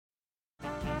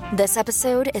This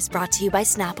episode is brought to you by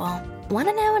Snapple. Want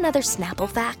to know another Snapple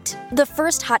fact? The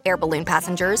first hot air balloon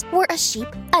passengers were a sheep,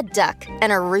 a duck,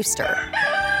 and a rooster.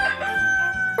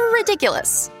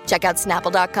 Ridiculous. Check out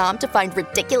Snapple.com to find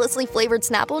ridiculously flavored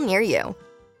Snapple near you.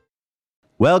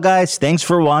 Well, guys, thanks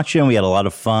for watching. We had a lot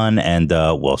of fun, and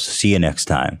we'll see you next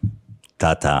time.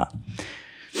 Ta-ta.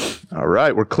 All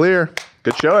right, we're clear.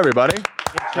 Good show, everybody.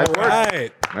 Nice work.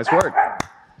 Right. Nice work.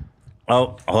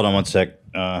 Oh, hold on one sec.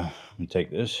 Let me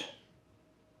take this.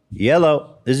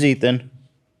 Yellow, this is Ethan.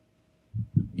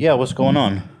 Yeah, what's going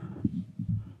on?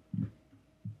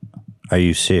 Are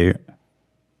you serious?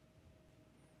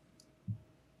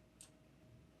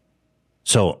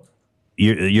 So,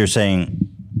 you're saying,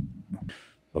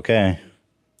 okay.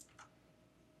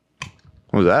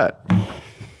 What was that?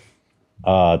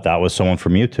 That was someone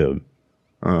from YouTube.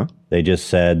 Uh-huh. They just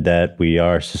said that we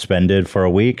are suspended for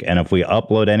a week, and if we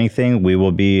upload anything, we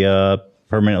will be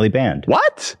permanently banned.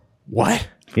 What? What?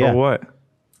 Yeah. For what?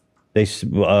 They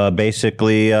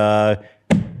basically, I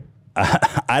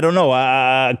don't know.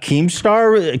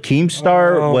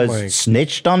 Keemstar was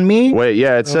snitched on me. Wait,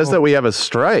 yeah, it says that we have a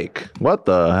strike. What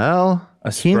the hell?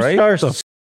 A strike? Keemstar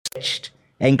snitched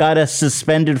and got us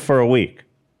suspended for a week.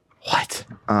 What?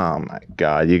 Oh my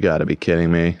God, you gotta be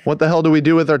kidding me. What the hell do we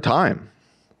do with our time?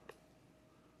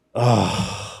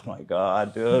 Oh my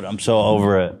God, dude. I'm so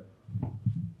over it.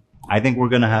 I think we're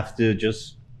going to have to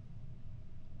just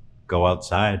go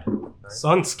outside.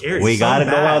 Sun's scary. We got to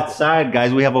go outside,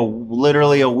 guys. We have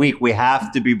literally a week. We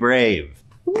have to be brave.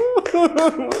 It's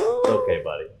okay,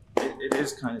 buddy. It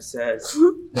is kind of sad. It's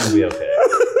going to be okay.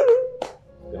 It's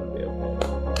going to be okay.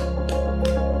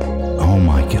 Oh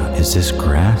my God. Is this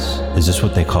grass? Is this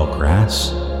what they call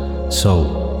grass?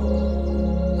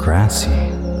 So grassy.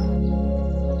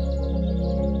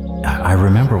 I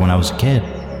remember when I was a kid,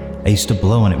 I used to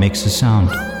blow and it makes a sound.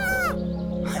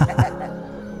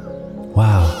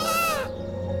 Wow.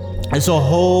 There's a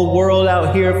whole world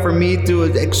out here for me to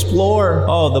explore.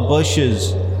 Oh, the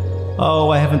bushes.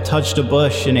 Oh, I haven't touched a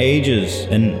bush in ages.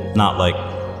 And not like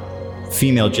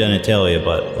female genitalia,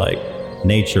 but like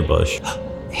nature bush.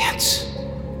 Ants.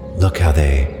 Look how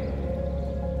they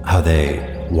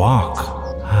walk.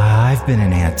 I've been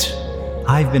an ant.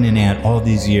 I've been an ant all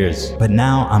these years, but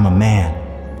now I'm a man.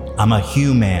 I'm a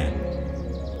human.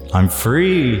 I'm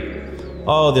free.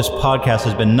 Oh, this podcast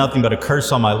has been nothing but a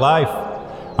curse on my life.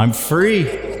 I'm free.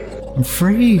 I'm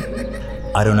free.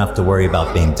 I don't have to worry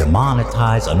about being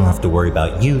demonetized. I don't have to worry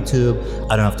about YouTube.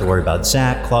 I don't have to worry about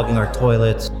Zach clogging our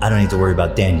toilets. I don't need to worry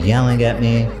about Dan yelling at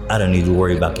me. I don't need to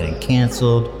worry about getting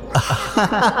canceled.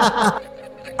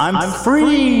 I'm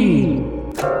free.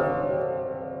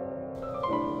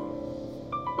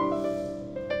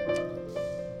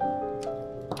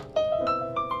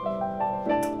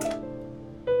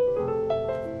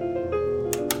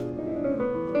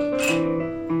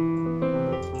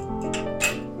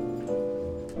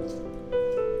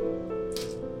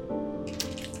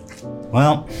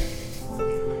 Well,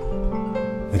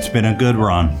 it's been a good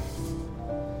run.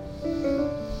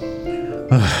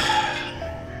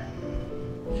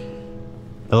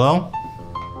 Hello?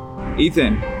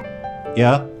 Ethan.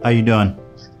 Yeah? How you doing?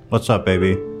 What's up,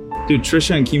 baby? Dude,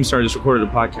 Trisha and Keemstar just recorded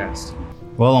a podcast.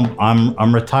 Well,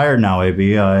 I'm retired now,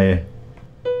 AB.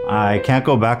 I can't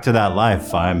go back to that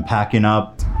life. I'm packing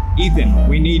up. Ethan,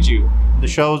 we need you. The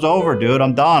show's over, dude.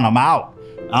 I'm done. I'm out.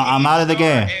 I'm out of the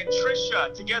game. And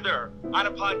Trisha together on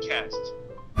a podcast.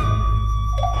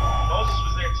 Moses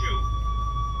was there too.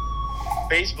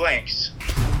 Face blanks.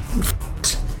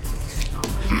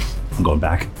 I'm going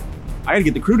back. I gotta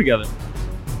get the crew together.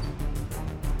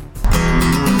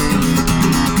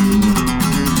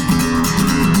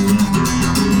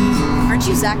 Aren't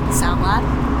you Zach the Sound Lad?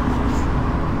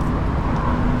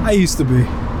 I used to be.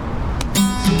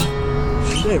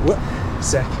 Shit, what?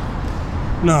 Zach.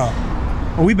 No.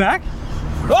 Are we back?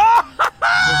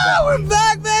 We're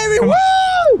back, baby! Woo!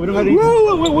 What are you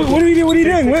doing? What are you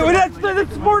doing? Wait, that's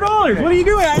 $4. What are you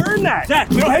doing? I earned that. Zach,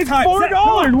 we don't have time.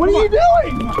 $4. What are you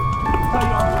doing?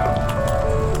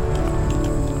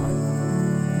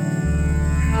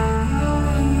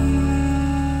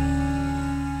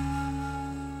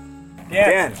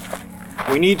 Dan,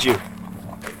 we need you.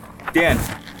 Dan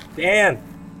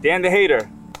the hater.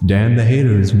 Dan the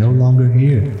hater is no longer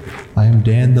here. I am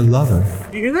Dan the lover.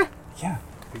 You hear that? Yeah.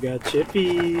 We got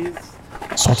chippies.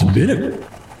 Salt and vinegar.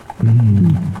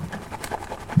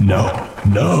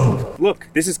 No. Look,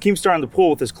 this is Keemstar in the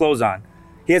pool with his clothes on.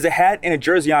 He has a hat and a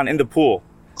jersey on in the pool.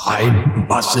 I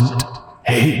mustn't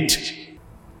hate.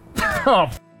 Yeah! All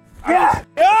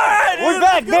right, we're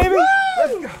back, baby!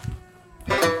 Let's go.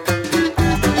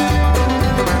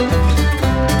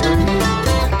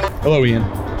 Hello, Ian.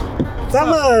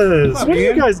 Fellas, what are you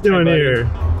Ian? guys doing Hey, buddy. here?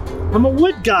 I'm a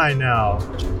wood guy now.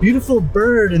 Beautiful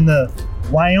bird in the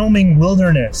Wyoming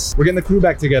wilderness. We're getting the crew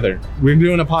back together. We're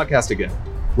doing a podcast again.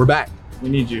 We're back. We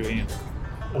need you, Ian.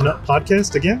 A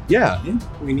podcast again? Yeah.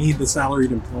 We need the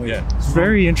salaried employee. Yeah. It's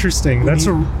very interesting. That's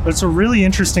a really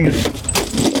interesting.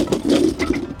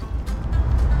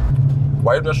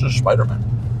 Why this is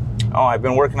Spider-Man? Oh, I've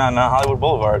been working on Hollywood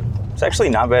Boulevard. It's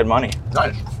actually not bad money.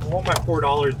 Nice. I want my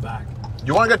 $4 back.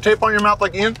 You want to get tape on your mouth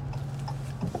like Ian?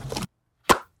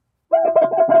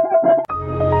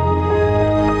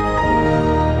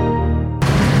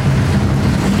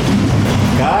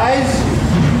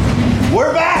 Guys,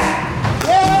 we're back!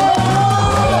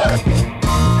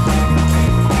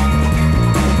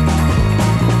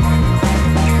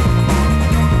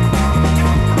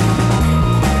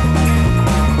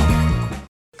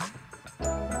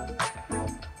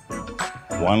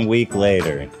 One week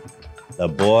later, the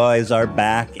boys are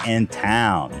back in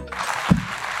town.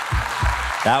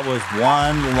 That was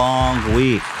one long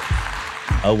week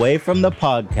away from the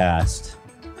podcast.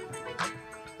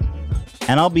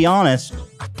 And I'll be honest,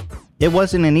 it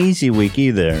wasn't an easy week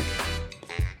either.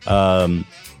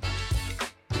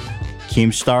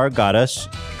 Keemstar got us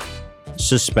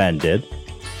suspended.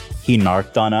 He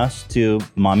narked on us to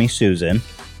Mommy Susan.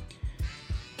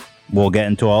 We'll get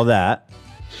into all that.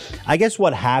 I guess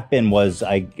what happened was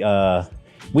I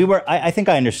think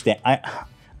I understand.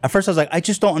 At first I was like, I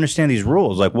just don't understand these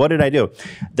rules. Like, what did I do?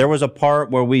 There was a part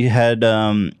where we had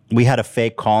a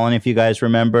fake call-in, if you guys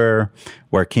remember,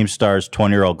 where Keemstar's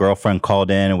 20-year-old girlfriend called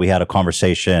in and we had a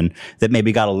conversation that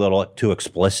maybe got a little too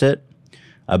explicit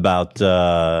about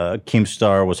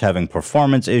Keemstar was having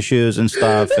performance issues and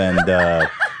stuff. And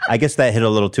I guess that hit a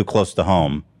little too close to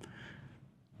home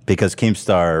because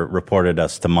Keemstar reported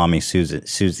us to Mommy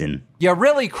Susan. You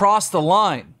really crossed the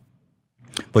line.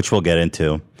 Which we'll get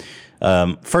into.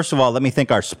 First of all, let me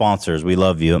thank our sponsors. We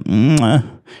love you.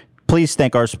 Mwah. Please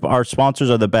thank our sponsors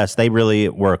are the best. They really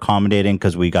were accommodating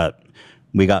because we got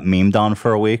memed on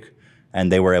for a week,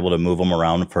 and they were able to move them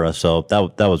around for us. So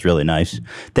that was really nice.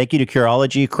 Thank you to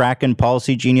Curology, Kraken,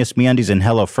 Policy Genius, MeUndies, and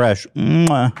HelloFresh.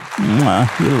 Mwah.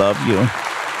 Mwah. We love you.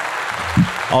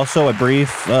 Also, a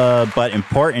brief but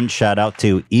important shout out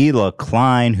to Hila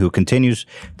Klein, who continues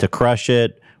to crush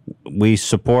it. We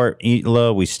support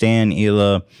Hila. We stand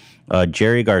Hila.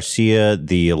 Jerry Garcia,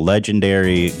 the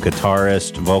legendary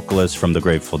guitarist, vocalist from the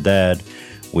Grateful Dead.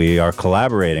 We are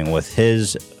collaborating with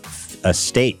his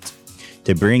estate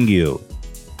to bring you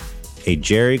a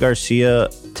Jerry Garcia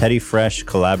Teddy Fresh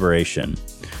collaboration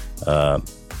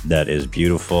that is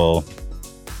beautiful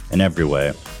in every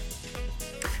way.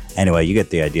 Anyway, you get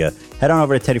the idea. Head on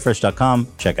over to teddyfresh.com.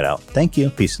 Check it out. Thank you.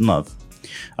 Peace and love.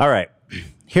 All right.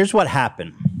 Here's what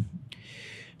happened.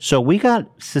 So we got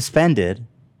suspended,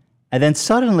 and then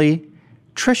suddenly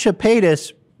Trisha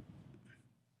Paytas,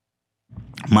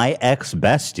 my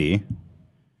ex-bestie,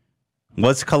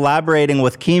 was collaborating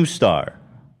with Keemstar.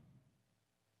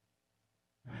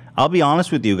 I'll be honest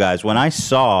with you guys. When I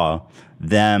saw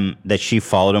them, that she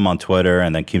followed him on Twitter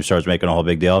and then Keemstar was making a whole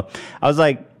big deal, I was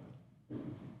like,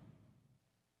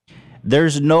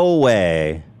 there's no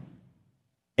way.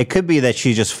 It could be that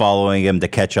she's just following him to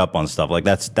catch up on stuff. Like,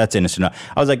 that's innocent.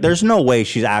 I was like, there's no way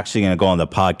she's actually going to go on the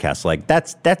podcast. Like,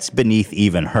 that's beneath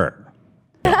even her.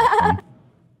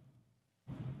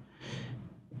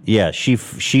 Yeah, she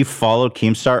followed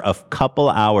Keemstar a couple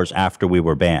hours after we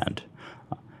were banned.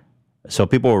 So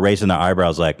people were raising their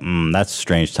eyebrows like, that's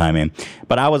strange timing.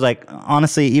 But I was like,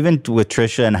 honestly, even with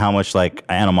Trisha and how much like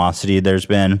animosity there's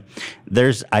been,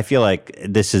 I feel like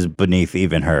this is beneath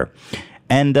even her.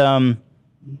 And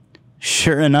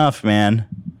sure enough, man,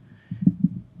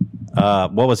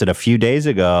 what was it, a few days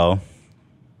ago,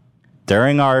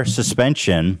 during our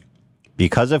suspension,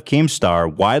 because of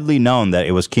Keemstar, widely known that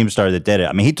it was Keemstar that did it.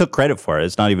 I mean, he took credit for it.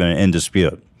 It's not even in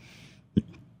dispute.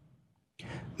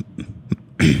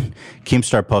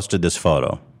 Keemstar posted this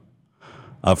photo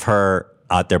of her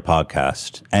at their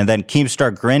podcast. And then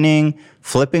Keemstar grinning,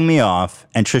 flipping me off,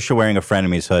 and Trisha wearing a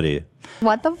Frenemies hoodie.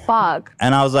 What the fuck?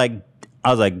 And I was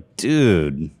like,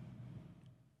 dude,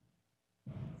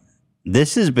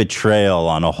 this is betrayal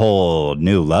on a whole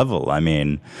new level. I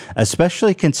mean,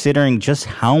 especially considering just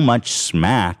how much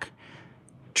smack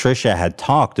Trisha had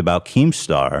talked about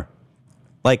Keemstar,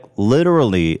 like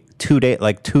literally 2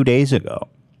 days ago.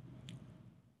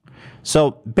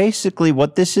 So basically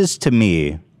what this is to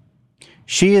me,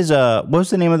 she is what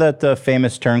was the name of that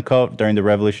famous turncoat during the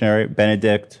Revolutionary?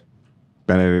 Benedict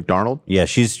Arnold? Yeah,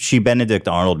 she Benedict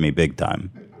Arnold me big time.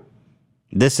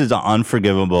 This is an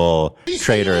unforgivable,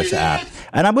 traitorous act.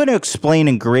 And I'm going to explain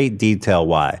in great detail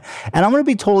why. And I'm going to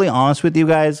be totally honest with you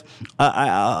guys.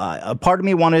 A part of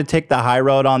me wanted to take the high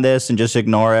road on this and just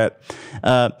ignore it.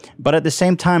 But at the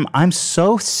same time, I'm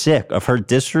so sick of her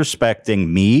disrespecting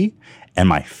me and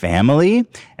my family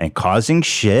and causing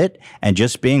shit and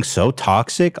just being so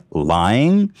toxic,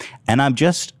 lying. And I'm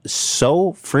just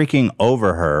so freaking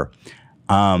over her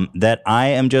that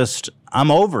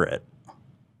I'm over it.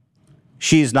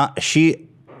 She's not, she,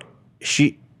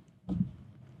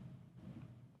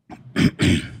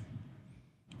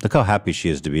 look how happy she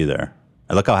is to be there.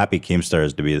 And look how happy Keemstar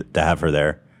is to have her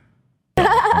there.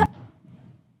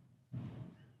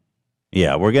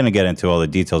 Yeah, we're going to get into all the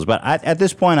details. But at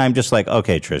this point, I'm just like,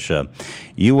 okay, Trisha,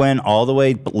 you went all the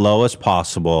way low as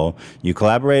possible. You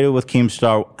collaborated with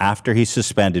Keemstar after he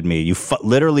suspended me. You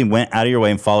literally went out of your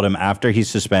way and followed him after he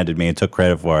suspended me and took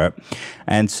credit for it.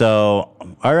 And so,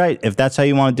 all right, if that's how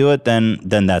you want to do it,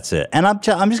 then that's it. And I'm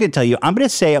just going to tell you, I'm going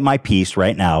to say my piece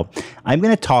right now. I'm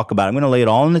going to talk about it. I'm going to lay it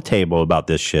all on the table about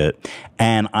this shit.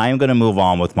 And I'm going to move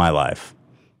on with my life.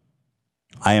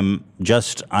 I'm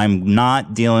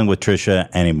not dealing with Trisha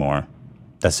anymore.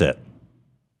 That's it.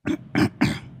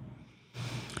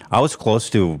 I was close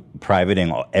to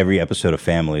privating every episode of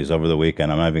Families over the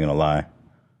weekend. I'm not even going to lie.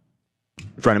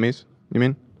 Frenemies, you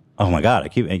mean? Oh my God.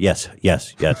 Yes.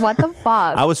 What the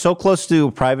fuck? I was so close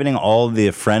to privating all the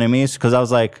frenemies because I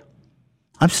was like,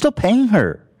 I'm still paying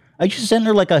her. I just sent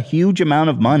her like a huge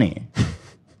amount of money.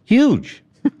 Huge.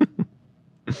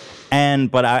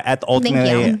 But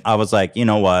ultimately, I was like, you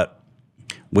know what?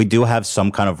 We do have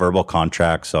some kind of verbal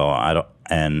contract, so I don't,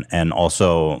 and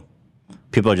also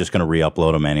people are just going to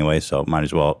re-upload them anyway, so might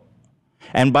as well.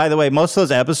 And by the way, most of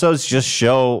those episodes just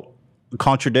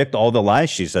contradict all the lies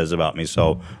she says about me,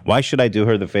 so why should I do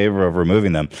her the favor of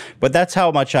removing them? But that's how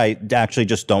much I actually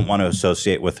just don't want to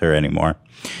associate with her anymore.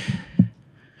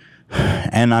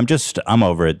 And I'm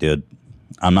over it, dude.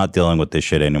 I'm not dealing with this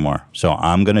shit anymore. So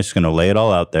I'm just going to lay it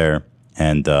all out there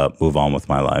and move on with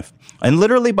my life. And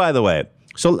literally, by the way,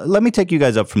 so let me take you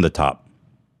guys up from the top.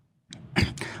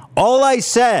 All I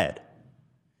said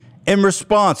in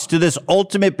response to this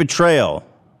ultimate betrayal,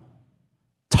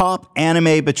 top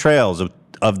anime betrayals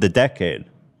of the decade.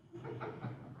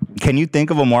 Can you think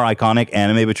of a more iconic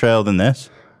anime betrayal than this?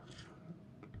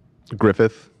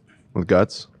 Griffith with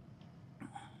guts.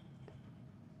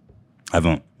 I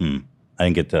didn't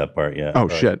get to that part yet. Oh,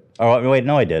 shit. Oh, wait,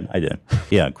 no, I did.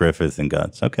 Yeah, Griffith and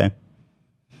Guts. Okay.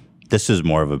 This is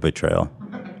more of a betrayal.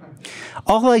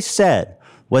 All I said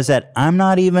was that I'm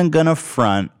not even going to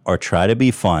front or try to be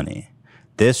funny.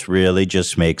 This really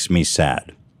just makes me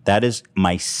sad. That is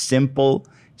my simple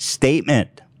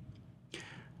statement,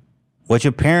 which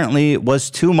apparently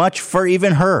was too much for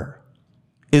even her.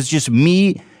 It's just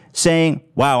me saying,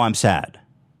 wow, I'm sad.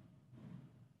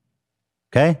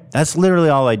 Okay? That's literally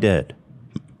all I did.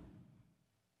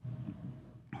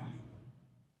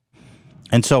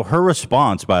 And so her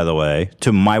response, by the way,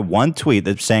 to my one tweet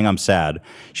that's saying I'm sad,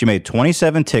 she made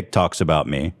 27 TikToks about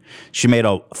me. She made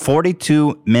a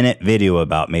 42-minute video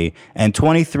about me and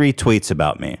 23 tweets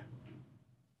about me.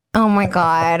 Oh, my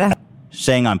God.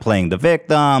 Saying I'm playing the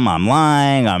victim, I'm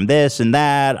lying, I'm this and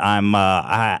that,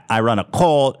 I run a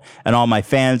cult, and all my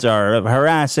fans are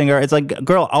harassing her. It's like,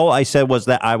 girl, all I said was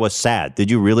that I was sad.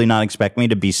 Did you really not expect me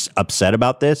to be upset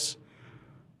about this?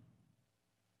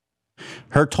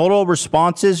 Her total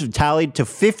responses tallied to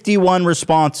 51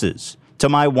 responses to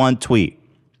my one tweet.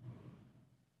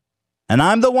 And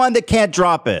I'm the one that can't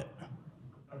drop it.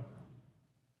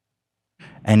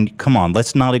 And come on,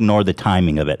 let's not ignore the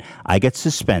timing of it. I get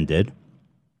suspended.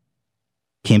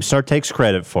 Keemstar takes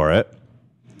credit for it.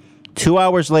 2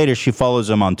 hours later, she follows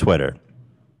him on Twitter.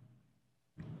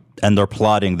 And they're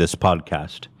plotting this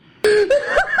podcast.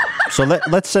 So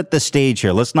let's set the stage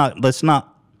here. Let's not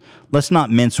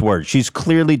mince words. She's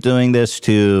clearly doing this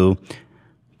to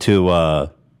hurt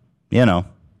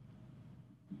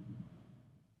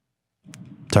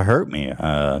me.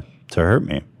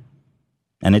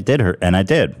 And it did hurt, and I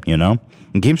did,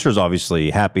 And Keemstar's obviously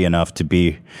happy enough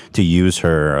to use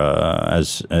her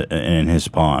as in his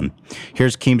pawn.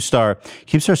 Here's Keemstar.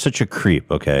 Keemstar's such a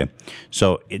creep. Okay,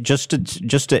 so just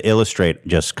to illustrate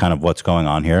just kind of what's going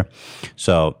on here.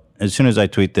 So as soon as I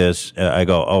tweet this, I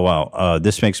go, oh wow,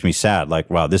 this makes me sad. Like,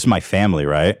 wow, this is my family,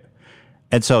 right?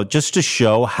 And so just to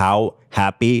show how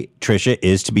happy Trisha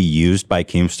is to be used by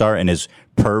Keemstar and his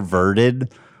perverted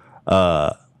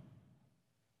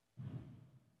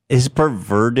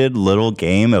little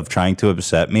game of trying to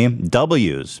upset me.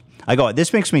 W's. I go,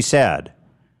 this makes me sad.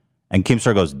 And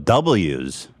Keemstar goes,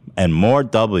 W's and more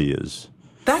W's.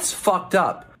 That's fucked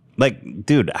up. Like,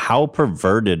 dude, how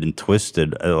perverted and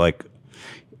twisted, like,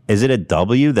 is it a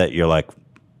W that you're like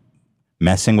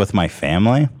messing with my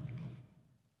family?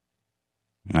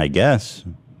 I guess.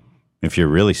 If you're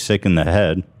really sick in the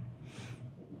head.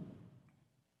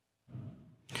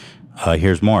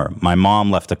 Here's more. My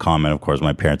mom left a comment. Of course,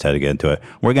 my parents had to get into it.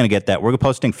 We're going to get that. We're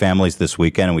posting families this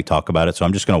weekend and we talk about it. So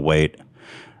I'm just going to wait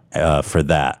for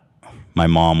that. My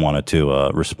mom wanted to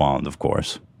respond, of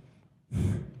course.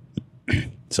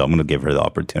 So I'm going to give her the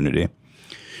opportunity.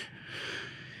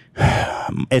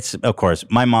 It's, of course,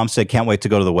 my mom said, can't wait to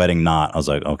go to the wedding. Not. I was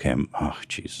like, okay. Oh,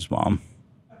 Jesus, Mom.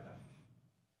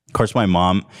 Of course, my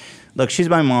mom, look, she's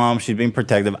my mom. She's being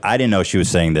protective. I didn't know she was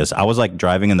saying this. I was like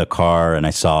driving in the car and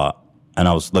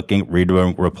I was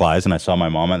reading replies and I saw my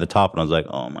mom at the top and I was like,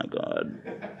 oh my God.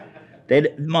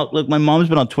 Look, my mom's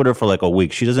been on Twitter for like a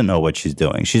week. She doesn't know what she's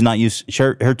doing. She's not used,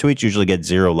 her tweets usually get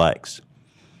 0 likes.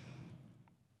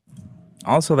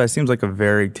 Also, that seems like a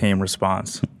very tame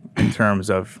response in terms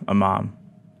of a mom.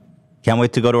 Can't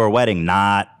wait to go to her wedding.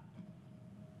 Not.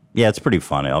 Yeah, it's pretty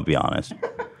funny, I'll be honest.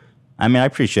 I mean, I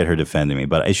appreciate her defending me,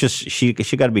 but it's just, she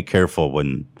got to be careful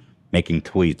when making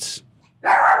tweets.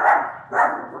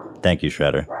 Thank you,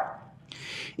 Shredder.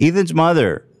 Ethan's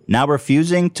mother now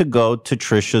refusing to go to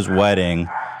Trisha's wedding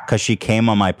because she came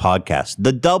on my podcast.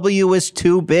 The W is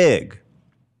too big.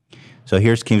 So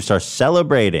here's Keemstar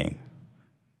celebrating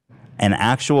an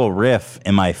actual riff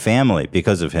in my family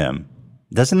because of him.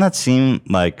 Doesn't that seem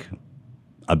like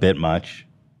a bit much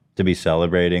to be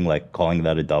celebrating, like calling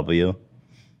that a W?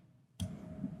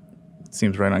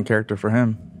 Seems right on character for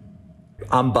him.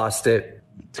 I'm busted.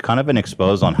 It's kind of an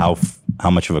expose on how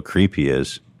much of a creep he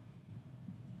is.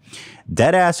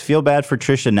 Deadass feel bad for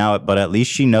Trisha now, but at least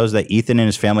she knows that Ethan and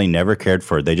his family never cared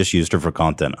for her. They just used her for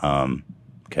content.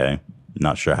 Okay.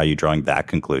 Not sure how you're drawing that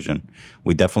conclusion.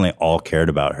 We definitely all cared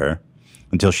about her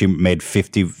until she made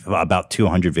about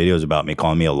 200 videos about me,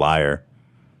 calling me a liar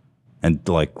and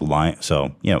like lying.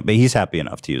 So, but he's happy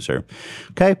enough to use her.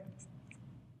 Okay.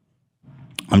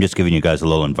 I'm just giving you guys a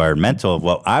little environmental of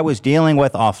what I was dealing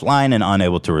with offline and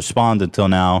unable to respond until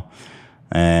now.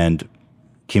 And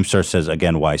Keemstar says,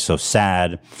 again, why so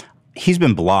sad? He's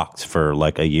been blocked for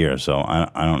like a year, so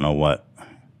I don't know why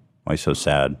he's so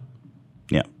sad.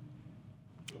 Yeah.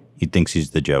 He thinks he's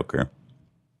the Joker.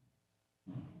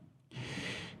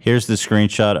 Here's the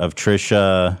screenshot of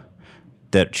Trisha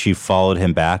that she followed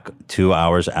him back 2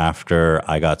 hours after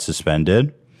I got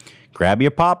suspended. Grab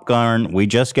your popcorn. We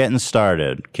just getting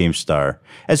started, Keemstar.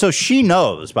 And so she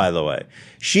knows, by the way.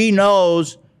 She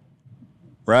knows,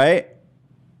 right,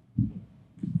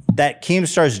 that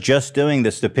Keemstar's just doing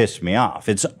this to piss me off.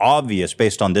 It's obvious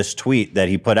based on this tweet that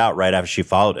he put out right after she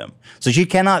followed him. So she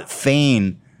cannot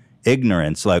feign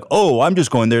ignorance like, oh, I'm just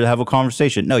going there to have a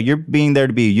conversation. No, you're being there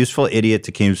to be a useful idiot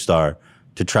to Keemstar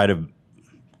to try to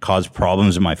cause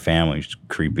problems in my family. It's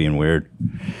creepy and weird.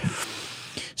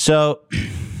 So...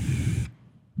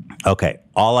 okay,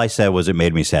 all I said was it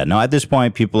made me sad. Now, at this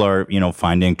point, people are,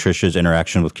 finding Trisha's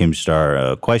interaction with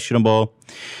Keemstar questionable.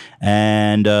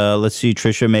 And let's see,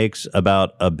 Trisha makes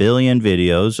about 1 billion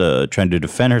videos trying to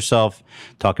defend herself,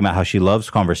 talking about how she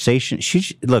loves conversation. She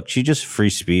just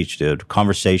free speech, dude.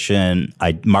 Conversation,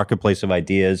 marketplace of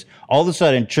ideas. All of a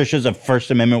sudden, Trisha's a First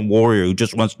Amendment warrior who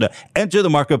just wants to enter the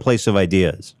marketplace of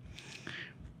ideas.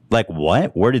 Like,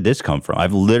 what? Where did this come from?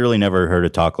 I've literally never heard her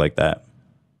talk like that.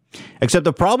 Except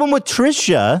the problem with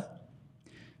Trisha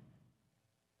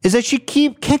is that she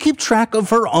can't keep track of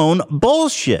her own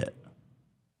bullshit.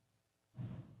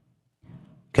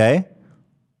 Okay?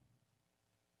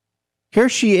 Here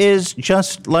she is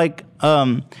just like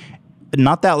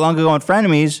not that long ago on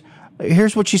Frenemies.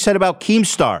 Here's what she said about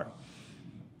Keemstar.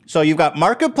 So you've got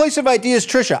Marketplace of Ideas,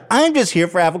 Trisha. I'm just here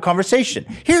for have a conversation.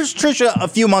 Here's Trisha a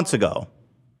few months ago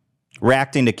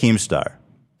reacting to Keemstar.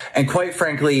 And quite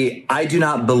frankly, I do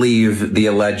not believe the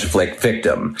alleged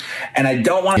victim. And I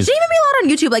don't want to... She even be allowed on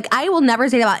YouTube. Like, I will never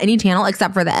say that about any channel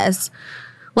except for this.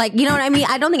 Like, you know what I mean?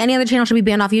 I don't think any other channel should be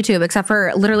banned off YouTube except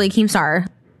for literally Keemstar.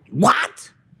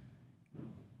 What?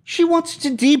 She wants to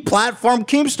deplatform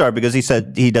Keemstar because he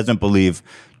said he doesn't believe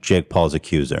Jake Paul's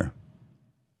accuser.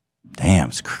 Damn,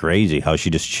 it's crazy how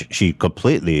she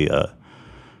completely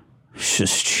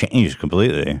just changed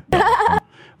completely.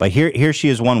 But here she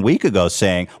is 1 week ago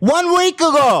saying, 1 week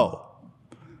ago!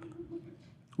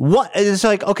 What? It's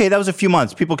like, okay, that was a few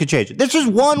months. People could change it. This is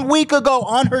 1 week ago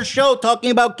on her show talking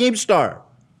about Keemstar.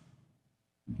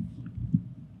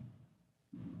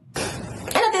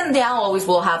 And at the end of the day, I always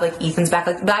will have like Ethan's back.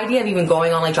 Like the idea of even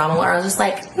going on like John Mueller, I was just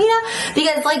like,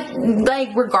 because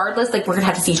like regardless, like we're gonna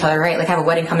have to see each other, right? Like I have a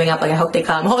wedding coming up. Like I hope they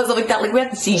come, all this stuff like that. Like we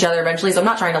have to see each other eventually. So I'm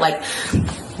not trying to like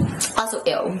also,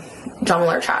 ew, John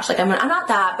Mueller trash. Like, I'm not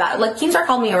that bad. Like, Keemstar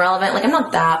called me irrelevant. Like, I'm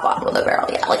not that bottom of the barrel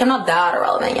yet. Like, I'm not that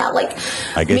irrelevant yet. Like,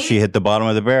 I guess she hit the bottom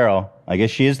of the barrel. I guess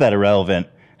she is that irrelevant.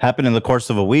 Happened in the course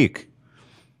of a week.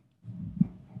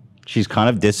 She's kind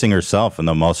of dissing herself in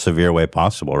the most severe way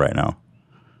possible right now.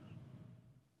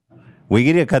 We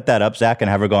need to cut that up, Zach, and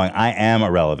have her going, I am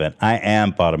irrelevant. I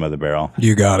am bottom of the barrel.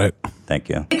 You got it. Thank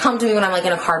you. they come to me when I'm like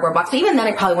in a cardboard box. But even then,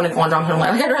 I probably wouldn't go on John Mueller.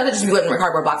 Like, I'd rather just be living in a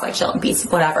cardboard box, like chill in peace,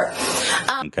 whatever.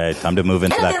 Okay, time to move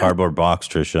into that cardboard box,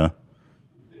 Trisha.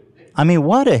 I mean,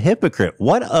 what a hypocrite.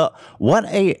 What a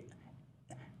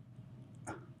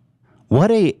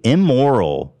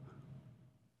immoral.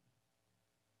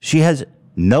 She has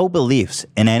no beliefs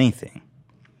in anything.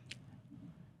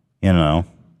 You know,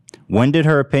 when did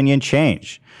her opinion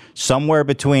change? Somewhere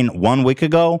between 1 week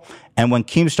ago and when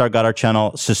Keemstar got our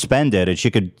channel suspended and she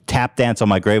could tap dance on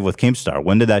my grave with Keemstar.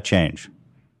 When did that change?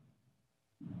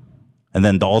 And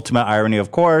then the ultimate irony,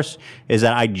 of course, is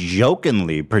that I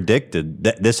jokingly predicted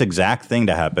this exact thing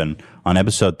to happen on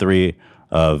episode 3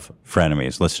 of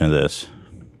Frenemies. Listen to this.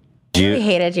 I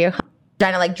hated you.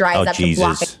 Trying to like dry us up to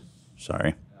block it.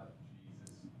 Sorry.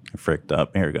 I fricked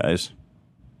up. Here, guys.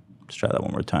 Let's try that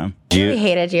one more time. I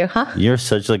hated you, huh? You're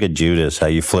such like a Judas, how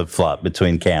you flip-flop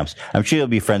between camps. I'm sure you'll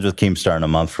be friends with Keemstar in a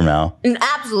month from now.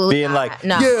 Absolutely. Being like,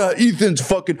 yeah, Ethan's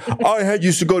fucking, I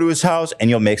used to go to his house, and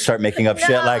you'll start making up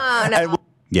shit like,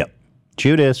 yep,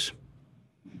 Judas.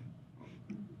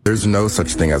 There's no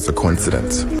such thing as a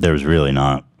coincidence. There's really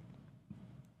not.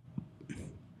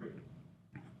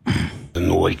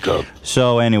 Wake up.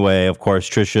 So anyway, of course,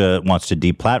 Trisha wants to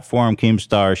deplatform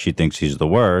Keemstar. She thinks he's the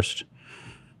worst.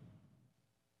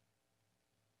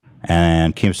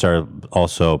 And Keemstar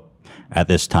also, at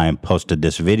this time, posted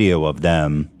this video of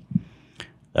them,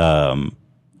 a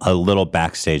little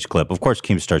backstage clip. Of course,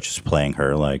 Keemstar just playing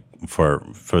her like for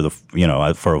a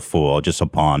fool, just a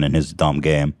pawn in his dumb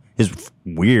game, his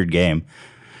weird game.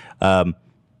 So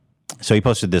he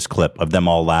posted this clip of them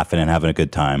all laughing and having a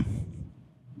good time.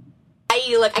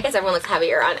 I guess everyone looks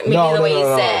heavier on it. Maybe the way you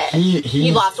sit.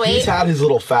 You lost weight? He's had his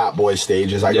little fat boy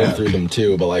stages. I go through them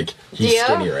too, but like he's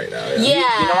skinny right now.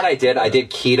 Yeah. You know what I did? I did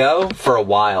keto for a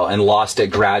while and lost it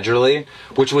gradually,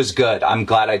 which was good. I'm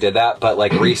glad I did that. But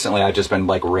like recently, I've just been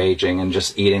like raging and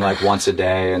just eating like once a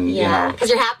day, and you know. Because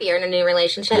you're happier in a new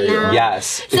relationship now.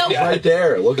 Yes. So right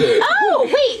there. Look at it. Oh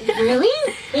wait,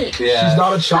 really? Wait. Yeah. She's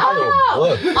not a child.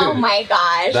 Look. Oh my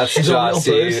gosh. That's She's a real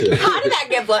person. How did that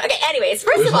get blown? Okay. Anyways,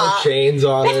 first There's of all, no chains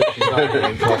on it. She's not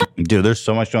handcuffed. Dude, there's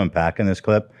so much to unpack in this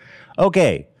clip.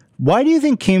 Okay, why do you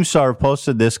think Keemstar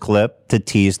posted this clip to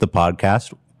tease the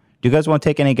podcast? Do you guys want to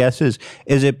take any guesses?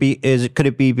 Could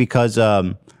it be because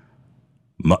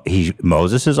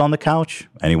Moses is on the couch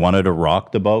and he wanted to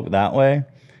rock the boat that way?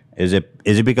 Is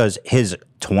it because his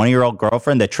 20-year-old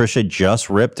girlfriend that Trisha just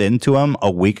ripped into him a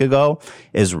week ago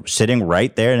is sitting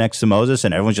right there next to Moses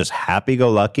and everyone's just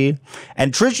happy-go-lucky?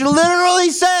 And Trisha literally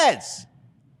says,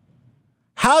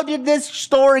 how did this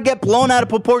story get blown out of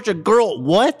proportion? Girl,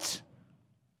 what?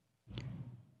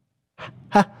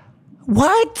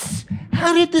 What?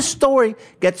 How did this story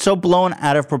get so blown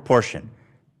out of proportion?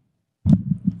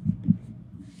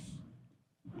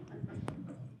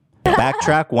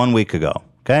 Backtrack 1 week ago,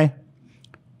 okay?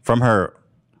 From her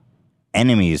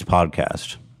Enemies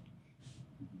podcast.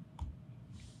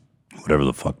 Whatever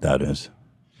the fuck that is.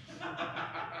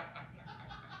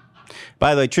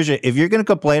 By the way, Trisha, if you're going to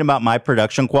complain about my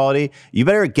production quality, you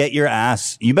better get your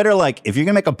ass. You better like, if you're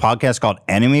going to make a podcast called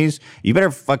Enemies, you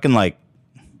better fucking like,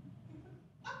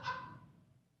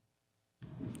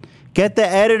 get the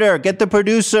editor, get the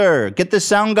producer, get the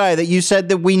sound guy that you said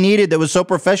that we needed that was so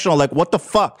professional. Like, what the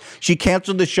fuck? She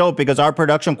canceled the show because our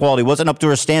production quality wasn't up to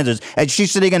her standards. And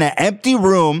she's sitting in an empty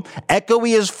room,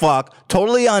 echoey as fuck,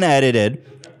 totally unedited.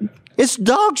 It's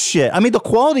dog shit. I mean, the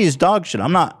quality is dog shit.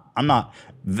 I'm not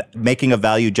making a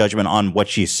value judgment on what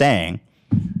she's saying.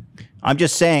 I'm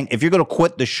just saying, if you're going to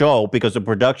quit the show because the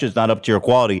production's not up to your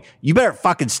quality, you better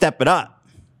fucking step it up.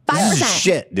 5%. This is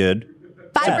shit, dude.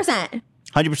 5%.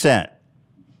 100%.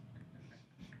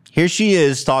 Here she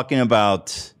is talking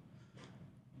about,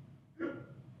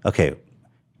 okay,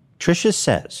 Trisha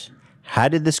says, how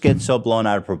did this get so blown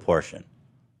out of proportion?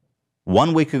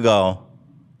 1 week ago,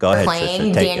 go ahead,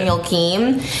 playing Trisha, take Daniel it.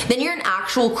 Keem, then you're an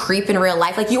actual creep in real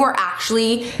life. Like, you are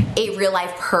actually a real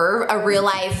life perv, a real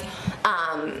life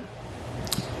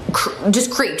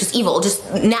just creep, just evil,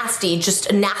 just nasty, just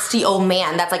a nasty old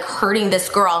man that's like hurting this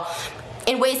girl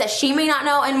in ways that she may not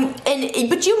know,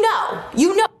 but you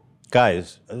know.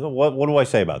 Guys, what do I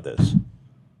say about this?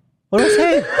 What do I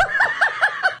say?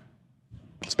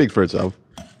 Speak for itself.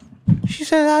 She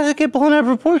said, how did it get blown out of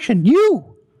proportion?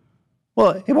 You.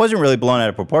 Well, it wasn't really blown out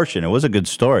of proportion. It was a good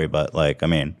story, but like, I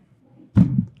mean,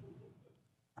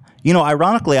 you know,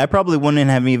 ironically, I probably wouldn't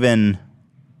have even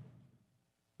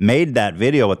made that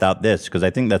video without this, because I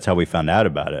think that's how we found out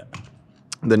about it.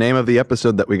 The name of the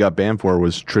episode that we got banned for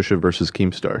was Trisha versus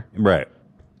Keemstar. Right.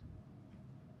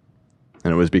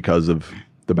 And it was because of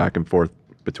the back and forth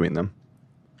between them.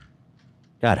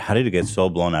 God, how did it get so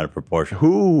blown out of proportion?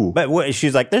 Who? But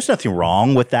she's like, there's nothing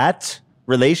wrong with that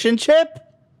relationship.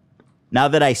 Now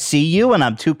that I see you and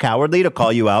I'm too cowardly to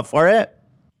call you out for it.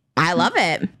 I love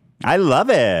it. I love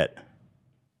it.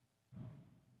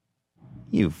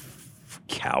 You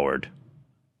coward.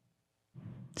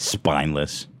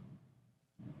 Spineless.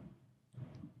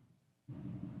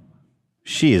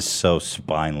 She is so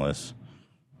spineless.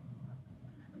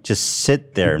 Just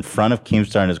sit there in front of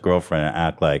Keemstar and his girlfriend and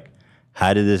act like,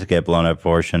 how did this get blown out of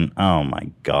proportion? Oh my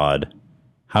God.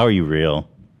 How are you real?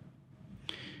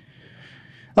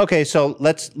 Okay, so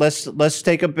let's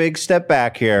take a big step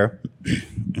back here.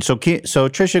 So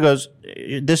Trisha goes,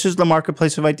 this is the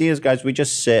marketplace of ideas, guys. We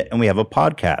just sit and we have a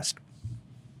podcast.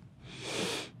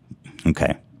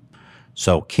 Okay.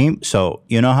 So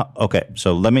you know how, okay,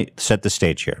 so let me set the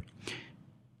stage here.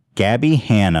 Gabby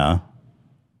Hanna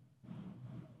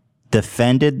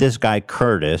defended this guy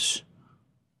Curtis.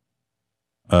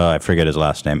 I forget his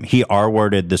last name. He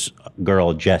R-worded this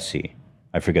girl Jessie.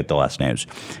 I forget the last names,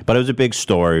 but it was a big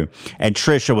story. And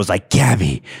Trisha was like,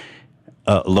 Gabby.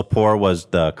 Lepore was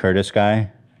the Curtis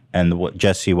guy, and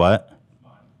Jessie what?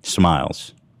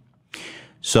 Smiles.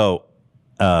 So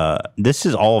this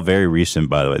is all very recent,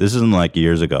 by the way. This isn't like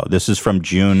years ago. This is from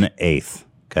June 8th.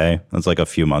 Okay, that's like a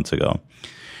few months ago.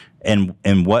 And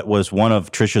what was one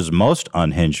of Trisha's most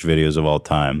unhinged videos of all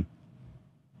time.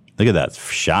 Look at that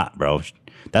shot, bro.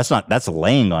 That's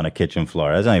laying on a kitchen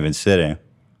floor. That's not even sitting.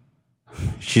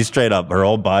 She's straight up. Her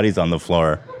whole body's on the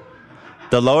floor.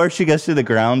 The lower she gets to the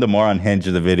ground, the more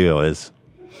unhinged the video is.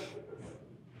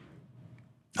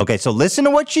 Okay, so listen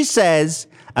to what she says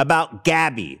about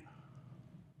Gabby,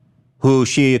 who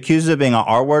she accuses of being an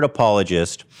R-word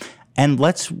apologist. And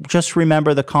let's just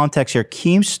remember the context here.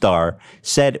 Keemstar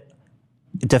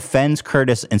defends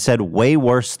Curtis and said way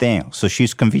worse things. So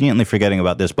she's conveniently forgetting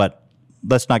about this, but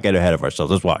let's not get ahead of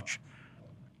ourselves. Let's watch.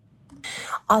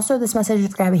 Also, this message is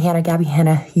for Gabby Hanna. Gabby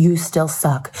Hanna, you still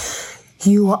suck.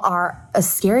 You are a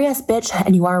scary ass bitch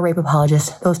and you are a rape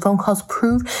apologist. Those phone calls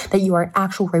prove that you are an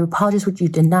actual rape apologist, which you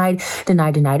denied,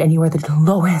 and you are the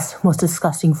lowest, most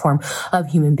disgusting form of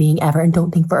human being ever. And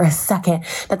don't think for a second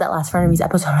that last Frenemies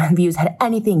episode of Views had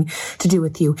anything to do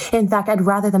with you. In fact, I'd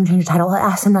rather them change the title. I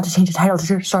asked them not to change the title to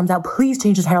Trisha Storms Out. Please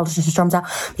change the title to Trisha Storms Out,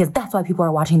 because that's why people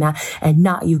are watching that and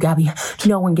not you, Gabby.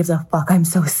 No one gives a fuck. I'm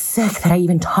so sick that I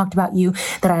even talked about you,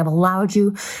 that I have allowed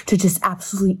you to just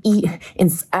absolutely eat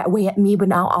away at me, but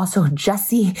now also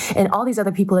Jessie and all these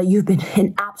other people that you've been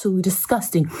an absolutely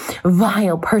disgusting,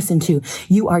 vile person to.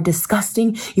 You are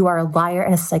disgusting. You are a liar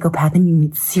and a psychopath, and you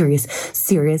need serious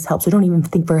help. So don't even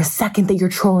think for a second that you're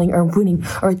trolling or winning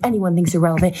or anyone thinks you're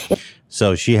relevant.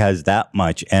 So she has that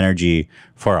much energy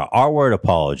for an R-word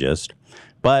apologist,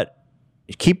 but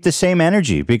keep the same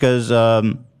energy, because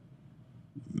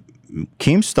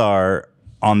Keemstar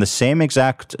on the same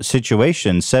exact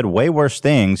situation said way worse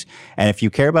things. And if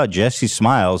you care about Jessie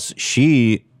Smiles,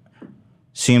 she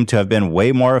seemed to have been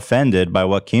way more offended by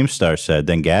what Keemstar said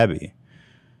than Gabby.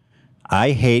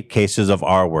 I hate cases of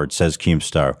R-word, says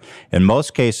Keemstar. In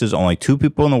most cases, only 2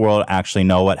 people in the world actually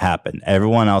know what happened.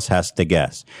 Everyone else has to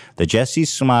guess. The Jessie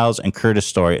Smiles and Curtis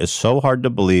story is so hard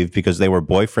to believe because they were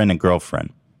boyfriend and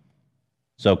girlfriend.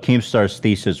 So Keemstar's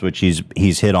thesis, which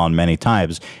he's hit on many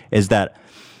times, is that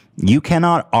you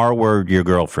cannot R-word your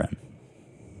girlfriend.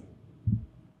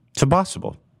 It's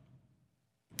impossible.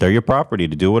 They're your property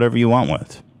to do whatever you want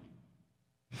with.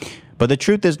 But the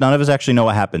truth is, none of us actually know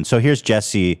what happened. So here's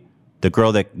Jessie, the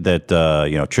girl that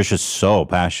Trisha's so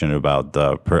passionate about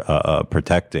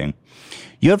protecting.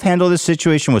 You have handled this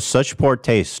situation with such poor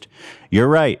taste. You're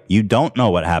right. You don't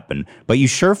know what happened, but you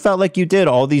sure felt like you did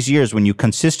all these years when you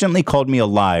consistently called me a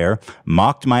liar,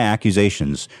 mocked my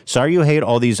accusations. Sorry you hate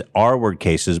all these R-word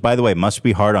cases. By the way, must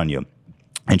be hard on you.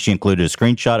 And she included a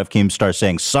screenshot of Keemstar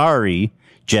saying, sorry,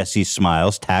 Jessie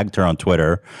Smiles, tagged her on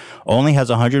Twitter. Only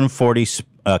has 140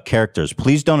 characters.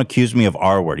 Please don't accuse me of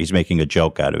R-word. He's making a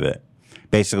joke out of it.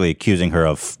 Basically accusing her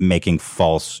of making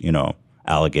false,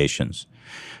 allegations.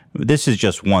 This is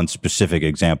just one specific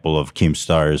example of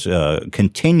Keemstar's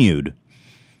continued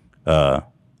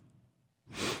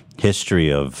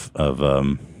history of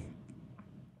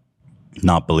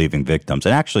not believing victims.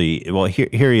 And actually, well, here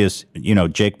he is.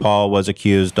 Jake Paul was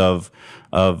accused of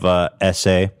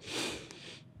SA.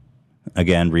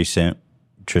 Again, recent.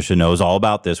 Trisha knows all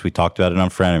about this. We talked about it on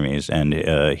Frenemies, and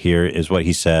here is what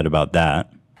he said about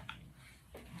that.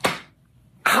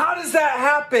 How does that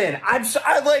happen?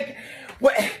 I like,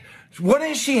 what?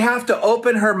 Wouldn't she have to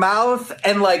open her mouth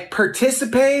and like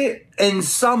participate in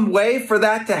some way for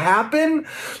that to happen?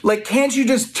 Like, can't you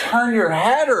just turn your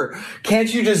head, or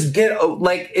can't you just get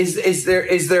like? Is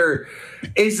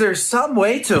there some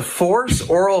way to force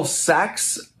oral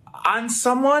sex on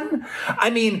someone? I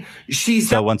mean,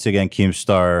 So once again,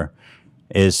 Keemstar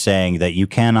is saying that you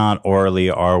cannot orally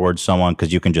R-word someone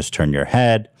because you can just turn your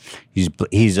head. He's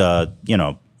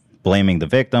blaming the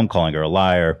victim, calling her a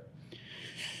liar.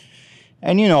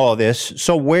 And you know all this.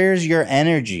 So where's your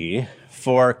energy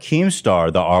for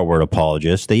Keemstar, the R-word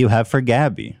apologist, that you have for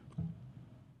Gabby?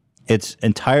 It's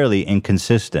entirely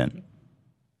inconsistent.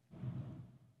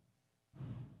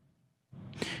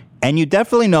 And you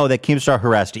definitely know that Keemstar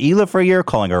harassed Hila for a year,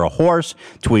 calling her a horse,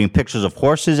 tweeting pictures of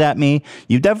horses at me.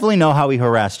 You definitely know how he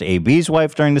harassed AB's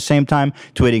wife during the same time,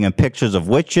 tweeting him pictures of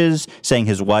witches, saying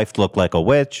his wife looked like a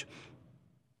witch.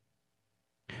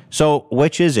 So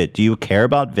which is it? Do you care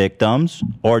about victims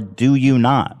or do you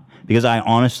not? Because I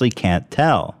honestly can't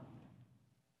tell.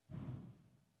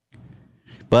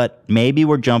 But maybe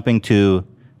we're jumping to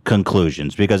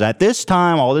conclusions, because at this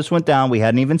time, all this went down, we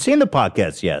hadn't even seen the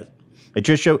podcast yet. It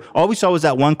just showed, all we saw was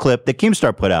that one clip that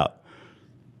Keemstar put out.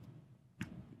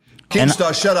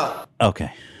 Keemstar, shut up.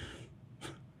 Okay.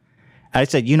 I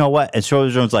said, you know what? And so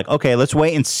everyone's like, okay, let's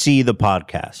wait and see the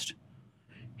podcast.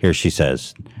 Here she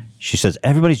says,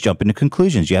 everybody's jumping to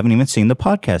conclusions. You haven't even seen the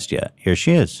podcast yet. Here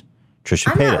she is.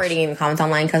 Trisha I'm Paytas. not reading any comments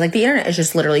online because like the internet is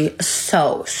just literally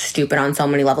so stupid on so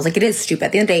many levels. Like it is stupid.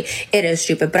 At the end of the day, it is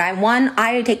stupid. But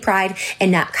I take pride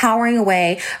in not cowering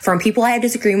away from people I have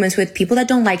disagreements with, people that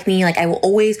don't like me. Like I will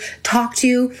always talk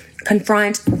to,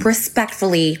 confront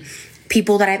respectfully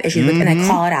people that I have issues with, and I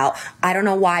call it out. I don't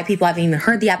know why people haven't even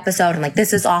heard the episode and like,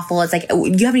 this is awful. It's like,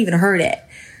 you haven't even heard it.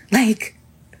 Like,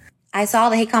 I saw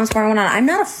the hate comments going on. I'm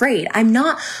not afraid. I'm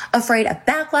not afraid of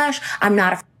backlash. I'm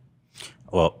not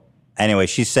Well, anyway,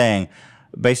 she's saying,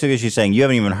 you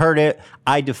haven't even heard it.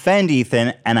 I defend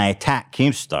Ethan and I attack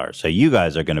Keemstar. So you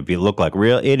guys are going to look like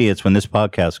real idiots when this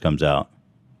podcast comes out.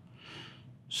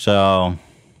 So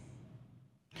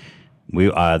the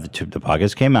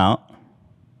podcast came out,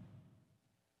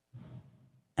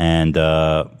 and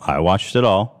I watched it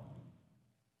all.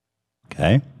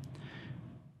 Okay.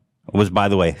 It was, by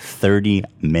the way, 30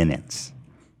 minutes.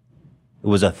 It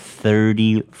was a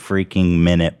 30 freaking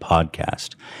minute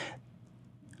podcast.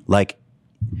 Like,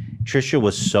 Trisha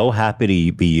was so happy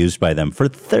to be used by them for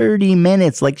 30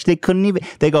 minutes. Like, they couldn't even,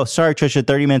 they go, sorry, Trisha,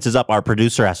 30 minutes is up. Our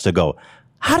producer has to go.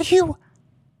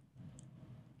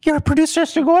 Your producer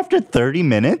has to go after 30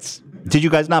 minutes? Did you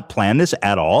guys not plan this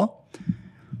at all?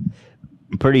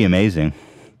 Pretty amazing.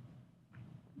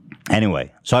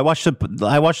 Anyway, so I watched the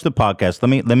podcast.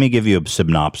 Let me give you a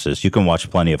synopsis. You can watch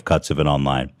plenty of cuts of it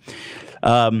online.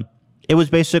 It was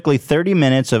basically 30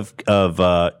 minutes of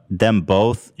them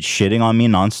both shitting on me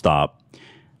nonstop.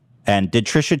 And did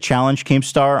Trisha challenge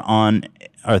Keemstar on?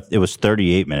 It was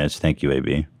 38 minutes. Thank you,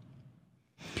 AB.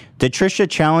 Did Trisha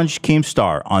challenge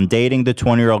Keemstar on dating the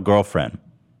 20-year-old girlfriend?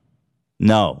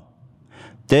 No.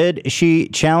 Did she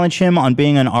challenge him on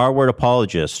being an R-word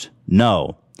apologist?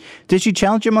 No. Did she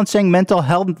challenge him on saying mental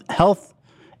health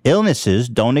illnesses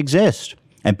don't exist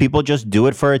and people just do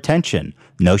it for attention?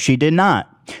 No, she did not.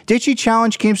 Did she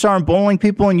challenge Keemstar on bullying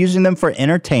people and using them for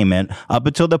entertainment up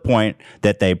until the point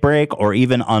that they break or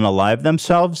even unalive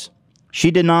themselves? She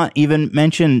did not even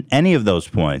mention any of those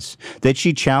points. Did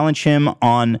she challenge him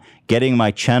on getting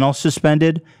my channel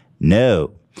suspended?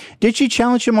 No. Did she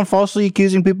challenge him on falsely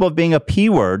accusing people of being a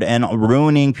P-word and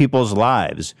ruining people's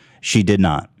lives? She did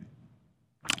not.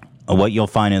 What you'll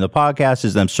find in the podcast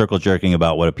is them circle jerking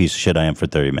about what a piece of shit I am for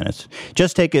 30 minutes.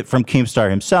 Just take it from Keemstar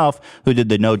himself, who did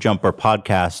the No Jumper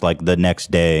podcast like the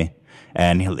next day,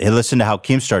 and he listened to how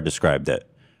Keemstar described it.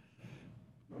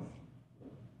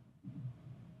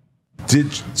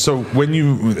 So when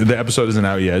the episode isn't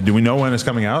out yet, do we know when it's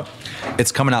coming out?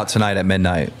 It's coming out tonight at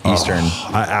midnight Eastern.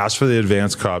 I asked for the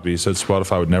advance copy, said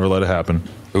Spotify would never let it happen.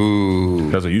 Ooh.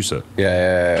 That's what you said.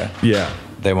 Yeah.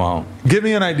 They won't. Give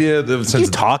me an idea. What are you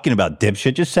talking about,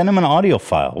 dipshit? Just send him an audio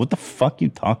file. What the fuck are you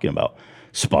talking about?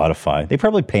 Spotify. They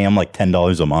probably pay him like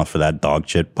 $10 a month for that dog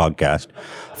shit podcast.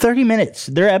 30 minutes.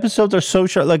 Their episodes are so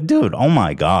short. Like, dude, oh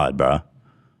my God, bro.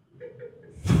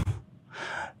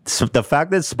 So the fact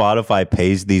that Spotify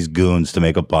pays these goons to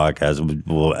make a podcast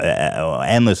will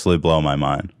endlessly blow my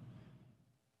mind.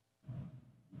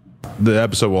 The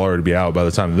episode will already be out by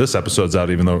the time this episode's out,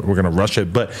 even though we're going to rush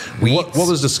it. But what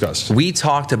was discussed? We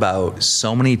talked about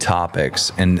so many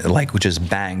topics and like just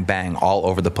bang, bang all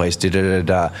over the place.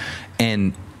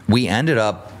 And we ended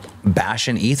up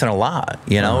bashing Ethan a lot.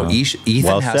 You know,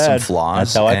 Ethan has some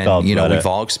flaws. That's how I felt. You know, about we've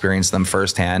all experienced them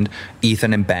firsthand.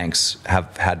 Ethan and Banks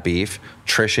have had beef.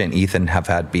 Trisha and Ethan have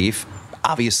had beef.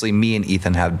 Obviously, me and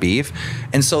Ethan have beef.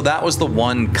 And so that was the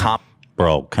one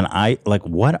Bro, can I, like,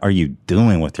 what are you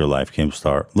doing with your life,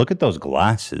 Keemstar? Look at those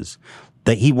glasses.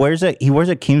 That he wears a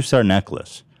Keemstar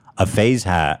necklace, a phase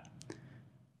hat,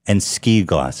 and ski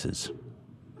glasses.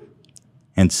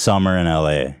 In summer in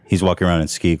LA, he's walking around in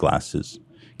ski glasses.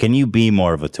 Can you be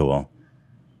more of a tool?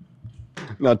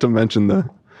 Not to mention the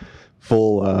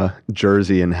full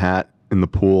jersey and hat in the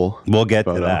pool. We'll get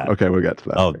to that. Okay, we'll get to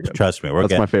that. Oh, trust me.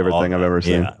 That's my favorite thing I've ever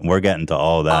seen. Yeah, we're getting to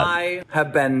all that. I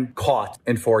have been caught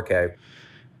in 4K.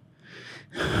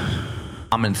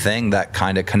 Common thing that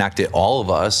kind of connected all of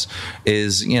us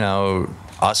is, you know,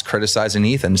 us criticizing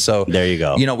Ethan. So there you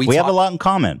go. You know, we have a lot in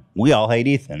common. We all hate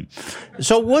Ethan.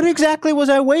 So what exactly was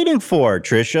I waiting for,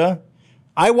 Trisha?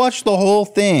 I watched the whole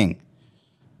thing.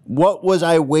 What was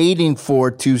I waiting for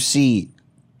to see?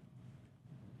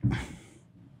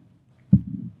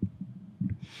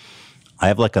 I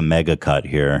have like a mega cut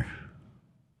here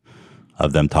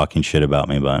of them talking shit about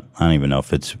me, but I don't even know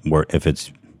if it's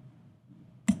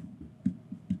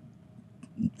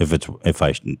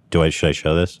should I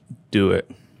show this? Do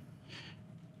it.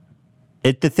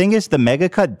 The thing is, the mega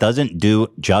cut doesn't do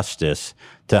justice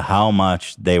to how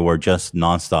much they were just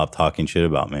nonstop talking shit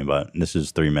about me, but this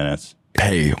is 3 minutes.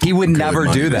 Hey, he would never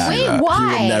do that. Wait,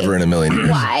 why? He would never in a million years.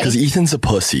 Why? Because Ethan's a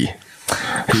pussy.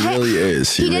 He really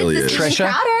is. He really is.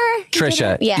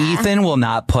 Trisha, Yeah. Ethan will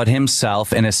not put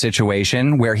himself in a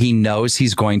situation where he knows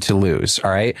he's going to lose. All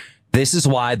right. This is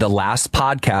why the last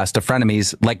podcast of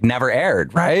Frenemies like never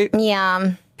aired, right?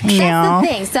 Yeah. That's the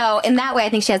thing. So in that way, I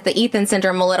think she has the Ethan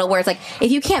syndrome a little, where it's like,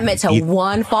 if you can't admit to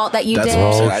one fault that you did.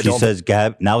 Oh, she says,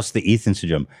 now it's the Ethan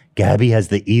syndrome. Gabby has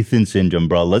the Ethan syndrome,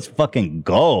 bro. Let's fucking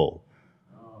go.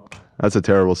 That's a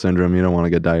terrible syndrome. You don't want to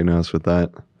get diagnosed with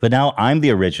that. But now I'm the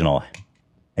original.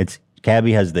 It's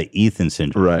Gabby has the Ethan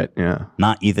syndrome. Right, yeah.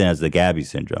 Not Ethan has the Gabby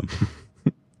syndrome.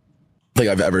 I think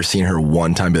I've ever seen her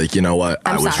one time be like, you know what?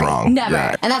 I was wrong. Never.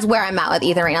 Yeah. And that's where I'm at with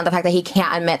Ethan right now. The fact that he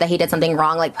can't admit that he did something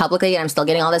wrong, like publicly, and I'm still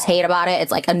getting all this hate about it.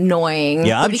 It's like annoying.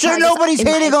 Yeah, I'm sure nobody's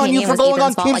hating on you for going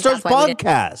on Keemstar's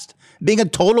podcast, being a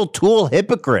total tool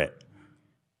hypocrite.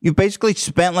 You've basically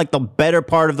spent like the better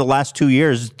part of the last 2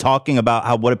 years talking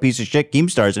about what a piece of shit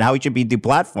Keemstar is and how he should be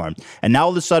deplatformed. And now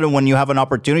all of a sudden, when you have an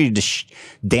opportunity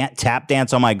to tap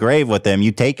dance on my grave with him,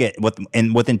 you take it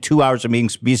and within 2 hours of being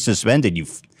suspended.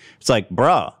 It's like,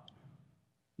 bruh,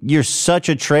 you're such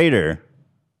a traitor.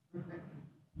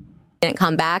 Didn't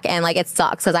come back, and like it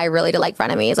sucks because I really did like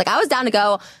Frenemies. Like I was down to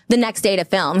go the next day to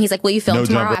film. He's like, "Will you film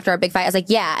tomorrow after our big fight?" I was like,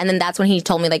 "Yeah." And then that's when he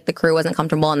told me like the crew wasn't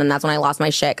comfortable, and then that's when I lost my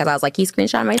shit because I was like, he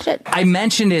screenshot my shit. I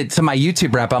mentioned it to my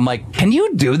YouTube rep. I'm like, "Can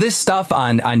you do this stuff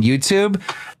on YouTube?"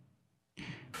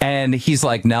 And he's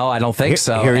like, "No, I don't think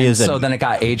so." Here he and is so then it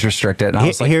got age restricted. And I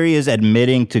was like, here he is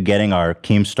admitting to getting our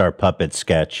Keemstar puppet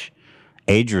sketch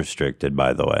age restricted,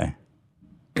 by the way.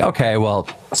 Okay, well,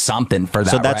 something for that,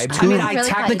 So that's right? two- I mean, Really I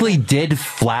technically did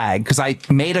flag because I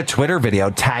made a Twitter video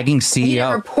tagging CEO. You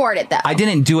didn't report it though. I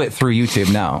didn't do it through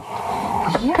YouTube, no.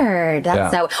 Weird.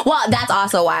 That's Yeah. so. Well, that's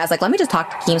also why I was like, let me just talk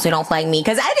to Keem so you don't flag me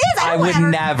because it is. I would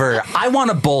never. I want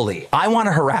to bully. I want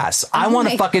to harass. I want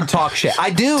to fucking talk shit. I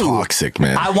do. Toxic,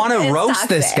 man. I want to It's roast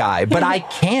this toxic. guy, but I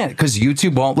can't because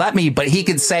YouTube won't let me. But he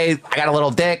could say, I got a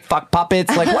little dick, fuck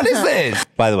puppets. Like, what is this?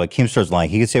 By the way, Keemstar's lying.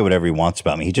 He can say whatever he wants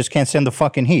about me. He just can't stand the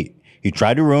fucking heat. He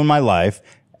tried to ruin my life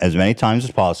as many times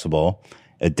as possible.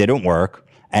 It didn't work.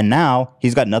 And now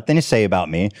he's got nothing to say about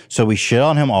me. So we shit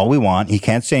on him all we want. He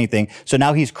can't say anything. So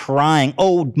now he's crying.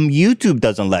 Oh, YouTube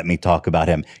doesn't let me talk about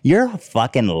him. You're a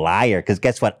fucking liar. Because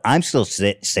guess what? I'm still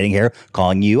sitting here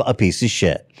calling you a piece of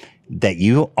shit. That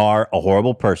you are a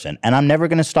horrible person. And I'm never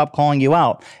going to stop calling you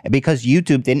out. Because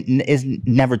YouTube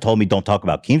never told me don't talk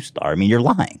about Keemstar. I mean, you're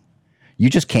lying. You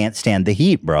just can't stand the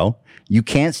heat, bro. You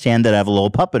can't stand that I have a little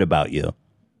puppet about you.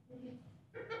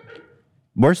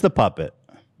 Where's the puppet?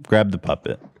 Grab the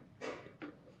puppet.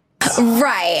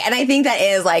 Right, and I think that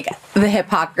is like the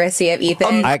hypocrisy of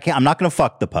Ethan. I'm not going to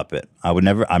fuck the puppet. I would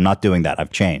never. I'm not doing that.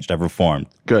 I've changed. I've reformed.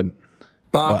 Good.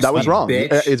 That was wrong.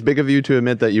 It's big of you to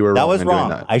admit that you were wrong. That was in doing wrong.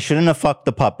 that. I shouldn't have fucked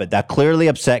the puppet. That clearly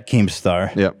upset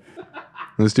Keemstar. Yep.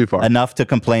 It was too far. Enough to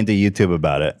complain to YouTube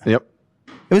about it. Yep.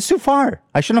 It was too far.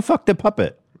 I shouldn't have fucked the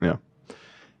puppet. Yeah.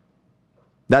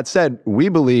 That said, we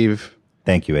believe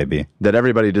Thank you, AB. That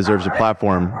everybody deserves a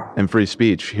platform and free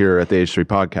speech here at the H3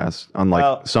 podcast,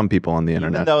 unlike some people on the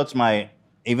internet.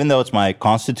 Even though it's my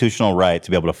constitutional right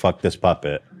to be able to fuck this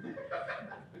puppet,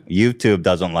 YouTube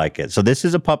doesn't like it. So this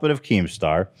is a puppet of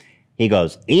Keemstar. He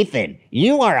goes, Ethan,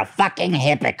 you are a fucking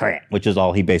hypocrite, which is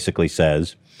all he basically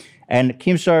says. And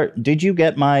Keemstar, did you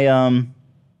get my,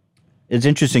 it's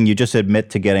interesting, you just admit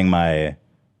to getting my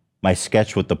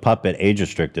sketch with the puppet age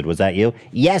restricted. Was that you?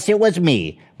 Yes, it was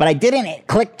me. But I didn't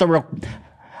click the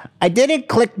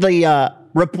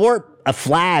report a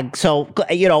flag. So,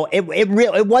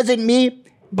 it wasn't me.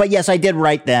 But yes, I did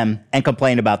write them and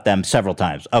complain about them several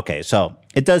times. Okay, so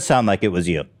it does sound like it was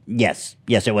you. Yes,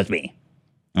 it was me.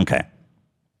 Okay.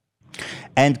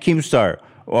 And Keemstar,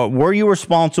 were you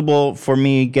responsible for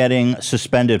me getting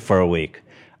suspended for a week?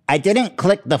 I didn't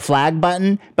click the flag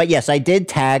button, but yes, I did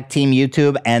tag Team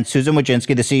YouTube and Susan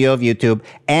Wojcinski, the CEO of YouTube,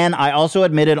 and I also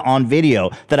admitted on video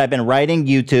that I've been writing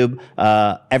YouTube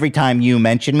every time you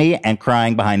mention me and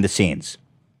crying behind the scenes.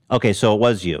 Okay, so it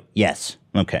was you. Yes.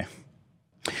 Okay.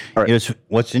 All right.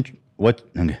 What's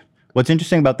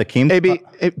interesting about the Keem?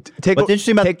 What's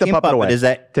interesting about the Keem puppet is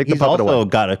that he's also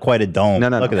got quite a dome. No.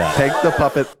 Look at that. Take the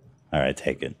puppet. All right,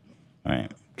 take it. All right.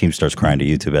 Keemstar's crying to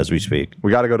YouTube as we speak.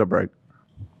 We got to go to break.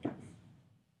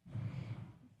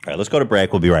 All right, let's go to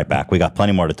break. We'll be right back. We got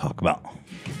plenty more to talk about.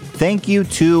 Thank you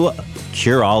to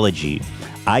Curology.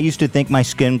 I used to think my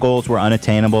skin goals were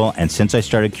unattainable, and since I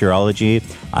started Curology,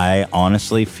 I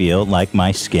honestly feel like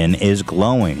my skin is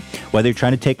glowing. Whether you're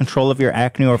trying to take control of your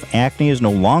acne or if acne is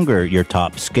no longer your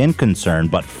top skin concern,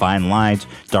 but fine lines,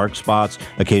 dark spots,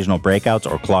 occasional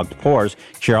breakouts, or clogged pores,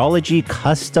 Curology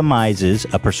customizes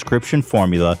a prescription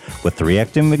formula with 3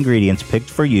 active ingredients picked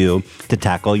for you to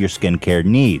tackle your skincare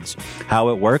needs. How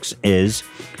it works is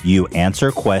you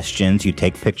answer questions, you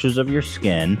take pictures of your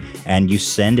skin, and you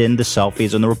send in the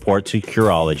selfies and the report to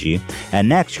Curology. And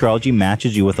next, Curology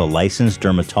matches you with a licensed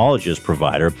dermatologist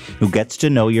provider who gets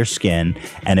to know your skin.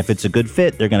 And if it's a good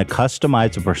fit, they're going to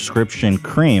customize a prescription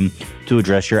cream to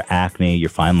address your acne, your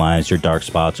fine lines, your dark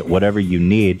spots, whatever you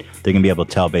need. They're going to be able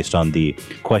to tell based on the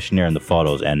questionnaire and the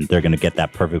photos, and they're going to get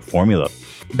that perfect formula.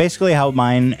 Basically, how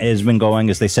mine has been going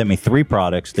is they sent me 3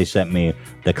 products. They sent me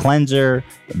the cleanser,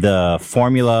 the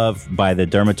formula by the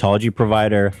dermatology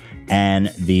provider, and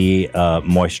the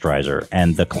moisturizer.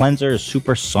 And the cleanser is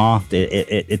super soft.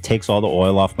 It takes all the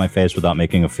oil off my face without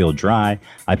making it feel dry.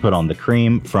 I put on the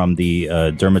cream from the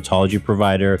dermatology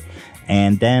provider,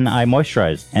 and then I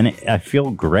moisturize, and I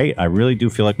feel great. I really do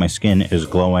feel like my skin is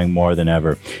glowing more than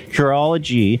ever.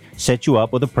 Curology sets you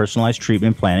up with a personalized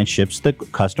treatment plan and ships the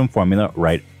custom formula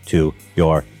right to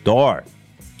your door.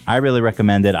 I really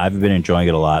recommend it. I've been enjoying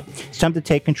it a lot. It's time to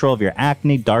take control of your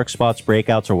acne, dark spots,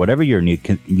 breakouts, or whatever your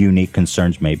unique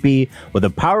concerns may be with a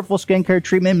powerful skincare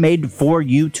treatment made for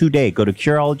you today. Go to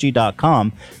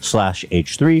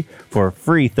Curology.com/H3 for a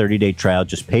free 30-day trial.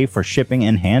 Just pay for shipping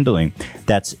and handling.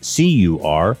 That's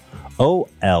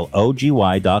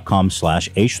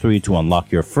CUROLOGY.com/H3 to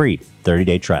unlock your free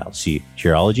 30-day trial. See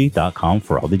Curology.com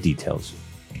for all the details.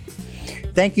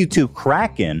 Thank you to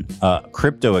Kraken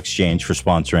Crypto Exchange for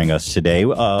sponsoring us today.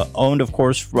 Owned, of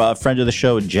course, friend of the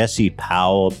show, Jesse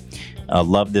Powell.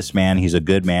 Love this man. He's a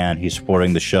good man. He's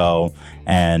supporting the show.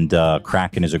 And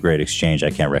Kraken is a great exchange. I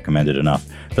can't recommend it enough.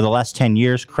 For the last 10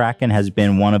 years, Kraken has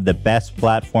been one of the best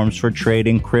platforms for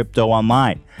trading crypto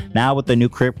online. Now with the new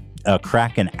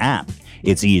Kraken app,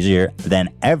 it's easier than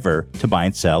ever to buy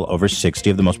and sell over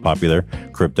 60 of the most popular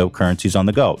cryptocurrencies on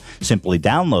the go. Simply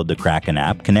download the Kraken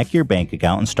app, connect your bank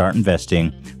account, and start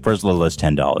investing for as little as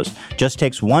 $10. Just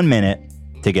takes 1 minute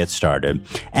to get started.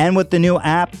 And with the new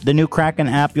app, the new Kraken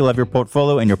app, you'll have your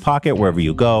portfolio in your pocket wherever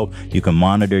you go. You can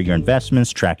monitor your investments,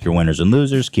 track your winners and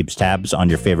losers, keeps tabs on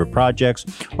your favorite projects,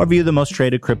 or view the most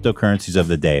traded cryptocurrencies of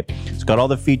the day. It's got all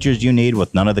the features you need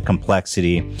with none of the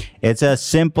complexity. It's a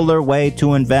simpler way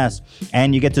to invest,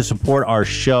 and you get to support our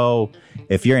show.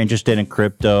 If you're interested in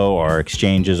crypto or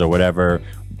exchanges or whatever,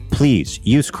 please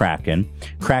use Kraken.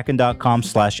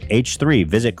 Kraken.com/H3.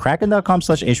 Visit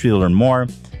Kraken.com/H3 to learn more,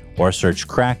 or search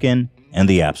Kraken in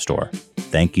the App Store.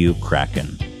 Thank you,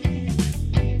 Kraken.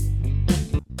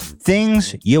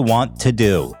 Things you want to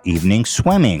do. Evening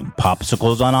swimming,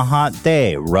 popsicles on a hot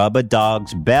day, rub a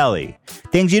dog's belly.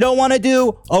 Things you don't want to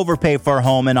do, overpay for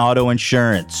home and auto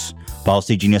insurance.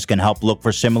 Policy Genius can help look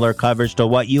for similar coverage to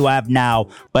what you have now,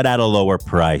 but at a lower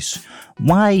price.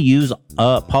 Why use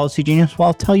Policy Genius? Well,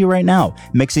 I'll tell you right now.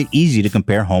 It makes it easy to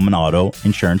compare home and auto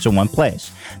insurance in one place.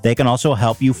 They can also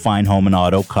help you find home and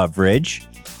auto coverage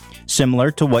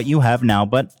similar to what you have now,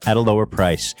 but at a lower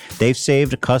price. They've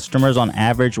saved customers on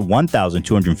average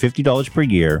 $1,250 per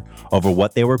year over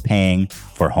what they were paying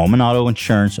for home and auto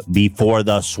insurance before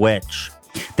the switch.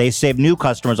 They saved new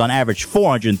customers on average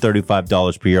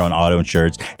 $435 per year on auto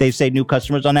insurance. They've saved new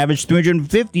customers on average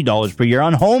 $350 per year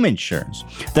on home insurance.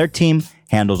 Their team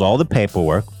handles all the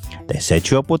paperwork. They set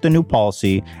you up with a new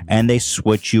policy, and they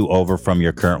switch you over from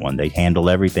your current one. They handle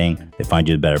everything. They find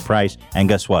you a better price. And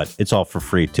guess what? It's all for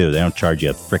free, too. They don't charge you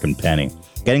a freaking penny.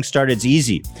 Getting started is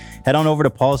easy. Head on over to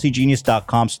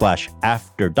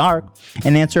PolicyGenius.com/afterdark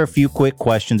and answer a few quick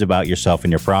questions about yourself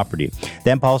and your property.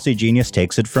 Then Policy Genius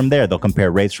takes it from there. They'll compare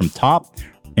rates from top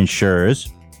insurers,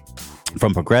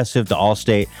 from Progressive to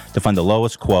Allstate, to find the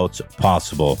lowest quotes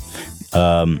possible.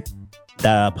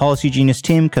 The Policy Genius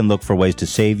team can look for ways to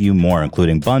save you more,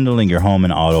 including bundling your home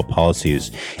and auto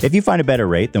policies. If you find a better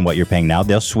rate than what you're paying now,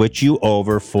 they'll switch you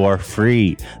over for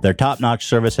free. Their top-notch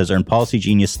service has earned Policy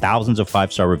Genius thousands of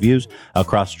 5-star reviews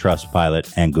across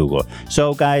Trustpilot and Google.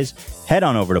 So, guys, head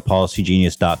on over to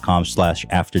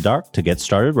PolicyGenius.com/afterdark to get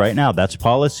started right now. That's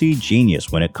Policy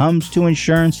Genius. When it comes to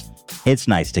insurance, it's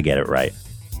nice to get it right.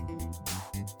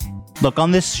 Look, on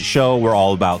this show, we're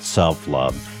all about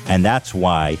self-love. And that's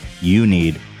why you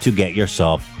need to get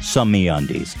yourself some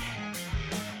MeUndies.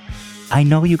 I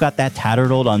know you got that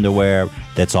tattered old underwear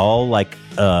that's all like,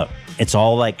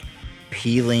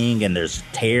 peeling and there's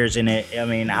tears in it. I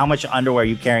mean, how much underwear are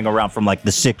you carrying around from like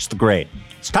the 6th grade?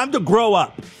 It's time to grow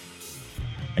up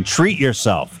and treat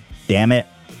yourself. Damn it.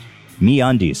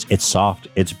 MeUndies. It's soft.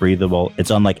 It's breathable.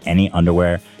 It's unlike any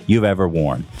underwear you've ever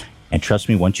worn. And trust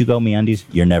me, once you go MeUndies,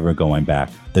 you're never going back.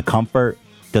 The comfort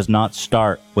does not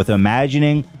start with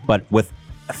imagining, but with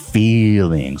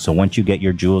feeling. So once you get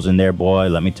your jewels in there, boy,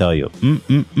 let me tell you, you're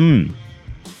going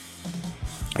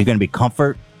to be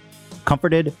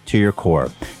comforted to your core.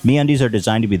 MeUndies are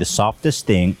designed to be the softest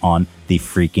thing on the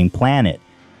freaking planet.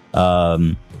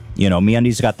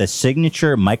 MeUndies got the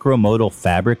signature micromodal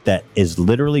fabric that is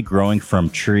literally growing from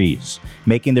trees,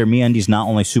 making their MeUndies not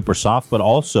only super soft, but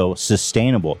also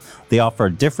sustainable. They offer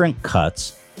different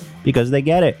cuts because they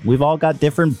get it. We've all got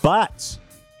different butts.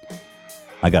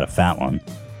 I got a fat one.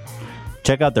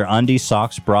 Check out their undies,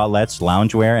 socks, bralettes,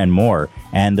 loungewear, and more.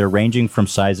 And they're ranging from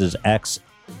sizes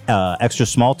extra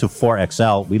small to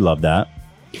 4XL. We love that.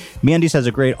 MeUndies has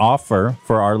a great offer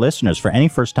for our listeners. For any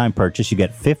first-time purchase, you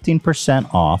get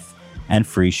 15% off and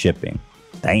free shipping.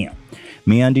 Damn.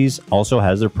 MeUndies also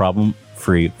has their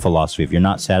problem-free philosophy. If you're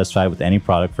not satisfied with any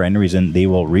product for any reason, they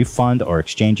will refund or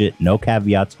exchange it. No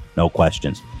caveats, no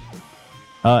questions.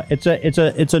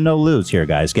 It's a no lose here,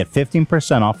 guys. Get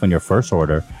 15% off on your first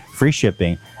order, free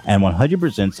shipping, and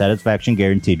 100% satisfaction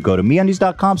guaranteed. Go to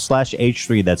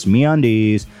MeUndies.com/H3. That's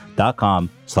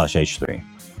MeUndies.com/H3.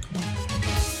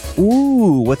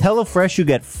 Ooh, with HelloFresh, you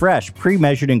get fresh,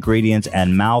 pre-measured ingredients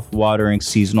and mouth-watering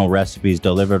seasonal recipes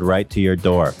delivered right to your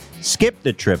door. Skip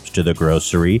the trips to the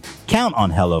grocery. Count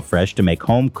on HelloFresh to make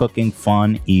home cooking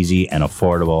fun, easy, and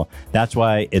affordable. That's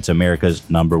why it's America's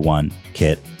 #1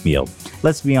 kit meal.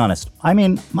 Let's be honest. I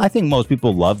mean, I think most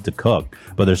people love to cook,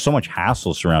 but there's so much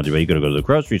hassle surrounded by it. You got to go to the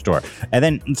grocery store, and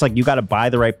then it's like you got to buy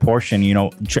the right portion. You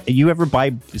know, you ever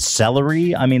buy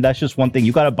celery? I mean, that's just one thing.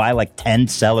 You got to buy like 10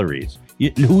 celeries.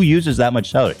 Who uses that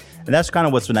much celery? And that's kind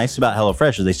of what's nice about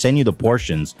HelloFresh is they send you the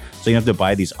portions, so you don't have to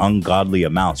buy these ungodly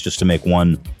amounts just to make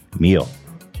one meal.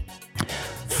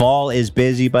 Fall is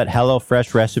busy, but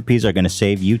HelloFresh recipes are going to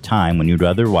save you time when you'd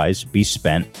otherwise be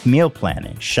spent meal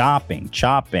planning, shopping,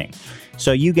 chopping.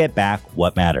 So you get back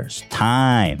what matters,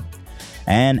 time.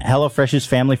 And HelloFresh's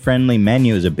family-friendly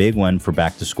menu is a big one for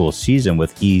back-to-school season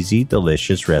with easy,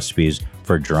 delicious recipes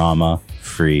for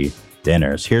drama-free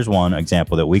dinners. Here's one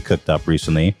example that we cooked up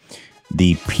recently.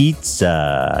 The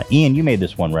pizza. Ian, you made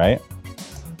this one, right?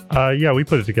 Yeah, we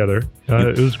put it together.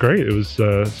 It was great. It was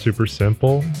super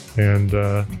simple, and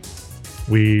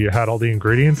we had all the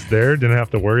ingredients there. Didn't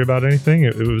have to worry about anything.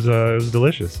 It was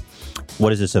delicious.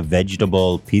 What is this? A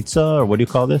vegetable pizza, or what do you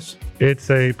call this?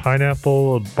 It's a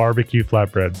pineapple barbecue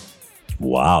flatbread.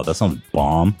 Wow, that sounds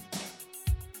bomb.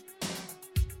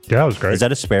 Yeah, it was great. Is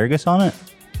that asparagus on it?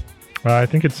 I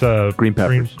think it's green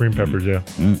peppers. Green peppers, yeah.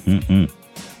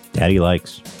 Daddy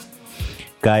likes.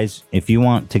 Guys, if you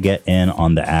want to get in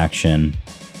on the action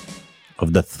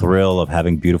of the thrill of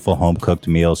having beautiful home-cooked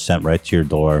meals sent right to your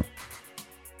door,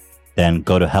 then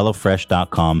go to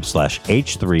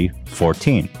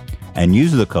HelloFresh.com/H314 and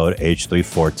use the code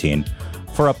H314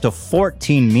 for up to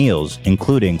 14 meals,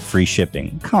 including free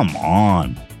shipping. Come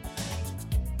on.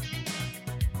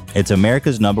 It's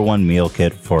America's #1 meal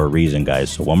kit for a reason, guys.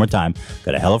 So one more time,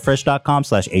 go to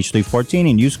HelloFresh.com/H314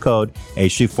 and use code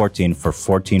H314 for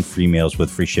 14 free meals with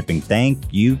free shipping. Thank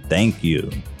you. Thank you.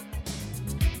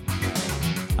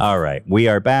 All right, we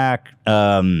are back.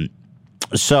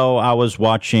 So I was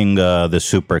watching the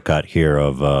supercut here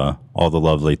of all the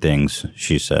lovely things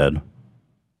she said.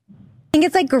 I think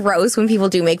it's like gross when people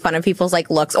do make fun of people's like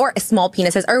looks or small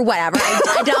penises or whatever.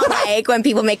 I don't like when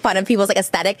people make fun of people's like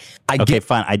aesthetic. Okay,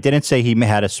 fine. I didn't say he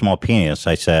had a small penis.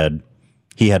 I said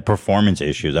he had performance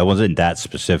issues. I wasn't that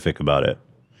specific about it.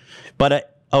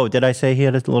 But did I say he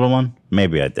had a little one?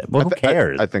 Maybe I did. Well, who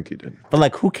cares? I think you did. But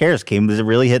like, who cares, Kim? Was it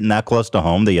really hitting that close to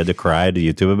home that you had to cry to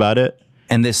YouTube about it?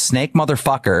 And this snake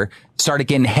motherfucker started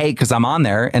getting hate because I'm on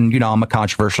there and, I'm a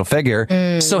controversial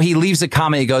figure. So he leaves a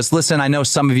comment. He goes, listen, I know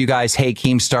some of you guys hate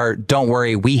Keemstar. Don't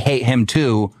worry. We hate him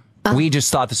too. We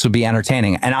just thought this would be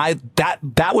entertaining. And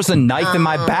that was a knife in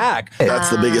my back. That's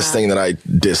the biggest thing that I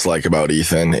dislike about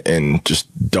Ethan and just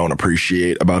don't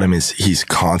appreciate about him is he's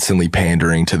constantly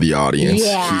pandering to the audience.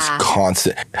 Yeah. He's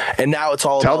constant. And now it's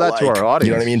all Tell about, that to our audience.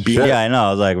 You know what I mean? Yeah, I know.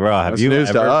 I was like, bro, have That's you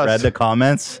news to ever us. read the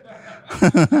comments?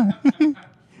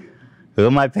 Who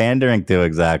am I pandering to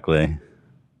exactly?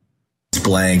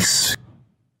 Blanks.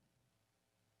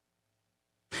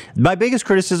 My biggest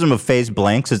criticism of FaZe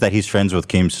Blanks is that he's friends with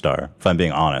Keemstar, if I'm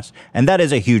being honest. And that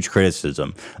is a huge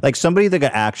criticism. Like, somebody that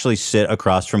could actually sit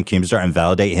across from Keemstar and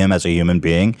validate him as a human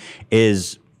being I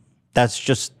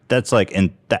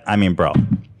mean, bro.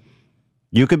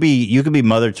 You could be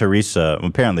Mother Teresa,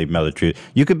 apparently Mother Teresa.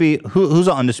 You could be, who's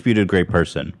an undisputed great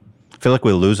person? I feel like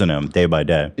we're losing him day by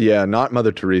day. Yeah, not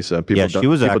Mother Teresa. People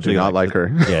do not like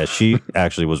her. Yeah, she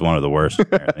actually was one of the worst,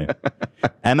 apparently.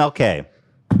 MLK.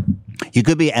 You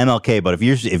could be MLK, but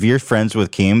if you're friends with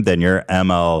Keem, then you're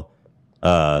ML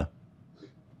L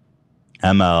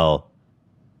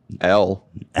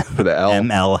for the L.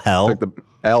 ML hell. Like the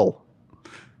L.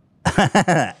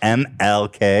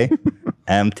 MLK.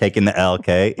 M taking the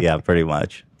LK. Yeah, pretty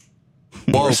much.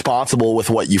 More responsible with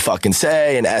what you fucking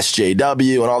say and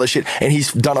SJW and all this shit. And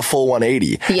he's done a full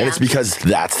 180. Yeah. And it's because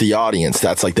that's the audience.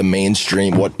 That's like the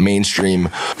mainstream, what mainstream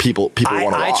people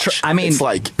want to watch. It's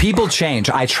like people change.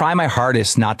 I try my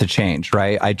hardest not to change,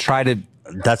 right? I try to.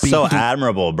 That's so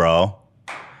admirable, bro.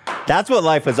 That's what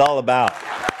life is all about.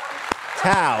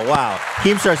 Wow.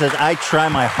 Keemstar says, I try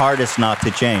my hardest not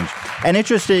to change. And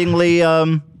interestingly,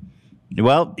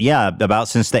 about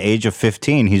since the age of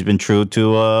 15, he's been true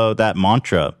to that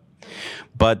mantra.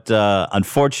 But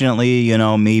unfortunately,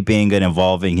 me being an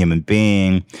evolving human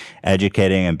being,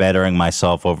 educating and bettering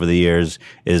myself over the years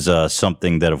is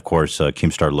something that, of course,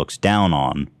 Keemstar looks down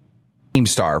on.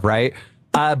 Keemstar, right?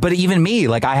 But even me,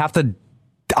 like I have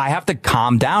to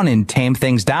calm down and tame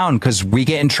things down because we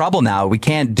get in trouble now. We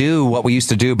can't do what we used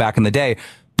to do back in the day.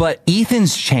 But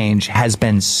Ethan's change has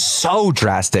been so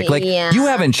drastic. Like, you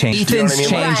haven't changed. Ethan's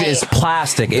change is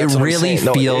plastic. It really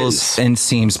feels and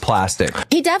seems plastic.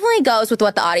 He definitely goes with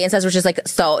what the audience says, which is like,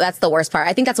 so that's the worst part.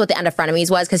 I think that's what the end of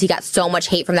Frenemies was because he got so much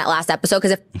hate from that last episode.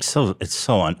 Because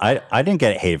I didn't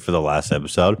get hate for the last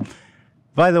episode.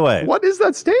 By the way, what is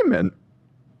that statement?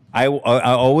 I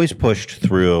always pushed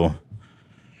through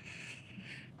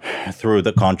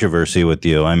the controversy with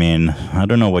you. I mean, I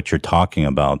don't know what you're talking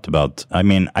about. I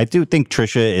do think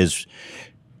Trisha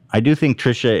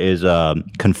is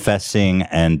confessing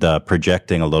and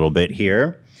projecting a little bit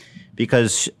here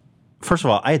because, first of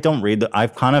all,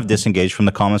 I've kind of disengaged from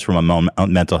the comments from my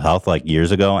mental health like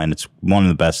years ago, and it's one of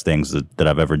the best things that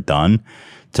I've ever done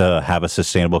to have a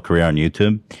sustainable career on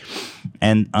YouTube.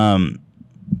 And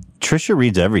Trisha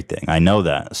reads everything. I know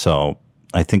that. So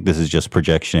I think this is just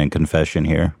projection and confession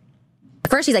here.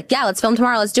 First, he's like, yeah, let's film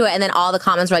tomorrow. Let's do it. And then all the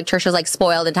comments were like, Trisha's like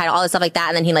spoiled and titled, all this stuff like that.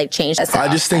 And then he like changed it. I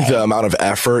just think the amount of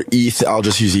effort, I'll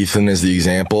just use Ethan as the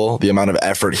example, the amount of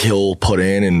effort he'll put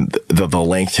in and the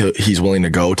length he's willing to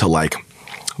go to like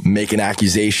make an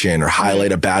accusation or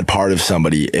highlight a bad part of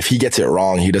somebody. If he gets it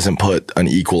wrong, he doesn't put an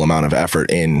equal amount of effort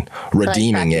in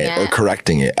redeeming it or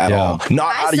correcting it at all.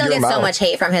 Not I out of still your get mouth. so much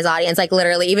hate from his audience. Like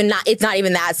literally, it's not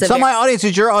even that severe. So my audience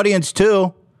is your audience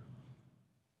too.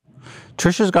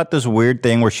 Trisha's got this weird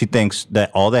thing where she thinks that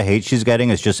all the hate she's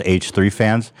getting is just H3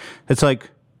 fans. It's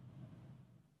like,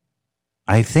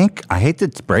 I hate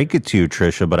to break it to you,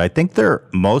 Trisha, but I think they're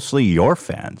mostly your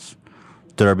fans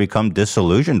that are become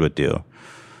disillusioned with you.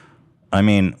 I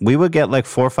mean, we would get like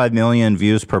 4 or 5 million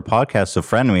views per podcast of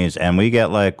Frenemies, and we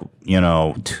get like,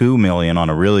 2 million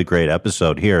on a really great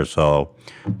episode here. So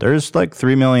there's like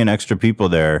 3 million extra people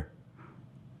there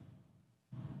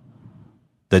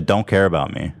that don't care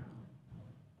about me.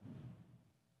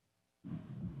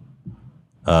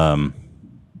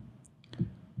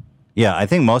 Yeah, I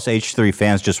think most H3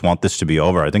 fans just want this to be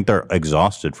over. I think they're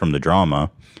exhausted from the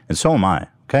drama, and so am I.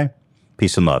 Okay,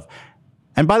 peace and love.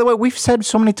 And by the way, we've said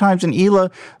so many times, and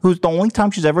Hila, who's the only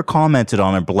time she's ever commented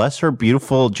on it, bless her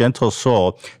beautiful, gentle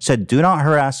soul, said, "Do not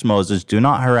harass Moses. Do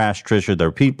not harass Trisha.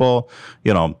 They're people."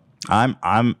 You know,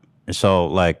 I'm so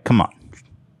like, come on.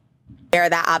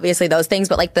 That obviously those things,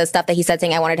 but like the stuff that he said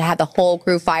saying I wanted to have the whole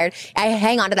crew fired, I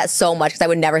hang on to that so much because I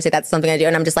would never say that's something I do,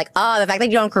 and I'm just like, oh, the fact that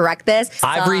you don't correct this.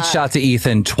 I've reached out to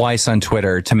Ethan twice on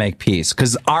Twitter to make peace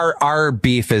because our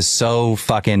beef is so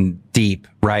fucking deep,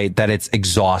 right, that it's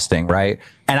exhausting, right?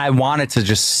 And I wanted to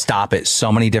just stop it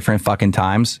so many different fucking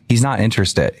times. He's not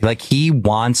interested. Like, he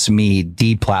wants me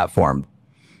deplatformed.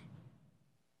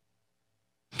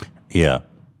 Yeah.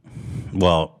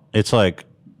 Well, it's like,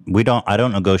 I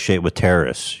don't negotiate with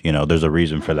terrorists. You know, there's a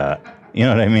reason for that. You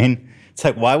know what I mean? It's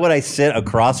like, why would I sit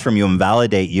across from you and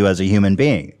validate you as a human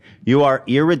being? You are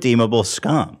irredeemable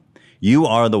scum. You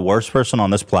are the worst person on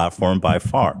this platform by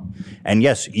far. And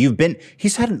yes,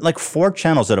 he's had like 4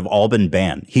 channels that have all been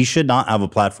banned. He should not have a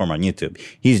platform on YouTube.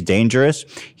 He's dangerous.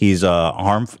 He's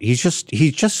harmful. He's just,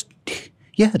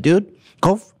 yeah, dude,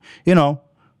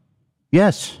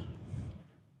 yes.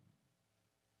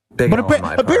 But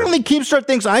apparently Keemstar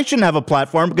thinks I shouldn't have a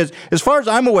platform because as far as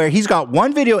I'm aware, he's got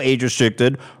 1 video age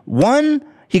restricted,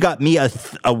 he got me a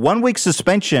 1-week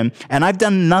suspension, and I've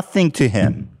done nothing to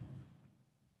him.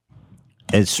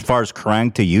 As far as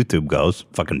crying to YouTube goes,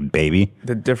 fucking baby.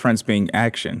 The difference being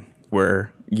action,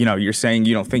 where, you know, you're saying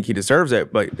you don't think he deserves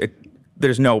it, but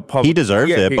there's no public. He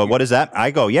deserves it, but what is that? I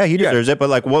go, yeah, he deserves it, but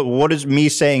like, what is me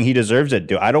saying he deserves it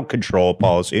do? I don't control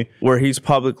policy. Where he's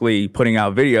publicly putting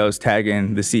out videos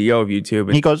tagging the CEO of YouTube.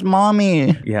 And he goes,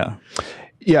 "Mommy." Yeah.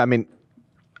 Yeah, I mean,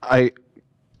 I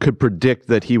could predict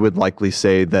that he would likely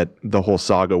say that the whole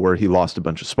saga where he lost a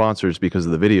bunch of sponsors because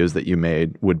of the videos that you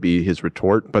made would be his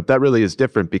retort. But that really is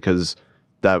different because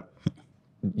that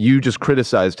you just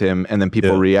criticized him and then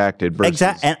people reacted versus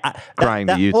crying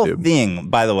to YouTube. That whole thing,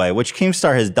 by the way, which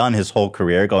Keemstar has done his whole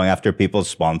career going after people's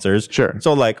sponsors. Sure.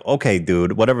 So like, okay,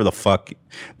 dude, whatever the fuck.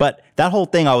 But that whole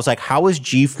thing, I was like, how is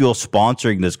G Fuel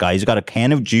sponsoring this guy? He's got a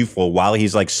can of G Fuel while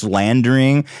he's like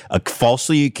slandering,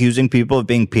 falsely accusing people of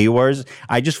being P-words.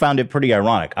 I just found it pretty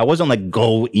ironic. I wasn't like,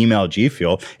 go email G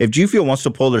Fuel. If G Fuel wants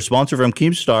to pull their sponsor from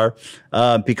Keemstar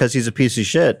because he's a piece of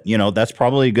shit, you know, that's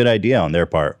probably a good idea on their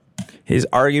part. His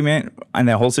argument and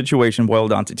that whole situation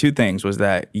boiled down to 2 things: was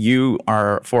that you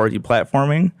are for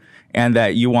deplatforming and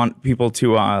that you want people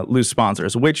to lose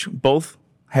sponsors, which both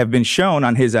have been shown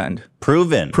on his end.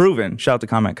 Proven. Shout out to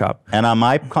Comment Cop. And on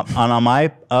my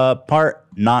part,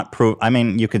 not prove. I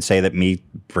mean, you could say that me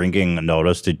bringing a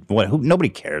notice to nobody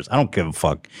cares. I don't give a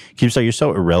fuck. Keemstar, you're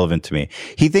so irrelevant to me.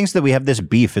 He thinks that we have this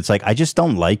beef. It's like, I just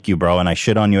don't like you, bro, and I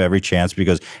shit on you every chance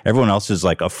because everyone else is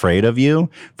like afraid of you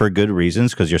for good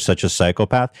reasons because you're such a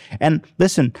psychopath. And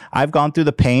listen, I've gone through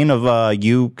the pain of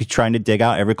you trying to dig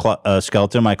out every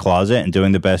skeleton in my closet and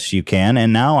doing the best you can,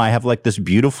 and now I have like this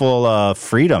beautiful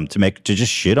freedom to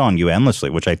just shit on you endlessly,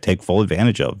 which I take full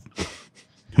advantage of.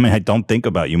 I mean, I don't think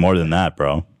about you more than that,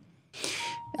 bro.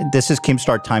 This is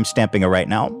Keemstar timestamping it right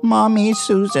now. Mommy,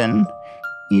 Susan,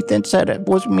 Ethan said it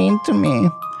was mean to me.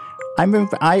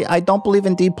 I don't believe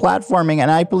in deplatforming,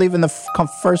 and I believe in the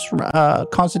first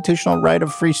constitutional right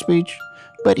of free speech.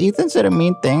 But Ethan said a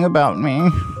mean thing about me.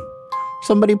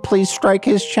 Somebody please strike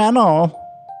his channel.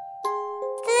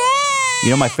 You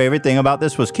know, my favorite thing about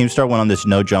this was Keemstar went on this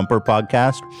No Jumper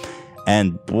podcast,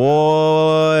 and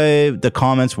boy, the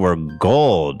comments were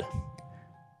gold.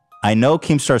 I know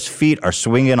Keemstar's feet are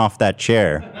swinging off that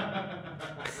chair.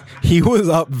 He was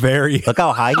up very. Look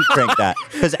how high he cranked that.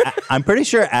 Because I'm pretty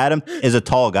sure Adam is a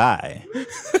tall guy.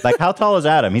 Like, how tall is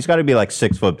Adam? He's got to be like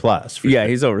 6 foot plus. Yeah,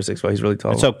 he's over 6 foot. He's really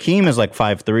tall. And so Keem is like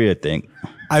 5'3", I think.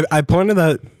 I pointed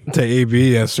that to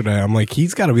AB yesterday. I'm like,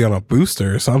 he's got to be on a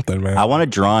booster or something, man. I want a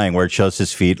drawing where it shows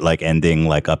his feet like ending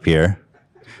like up here.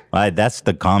 That's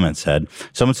the comment said.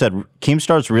 Someone said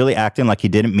Keemstar's really acting like he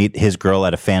didn't meet his girl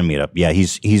at a fan meetup. Yeah,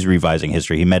 he's revising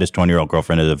history. He met his 20-year-old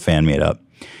girlfriend at a fan meetup.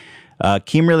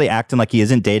 Keem really acting like he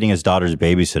isn't dating his daughter's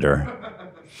babysitter.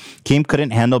 Keem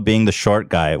couldn't handle being the short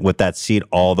guy with that seat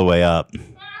all the way up.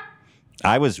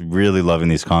 I was really loving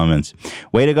these comments.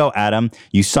 Way to go, Adam.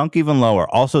 You sunk even lower.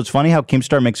 Also, it's funny how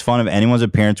Keemstar makes fun of anyone's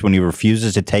appearance when he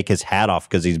refuses to take his hat off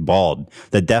because he's bald.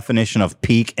 The definition of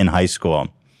peak in high school.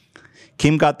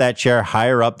 Keem got that chair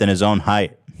higher up than his own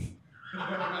height.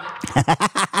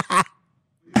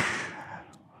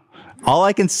 All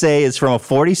I can say is from a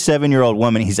 47-year-old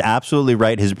woman, he's absolutely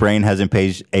right. His brain hasn't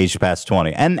aged past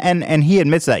 20. And he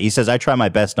admits that. He says, I try my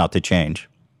best not to change.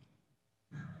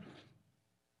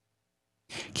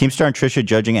 Keemstar and Trisha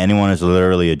judging anyone is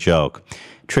literally a joke.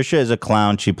 Trisha is a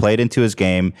clown. She played into his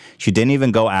game. She didn't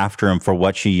even go after him for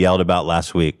what she yelled about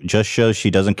last week. Just shows she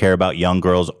doesn't care about young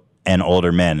girls and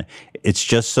older men. It's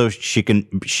just so she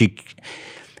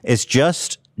just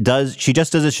does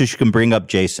it so she can bring up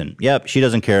Jason. Yep, she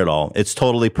doesn't care at all. It's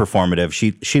totally performative.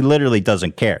 She literally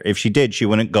doesn't care. If she did, she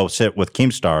wouldn't go sit with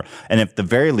Keemstar. And at the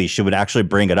very least, she would actually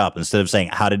bring it up instead of saying,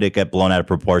 how did it get blown out of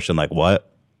proportion? Like, what?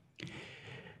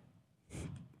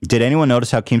 Did anyone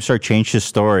notice how Keemstar changed his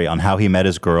story on how he met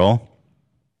his girl?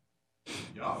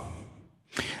 Yeah.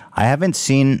 I haven't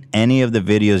seen any of the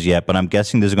videos yet, but I'm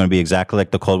guessing this is going to be exactly like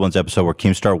the Cold Ones episode where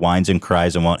Keemstar whines and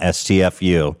cries and won't STF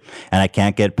you, and I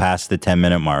can't get past the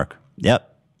 10-minute mark.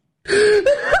 Yep.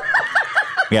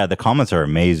 Yeah, the comments are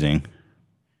amazing.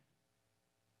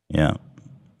 Yeah,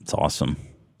 it's awesome.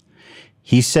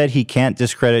 He said he can't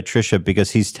discredit Trisha because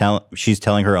she's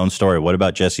telling her own story. What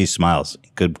about Jesse's smiles?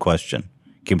 Good question.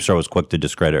 Keemstar was quick to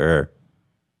discredit her.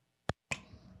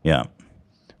 Yeah.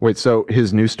 Wait, so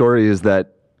his new story is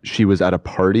that she was at a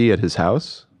party at his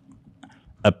house?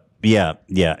 Yeah.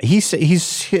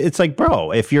 It's like,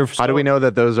 bro, if you're... How do we know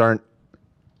that those are...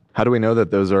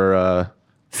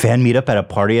 Fan meetup at a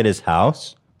party at his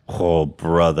house? Oh,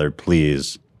 brother,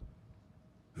 please.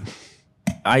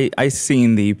 I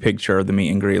seen the picture of the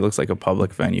meet and greet. It looks like a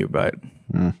public venue, but...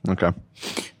 okay.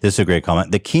 This is a great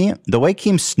comment. The way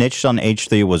Keem snitched on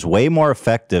H3 was way more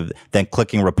effective than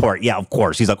clicking report. Yeah, of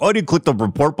course. He's like, oh, I didn't click the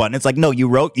report button. It's like, no, you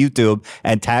wrote YouTube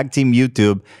and tag team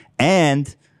YouTube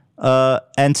and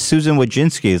Susan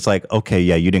Wojcinski. It's like, okay,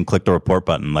 yeah, you didn't click the report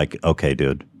button. Like, okay,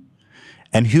 dude.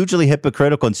 And hugely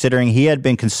hypocritical considering he had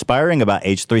been conspiring about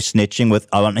H3 snitching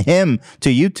on him to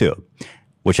YouTube,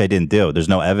 which I didn't do. There's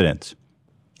no evidence.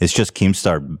 It's just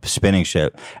Keemstar spinning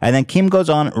shit. And then Keem goes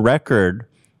on record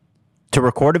to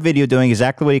record a video doing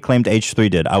exactly what he claimed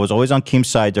H3 did. I was always on Keem's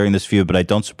side during this feud, but I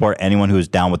don't support anyone who is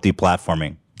down with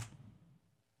deplatforming.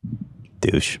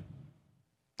 Douche.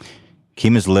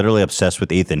 Keem is literally obsessed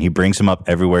with Ethan. He brings him up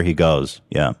everywhere he goes.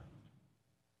 Yeah.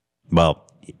 Well,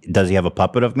 does he have a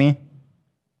puppet of me?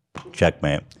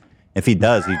 Checkmate. If he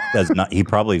does, he does not. He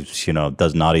probably,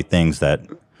 does naughty things that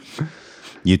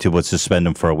YouTube would suspend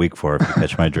him for a week for, if you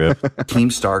catch my drift.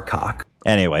 Keemstar cock.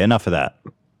 Anyway, enough of that.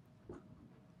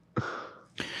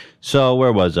 So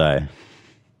where was I?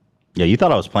 Yeah, you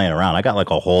thought I was playing around. I got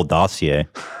like a whole dossier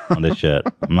on this shit.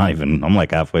 I'm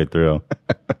like halfway through.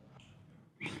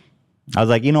 I was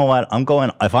like, you know what?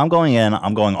 If I'm going in,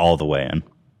 I'm going all the way in.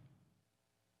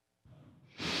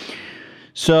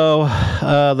 So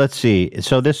let's see.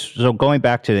 So going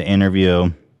back to the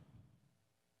interview.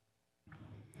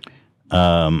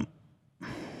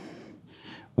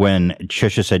 When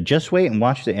Trisha said, just wait and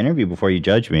watch the interview before you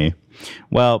judge me.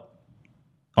 Well,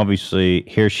 obviously,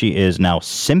 here she is now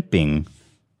simping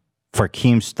for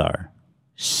Keemstar.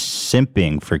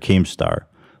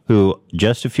 Who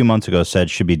just a few months ago said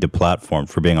should be deplatformed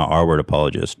for being an R-word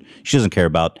apologist. She doesn't care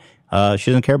about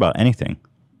anything.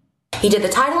 He did the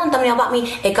title and thumbnail about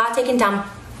me. It got taken down.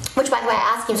 Which, by the way,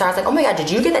 I asked Keemstar, I was like, oh my God,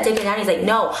 did you get that taken down? He's like,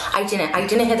 no, I didn't. I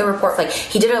didn't hit the report. Like,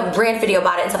 he did a rant video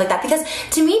about it and stuff like that. Because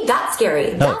to me, that's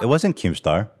scary. No, it wasn't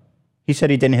Keemstar. He said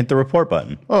he didn't hit the report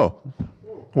button. Oh.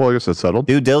 Well, I guess that's settled.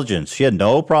 Due diligence. She had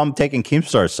no problem taking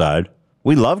Keemstar's side.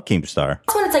 We love Keemstar.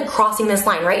 That's when it's like crossing this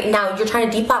line, right? Now you're trying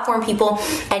to deplatform people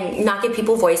and not give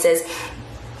people voices.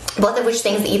 Both of which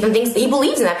things Ethan thinks he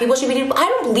believes in that. People should be. I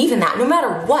don't believe in that. No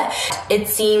matter what. It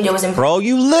seemed it was important. Bro,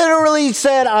 you literally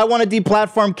said, I want to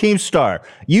deplatform Keemstar.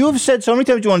 You have said so many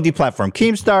times you want to deplatform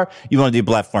Keemstar. You want to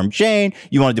deplatform Jane.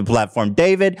 You want to deplatform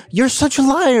David. You're such a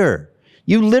liar.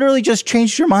 You literally just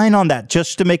changed your mind on that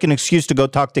just to make an excuse to go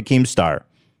talk to Keemstar.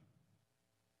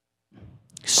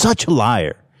 Such a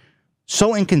liar.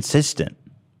 So inconsistent.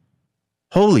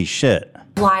 Holy shit.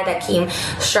 Why that Keem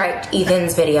striked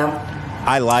Ethan's video.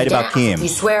 I lied about Keem. You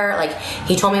swear, like,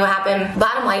 he told me what happened.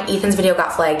 Bottom line, Ethan's video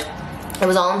got flagged. It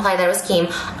was all implied that it was Keem.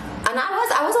 And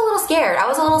I was a little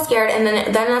scared. And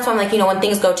then that's why I'm like, when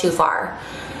things go too far.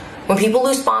 When people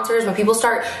lose sponsors, when people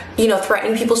start,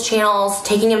 threatening people's channels,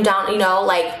 taking them down,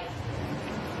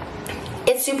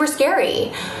 it's super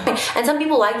scary. And some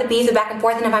people like the beef, the back and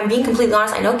forth, and if I'm being completely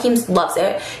honest, I know Keem loves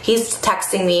it. He's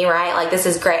texting me, right? Like, this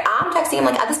is great. I'm texting him,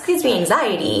 like, this gives me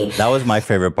anxiety. That was my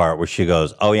favorite part where she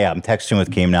goes, oh yeah, I'm texting with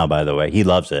Keem now, by the way. He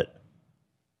loves it.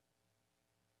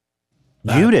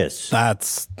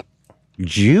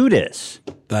 Judas.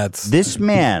 This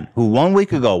man who 1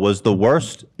 week ago was the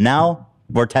worst, now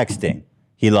we're texting.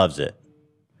 He loves it.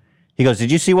 He goes,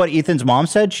 did you see what Ethan's mom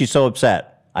said? She's so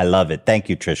upset. I love it. Thank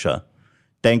you, Trisha.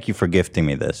 Thank you for gifting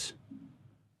me this.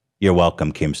 You're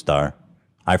welcome, Keemstar.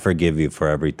 I forgive you for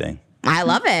everything. I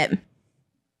love it.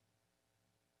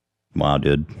 Wow,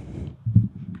 dude.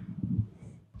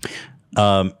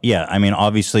 Yeah, I mean,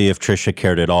 obviously, if Trisha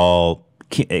cared at all,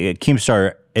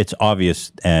 Keemstar, it's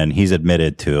obvious, and he's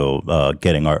admitted to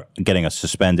getting us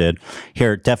suspended.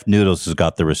 Here, Def Noodles has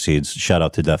got the receipts. Shout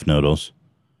out to Def Noodles.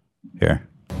 Here.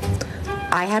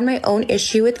 I had my own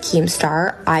issue with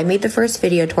Keemstar. I made the first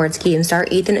video towards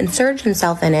Keemstar. Ethan inserted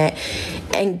himself in it,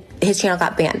 and his channel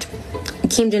got banned.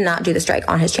 Keem did not do the strike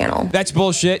on his channel. That's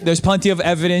bullshit. There's plenty of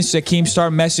evidence that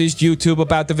Keemstar messaged YouTube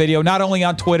about the video, not only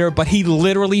on Twitter, but he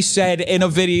literally said in a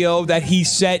video that he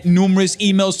sent numerous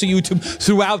emails to YouTube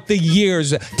throughout the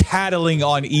years tattling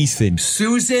on Ethan.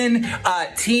 Susan,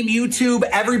 Team YouTube,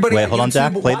 everybody. Wait, hold on,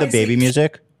 Zach. Play the baby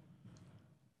music.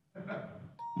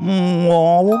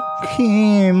 Oh,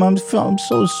 Keem, I'm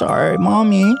so sorry,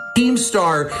 mommy.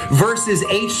 Keemstar versus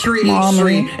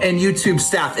H3H3 and YouTube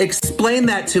staff. Explain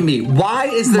that to me. Why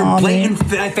is there blatant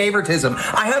favoritism?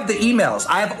 I have the emails.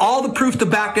 I have all the proof to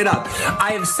back it up.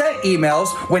 I have sent emails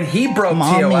when he broke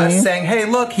TOS saying, hey,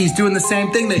 look, he's doing the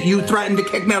same thing that you threatened to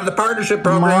kick me out of the partnership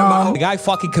program. The guy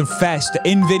fucking confessed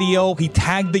in video. He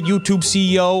tagged the YouTube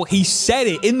CEO. He said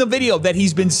it in the video that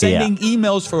he's been sending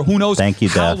emails for who knows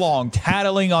how long,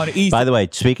 tattling on Ethan. By the way,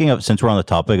 speaking of, since we're on the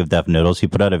topic of Def Noodles, he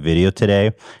put out a video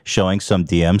today showing some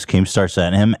DMs Keemstar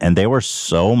sent him, and they were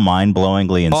so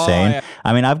mind-blowingly insane.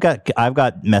 I mean, I've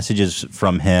got messages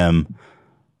from him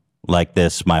like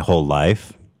this my whole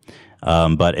life,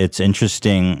 but it's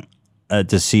interesting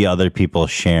to see other people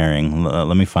sharing.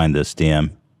 Let me find this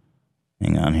DM.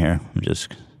 Hang on here. I'm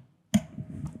just.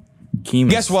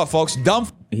 Guess what, folks?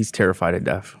 He's terrified of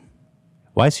Def.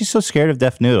 Why is he so scared of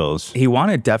Def Noodles? He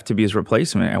wanted Def to be his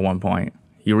replacement at one point.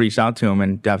 He reached out to him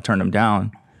and Def turned him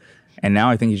down. And now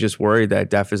I think he's just worried that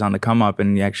Def is on the come up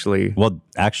and he actually... Well,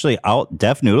 actually,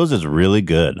 Def Noodles is really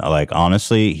good. Like,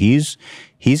 honestly, he's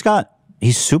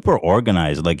super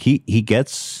organized. Like, he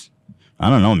gets... I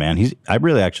don't know, man. I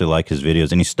really actually like his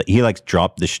videos. And he like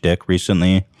dropped the shtick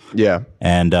recently. Yeah.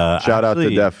 And shout out to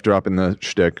Def dropping the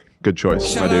shtick. Good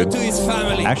choice, my dude.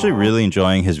 Actually really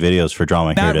enjoying his videos for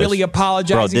drama. Not really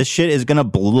apologizing. Bro, this shit is gonna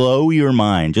blow your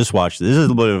mind. Just watch this. This is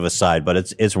a little bit of a side, but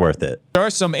it's worth it. There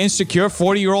are some insecure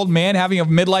 40-year-old man having a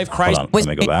midlife crisis. Hold on, let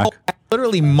me go back.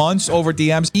 Literally months over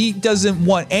DMs. He doesn't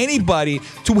want anybody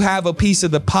to have a piece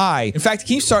of the pie. In fact,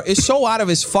 Keemstar is so out of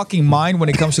his fucking mind when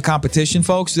it comes to competition,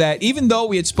 folks, that even though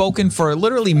we had spoken for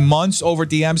literally months over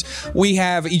DMs, we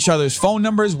have each other's phone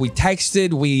numbers, we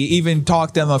texted, we even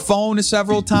talked on the phone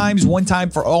several times, one time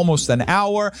for almost an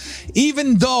hour.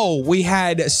 Even though we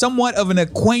had somewhat of an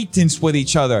acquaintance with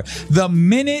each other, the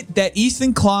minute that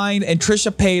Ethan Klein and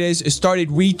Trisha Paytas started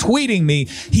retweeting me,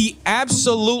 he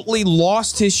absolutely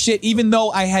lost his shit, even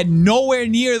though I had nowhere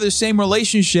near the same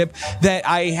relationship that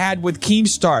I had with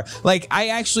Keemstar. Like, I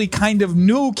actually kind of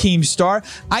knew Keemstar.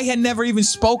 I had never even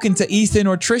spoken to Ethan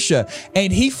or Trisha,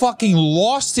 and he fucking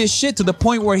lost his shit to the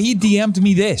point where he DM'd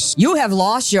me this. You have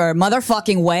lost your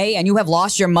motherfucking way, and you have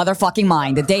lost your motherfucking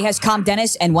mind. The day has come,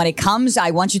 Dennis, and when it comes, I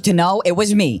want you to know it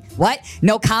was me. What?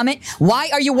 No comment? Why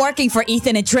are you working for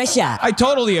Ethan and Trisha? I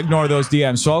totally ignore those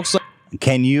DMs, folks.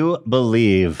 Can you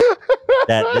believe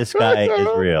that this guy is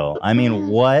real? I mean,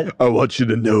 what? I want you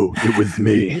to know it was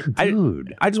me.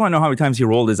 Dude. I just want to know how many times he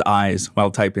rolled his eyes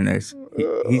while typing this.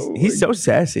 He's so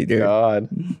sassy, dude. God.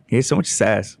 He has so much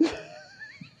sass.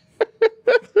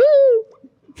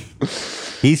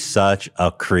 He's such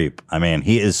a creep. I mean,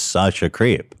 he is such a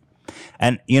creep.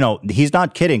 And, you know, he's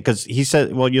not kidding because he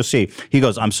said, well, you'll see. He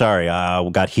goes, I'm sorry, I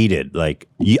got heated. Like,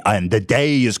 and the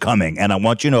day is coming, and I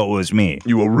want you to know it was me.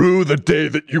 You will rue the day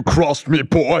that you crossed me,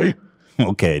 boy.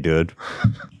 Okay, dude.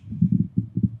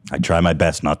 I try my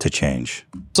best not to change.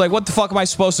 It's like, what the fuck am I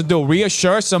supposed to do?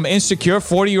 Reassure some insecure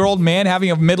 40-year-old man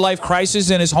having a midlife crisis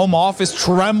in his home office,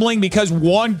 trembling because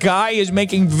one guy is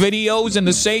making videos in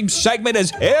the same segment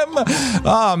as him?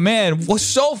 Oh, man, was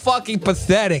so fucking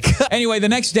pathetic. Anyway, the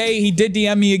next day, he did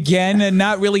DM me again, and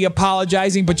not really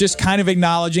apologizing, but just kind of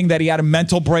acknowledging that he had a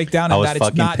mental breakdown and that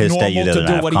it's not normal to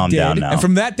do what he did. And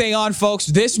from that day on, folks,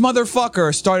 this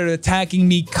motherfucker started attacking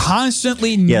me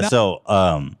constantly. Yeah,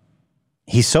 so,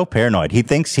 he's so paranoid. He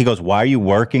goes, why are you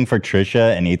working for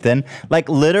Trisha and Ethan? Like,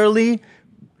 literally,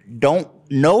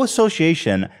 no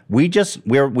association. We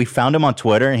found him on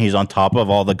Twitter and he's on top of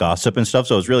all the gossip and stuff.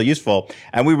 So it's really useful.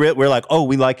 And we're like, oh,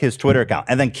 we like his Twitter account.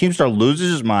 And then Keemstar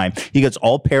loses his mind. He gets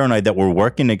all paranoid that we're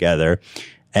working together.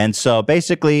 And so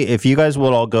basically, if you guys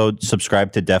will all go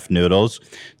subscribe to Def Noodles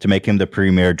to make him the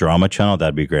premier drama channel,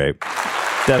 that'd be great.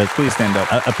 Def, please stand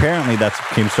up. Apparently, that's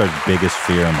Keemstar's biggest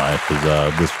fear in life is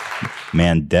this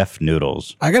man, Def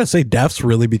Noodles. I gotta say, Def's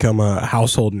really become a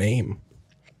household name.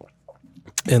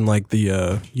 in like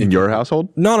the in your household?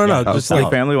 No, Yeah, just like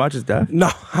like family watches death. no.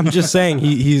 I'm just saying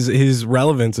his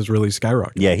relevance is really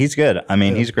skyrocketing. Yeah, he's good. I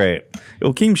mean, he's great.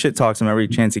 Well, Keem shit talks him every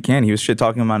chance he can. He was shit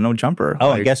talking about No Jumper.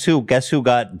 Oh, and guess who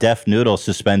got Def Noodle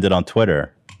suspended on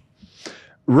Twitter?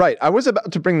 Right. I was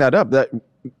about to bring that up.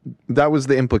 That was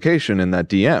the implication in that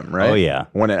DM, right? Oh, yeah.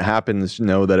 When it happens,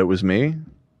 know that it was me.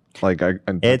 Like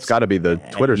it's got to be the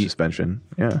Twitter suspension.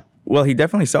 Yeah. Well, he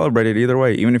definitely celebrated either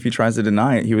way. Even if he tries to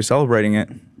deny it, he was celebrating it.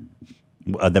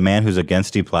 The man who's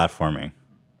against deplatforming.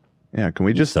 Yeah, can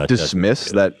we just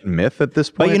dismiss that myth at this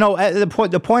point? But you know,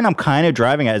 the point I'm kind of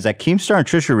driving at is that Keemstar and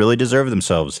Trisha really deserve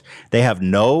themselves. They have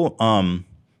no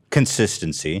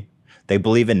consistency. They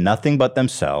believe in nothing but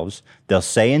themselves. They'll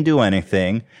say and do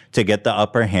anything to get the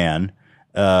upper hand.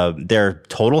 They're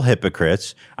total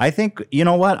hypocrites. I think, you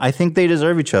know what? I think they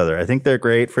deserve each other. I think they're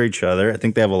great for each other. I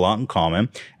think they have a lot in common.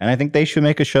 And I think they should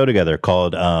make a show together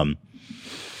called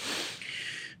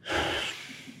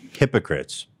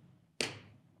Hypocrites.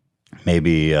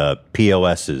 Maybe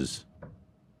POSs.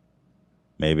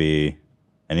 Maybe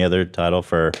any other title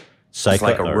for Psycho?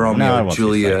 It's like a Romeo and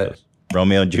Juliet.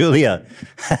 Romeo and Julia.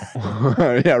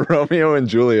 Yeah, Romeo and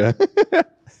Julia.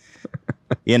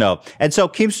 You know, and so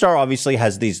Keemstar obviously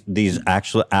has these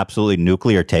actual absolutely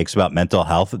nuclear takes about mental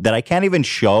health that I can't even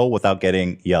show without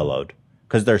getting yellowed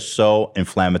because they're so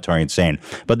inflammatory and insane.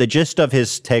 But the gist of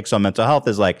his takes on mental health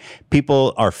is like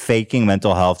people are faking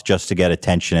mental health just to get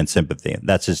attention and sympathy.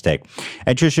 That's his take.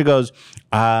 And Trisha goes,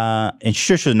 and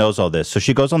Trisha knows all this. So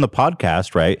she goes on the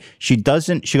podcast, right? She goes,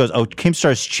 oh,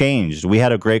 Keemstar's changed. We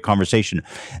had a great conversation.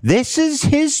 This is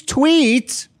his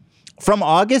tweet from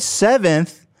August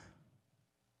 7th.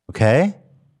 Okay?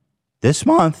 This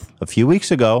month, a few weeks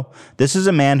ago, this is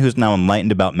a man who's now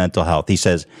enlightened about mental health. He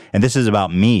says, and this is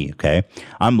about me, okay?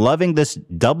 I'm loving this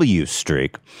W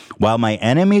streak. While my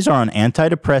enemies are on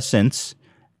antidepressants,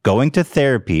 going to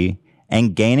therapy,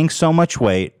 and gaining so much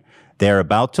weight, they're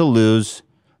about to lose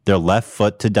their left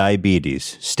foot to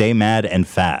diabetes. Stay mad and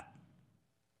fat.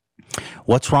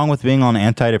 What's wrong with being on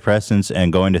antidepressants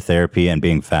and going to therapy and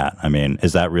being fat? I mean,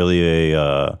 is that really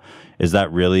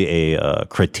a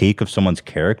critique of someone's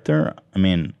character? I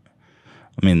mean,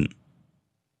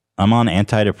 I'm on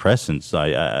antidepressants.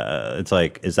 It's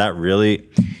like, is that really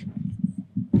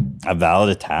a valid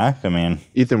attack? I mean,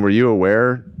 Ethan, were you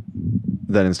aware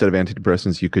that instead of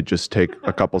antidepressants, you could just take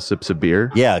a couple sips of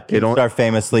beer? Yeah, Keemstar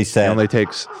famously said... It only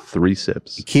takes 3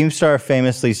 sips. Keemstar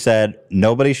famously said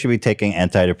nobody should be taking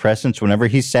antidepressants. Whenever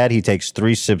he's sad, he takes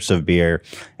 3 sips of beer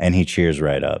and he cheers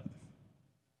right up.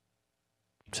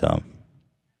 So,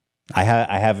 I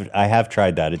have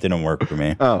tried that. It didn't work for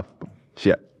me. Oh,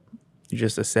 shit. You're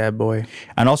just a sad boy.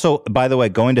 And also, by the way,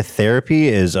 going to therapy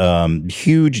is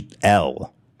huge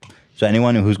L. So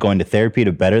anyone who's going to therapy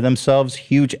to better themselves,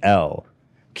 huge L.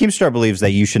 Keemstar believes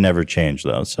that you should never change,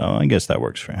 though, so I guess that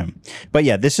works for him. But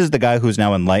yeah, this is the guy who's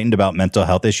now enlightened about mental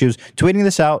health issues, tweeting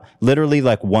this out literally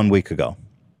like 1 week ago.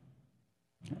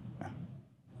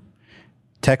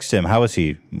 Text him. How is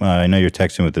he? I know you're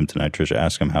texting with him tonight, Trisha.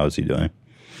 Ask him how is he doing.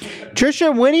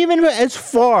 Trisha went even as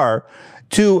far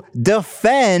to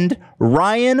defend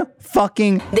Ryan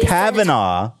fucking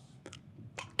Kavanaugh.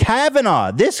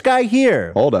 Kavanaugh, this guy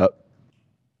here. Hold up.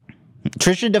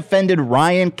 Trisha defended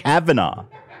Ryan Kavanaugh.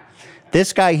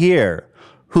 This guy here,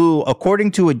 who,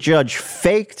 according to a judge,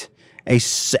 faked a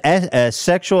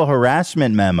sexual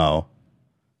harassment memo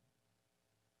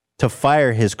to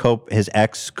fire his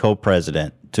ex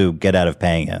co-president to get out of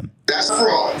paying him. That's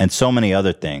fraud. And so many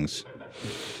other things.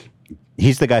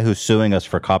 He's the guy who's suing us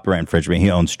for copyright infringement. He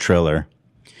owns Triller.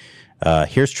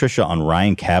 Here's Trisha on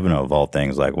Ryan Kavanaugh, of all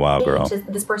things. Like, wow, girl.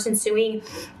 This person's suing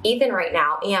Ethan right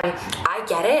now, and I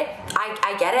get it.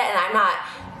 I get it, and I'm not...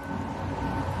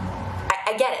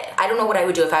 I get it. I don't know what I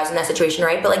would do if I was in that situation,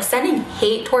 right? But like sending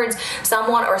hate towards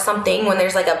someone or something when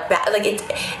there's like a bad... Like,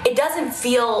 it doesn't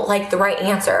feel like the right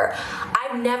answer.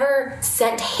 I've never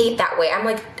sent hate that way. I'm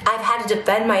like, I've had to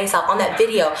defend myself on that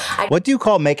video. What do you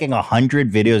call making 100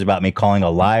 videos about me calling a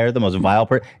liar the most vile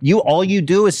person? All you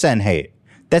do is send hate.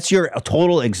 That's your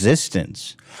total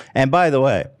existence. And by the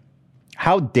way,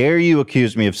 how dare you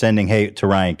accuse me of sending hate to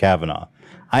Ryan Kavanaugh?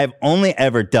 I have only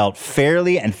ever dealt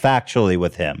fairly and factually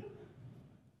with him.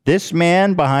 This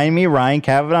man behind me, Ryan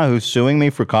Kavanaugh, who's suing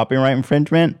me for copyright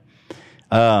infringement,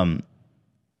 I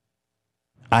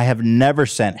have never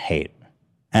sent hate.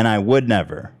 And I would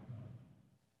never.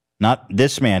 Not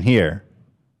this man here.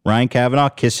 Ryan Kavanaugh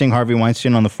kissing Harvey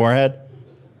Weinstein on the forehead.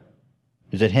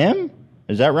 Is it him?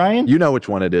 Is that Ryan? You know which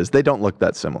one it is. They don't look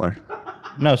that similar.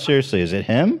 No, seriously, is it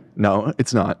him? No,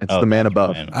 it's not. It's the man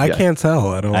above. I can't tell.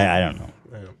 I don't know.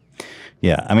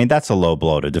 Yeah, I mean, that's a low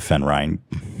blow to defend Ryan.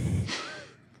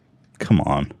 Come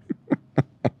on.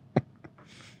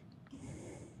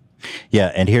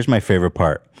 Yeah, and here's my favorite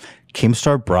part.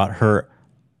 Keemstar brought her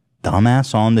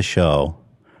dumbass on the show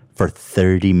for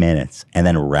 30 minutes and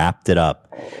then wrapped it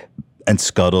up and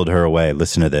scuttled her away.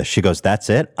 Listen to this. She goes, "That's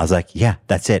it?" I was like, "Yeah,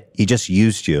 that's it. He just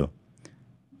used you."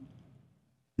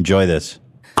 Enjoy this.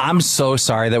 I'm so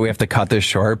sorry that we have to cut this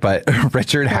short, but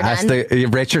Richard has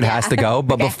to go.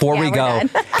 But before we go,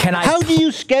 can I? How do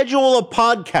you schedule a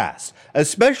podcast,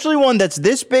 especially one that's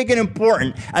this big and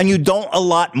important, and you don't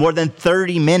allot more than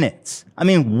 30 minutes? I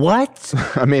mean, what?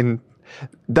 I mean,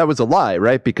 that was a lie,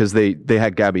 right? Because they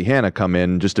had Gabby Hanna come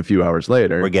in just a few hours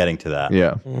later. We're getting to that.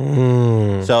 Yeah.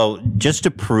 So just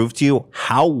to prove to you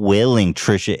how willing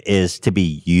Trisha is to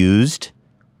be used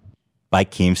by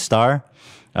Keemstar,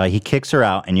 he kicks her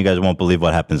out, and you guys won't believe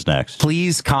what happens next.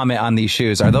 Please comment on these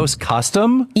shoes. Are those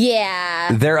custom?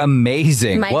 Yeah. They're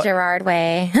amazing. My Gerard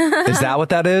way. Is that what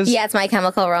that is? Yeah, it's My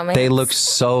Chemical Romance. They look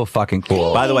so fucking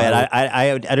cool. By the way,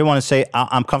 I didn't want to say,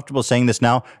 I'm comfortable saying this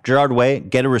now. Gerard Way,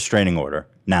 get a restraining order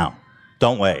now.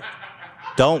 Don't wait.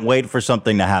 Don't wait for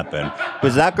something to happen.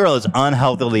 Because that girl is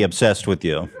unhealthily obsessed with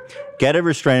you. Get a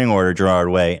restraining order, Gerard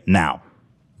Way, now.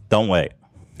 Don't wait.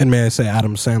 And may I say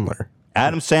Adam Sandler?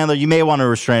 Adam Sandler, you may want a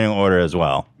restraining order as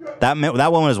well. That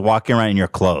woman is walking around in your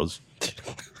clothes.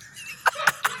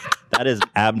 That is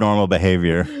abnormal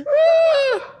behavior.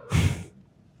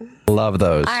 Love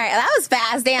those. All right, that was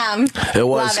fast. Damn. It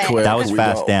was Love quick. That was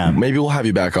fast, damn. Maybe we'll have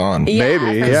you back on. Yeah,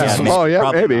 Maybe. for Yeah. sure. Oh, yeah,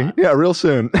 Probably maybe. not. Yeah, real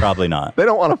soon. Probably not. They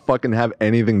don't want to fucking have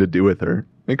anything to do with her.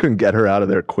 They couldn't get her out of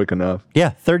there quick enough. Yeah,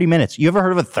 30 minutes. You ever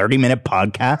heard of a 30-minute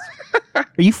podcast? Are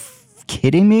you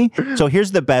kidding me? So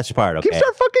here's the best part, okay?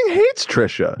 Keemstar fucking hates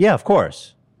Trisha. Yeah, of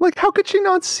course. Like, how could she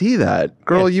not see that?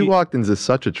 Girl, you walked into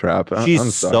such a trap. I'm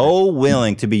She's sorry. so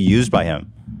willing to be used by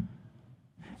him.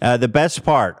 The best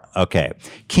part, okay,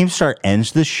 Keemstar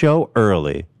ends the show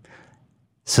early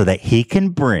so that he can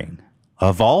bring,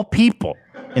 of all people,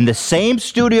 in the same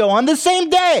studio on the same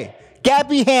day,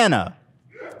 Gabby Hanna.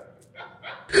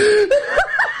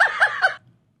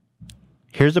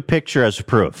 Here's a picture as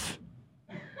proof.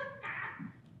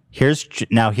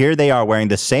 Now here they are wearing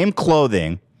the same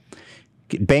clothing.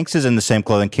 Banks is in the same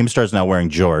clothing. Keemstar's now wearing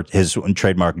his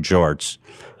trademark jorts,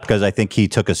 because I think he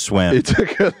took a swim. He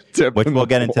took a dip. Which we'll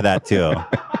get into that too.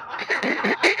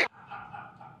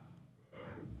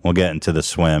 We'll get into the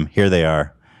swim. Here they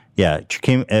are. Yeah,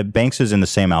 Banks is in the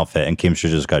same outfit, and Keemstar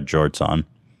just got jorts on.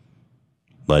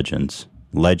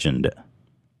 Legend.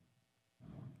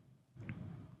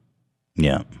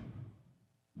 Yeah.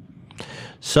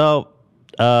 So,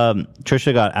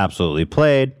 Trisha got absolutely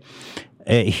played.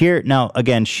 Here now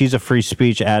again, she's a free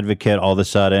speech advocate all of a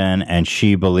sudden, and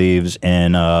she believes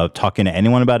in talking to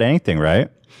anyone about anything, right?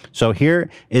 So they're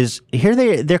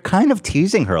kind of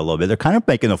teasing her a little bit. They're kind of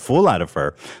making a fool out of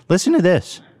her. Listen to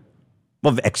this.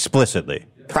 Well, explicitly.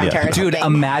 Yeah. Dude,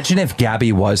 imagine if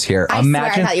Gabby was here. I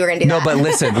thought you were gonna do that. No, but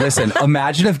listen.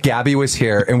 Imagine if Gabby was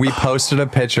here and we posted a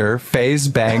picture. FaZe,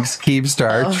 Banks,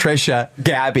 Keemstar, Trisha,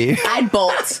 Gabby. I'd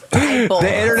bolt.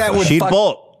 The internet would She'd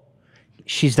bolt.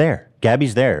 She's there.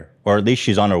 Gabby's there. Or at least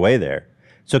she's on her way there.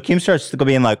 So Keemstar's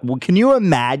being like, well, can you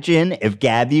imagine if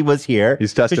Gabby was here?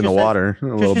 He's testing the water a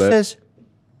little bit. Says,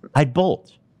 I'd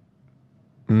bolt.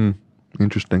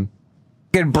 Interesting.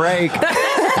 Good break.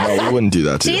 No, we wouldn't do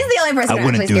that to She's you. the only person I who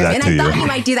wouldn't actually do scares that me. And to I thought you. he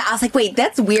might do that. I was like, wait,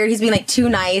 that's weird. He's being like too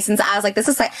nice. And so I was like, this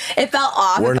is like, it felt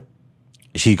off.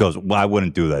 She goes, well, I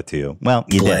wouldn't do that to you. Well,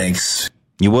 you did.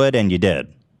 You would, and you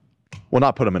did. Well,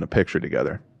 not put them in a picture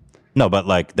together. No, but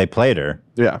like they played her.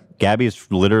 Yeah. Gabby's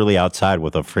literally outside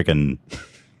with a freaking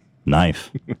knife.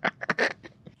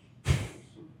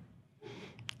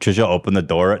 Trisha opened the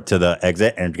door to the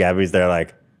exit, and Gabby's there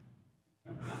like.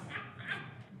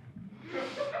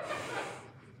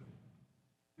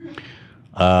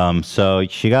 So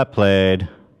she got played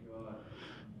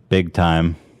big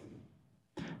time.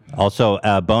 Also,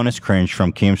 bonus cringe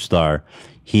from Keemstar.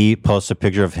 He posts a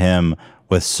picture of him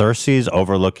with Cersei's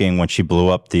overlooking when she blew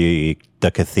up the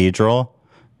cathedral.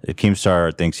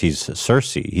 Keemstar thinks he's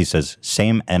Cersei. He says,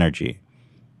 same energy.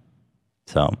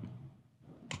 So,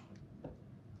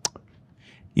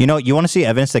 you know, you want to see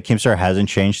evidence that Keemstar hasn't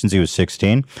changed since he was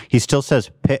 16? He still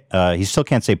says, he still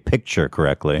can't say picture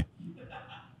correctly.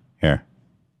 Here.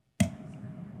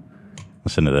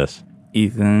 Listen to this.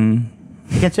 Ethan.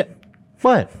 You can't say,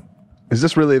 what? Is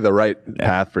this really the right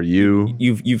path for you?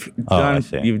 You've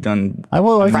done. I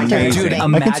will. Dude,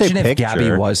 imagine if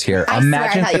Gabby was here. I swear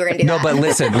I thought you were gonna do that. But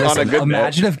listen. On a good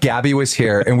Imagine if Gabby was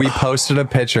here and we posted a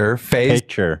picture.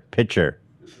 Picture.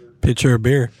 pitcher of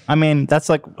beer. I mean, that's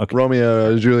like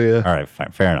Romeo, Julia. All right,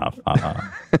 fine, fair enough.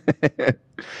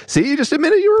 See, you just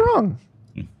admitted you were wrong.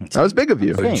 That was big of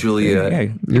you. Julia.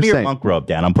 Hey, give me your monk robe,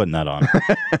 Dan. I'm putting that on.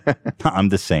 I'm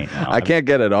the saint now. I can't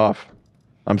get it off.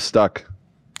 I'm stuck.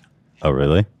 Oh,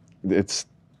 really?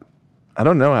 I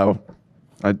don't know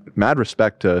how. Mad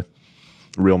respect to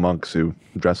real monks who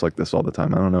dress like this all the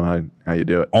time. I don't know how you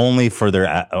do it. Only for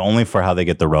how they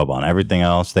get the robe on. Everything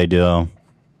else they do,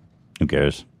 who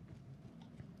cares?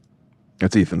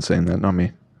 It's Ethan saying that, not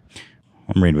me.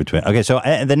 I'm reading between. Okay, so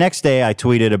the next day I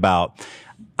tweeted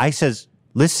I says,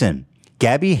 listen,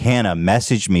 Gabby Hanna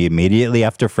messaged me immediately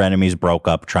after Frenemies broke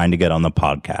up trying to get on the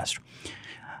podcast.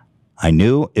 I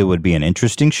knew it would be an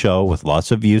interesting show with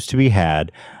lots of views to be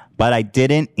had, but I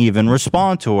didn't even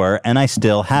respond to her, and I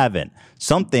still haven't.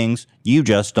 Some things you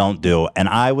just don't do, and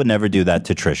I would never do that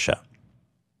to Trisha.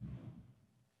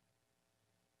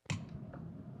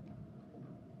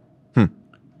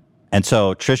 And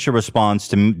so Trisha responds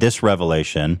to this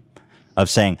revelation of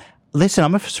saying, listen,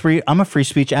 I'm a free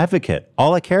speech advocate.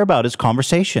 All I care about is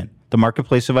conversation, the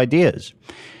marketplace of ideas.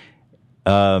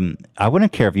 I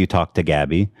wouldn't care if you talked to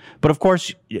Gabby. But of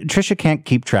course, Trisha can't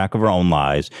keep track of her own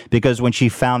lies, because when she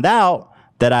found out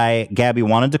that Gabby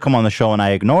wanted to come on the show and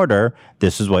I ignored her,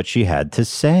 this is what she had to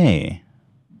say.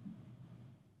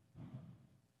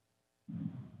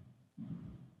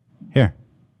 Here,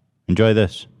 enjoy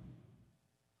this.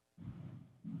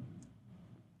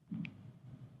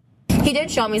 He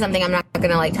did show me something. I'm not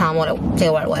gonna like tell him what it was,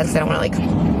 because I don't want to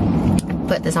like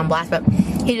put this on blast. But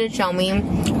he did show me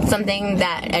something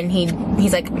that, and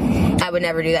he's like, I would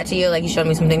never do that to you. Like, he showed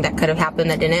me something that could have happened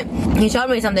that didn't. He showed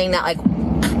me something that like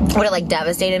would have like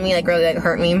devastated me, like really like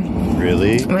hurt me.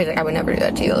 Really? He's like, I would never do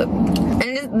that to you. And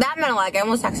just, that meant like, I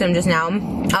almost texted him just now.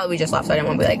 Oh, we just left, so I didn't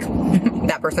want to be like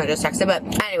that person I just texted. But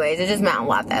anyways, it just meant a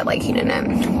lot that like he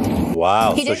didn't.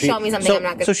 Wow. He did show me something. I'm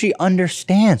not gonna. So she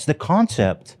understands the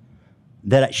concept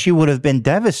that she would have been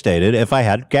devastated if I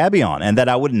had Gabby on, and that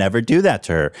I would never do that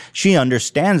to her. She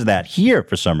understands that here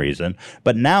for some reason.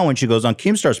 But now when she goes on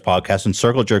Keemstar's podcast and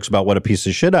circle jerks about what a piece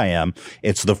of shit I am,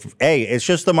 it's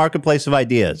just the marketplace of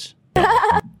ideas.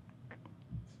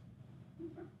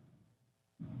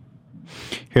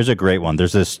 Here's a great one.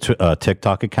 There's this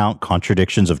TikTok account,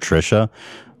 Contradictions of Trisha,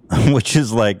 which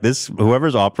is like this.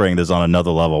 Whoever's operating this on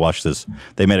another level, watch this.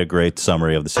 They made a great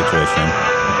summary of the situation.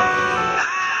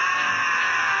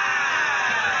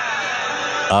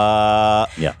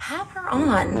 Yeah. Have her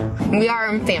on. We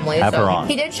are in family. Have so her on.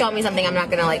 He did show me something. I'm not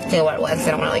gonna like say what it was, because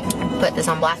I don't want to like put this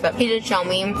on blast. But he did show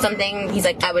me something. He's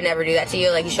like, I would never do that to you.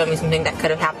 Like, he showed me something that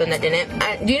could have happened that didn't.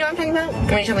 Do you know what I'm talking about?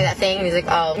 When he showed me that thing, he's like,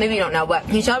 oh, maybe you don't know, but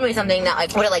he showed me something that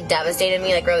like would have like devastated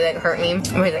me, like really like hurt me. And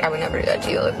he's like, I would never do that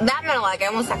to you. Like, that meant like, I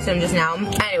almost texted him just now.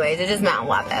 Anyways, it just meant a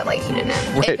lot that like he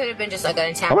didn't. Wait, it could have been just like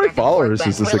an attack. How many followers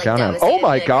does this account have? Oh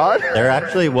my god! They're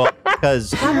actually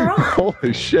because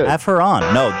holy shit. Have her on.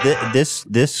 No,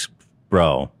 this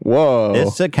bro. Whoa.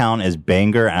 This account is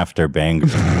banger after banger.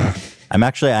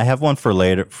 I have one for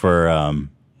later for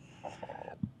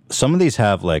some of these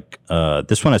have like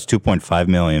this one has 2.5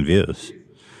 million views.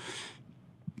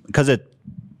 Because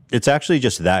it's actually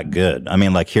just that good. I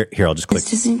mean, like here I'll just click.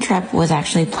 This Disney trip was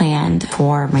actually planned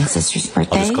for my sister's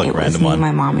birthday. It was me,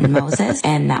 my mom, and Moses,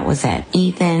 and that was it.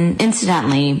 Ethan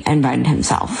incidentally invited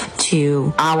himself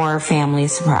to our family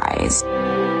surprise.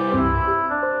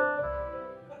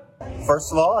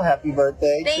 First of all, happy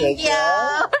birthday. Thank you.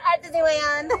 At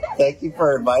Disneyland. Thank you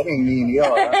for inviting me and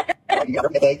Neil.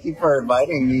 Thank you for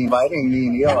inviting me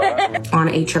and Neil. On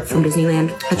a trip from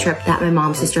Disneyland, a trip that my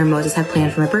mom, sister, and Moses had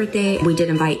planned for my birthday. We did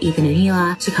invite Ethan and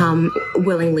Hila to come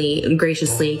willingly and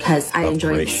graciously, because I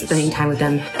enjoyed spending time with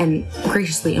them, and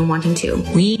graciously and wanting to.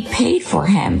 We paid for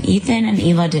him. Ethan and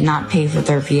Hila did not pay for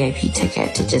their VIP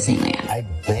ticket to Disneyland. I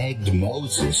begged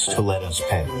Moses to let us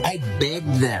pay. I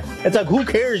begged them. It's like, who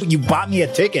cares? You bought me a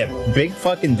ticket. Big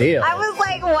fucking deal. I was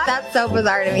like, what? That's so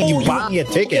bizarre to me. You bought me a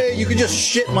ticket. Okay, you could just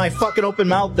shit my fucking open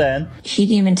mouth then. He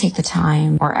didn't even take the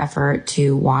time or effort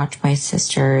to watch my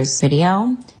sister's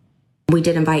video. We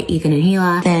did invite Ethan and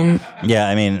Hila. Then, yeah,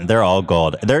 I mean, they're all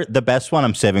gold. They're the best one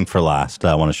I'm saving for last.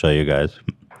 I want to show you guys.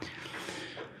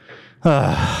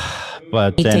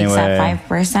 But he anyway, takes that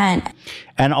 5%.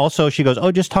 And also she goes,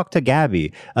 oh, just talk to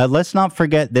Gabby. Let's not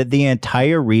forget that the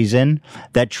entire reason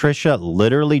that Trisha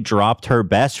literally dropped her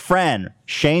best friend,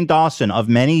 Shane Dawson, of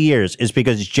many years, is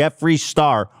because Jeffree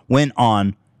Star went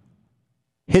on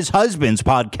his husband's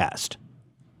podcast.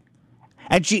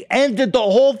 And she ended the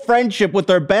whole friendship with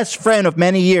her best friend of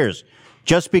many years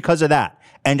just because of that.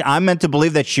 And I'm meant to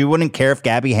believe that she wouldn't care if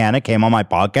Gabby Hanna came on my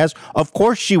podcast. Of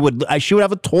course she would. She would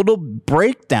have a total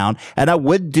breakdown, and I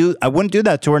wouldn't do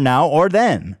that to her now or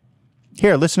then.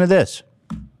 Here, listen to this.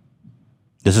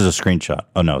 This is a screenshot.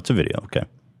 Oh no, it's a video. Okay.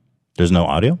 There's no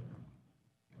audio?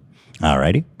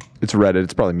 Alrighty. It's Reddit.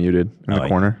 It's probably muted in the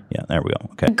corner. Yeah, there we go.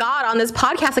 Okay. God on this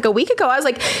podcast like a week ago. I was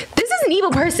like, this is an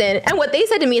evil person. And what they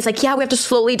said to me is like, yeah, we have to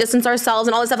slowly distance ourselves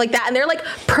and all this stuff like that. And they're like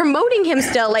promoting him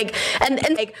still. Like, and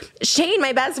like Shane,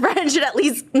 my best friend, should at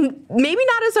least maybe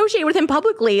not associate with him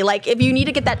publicly. Like, if you need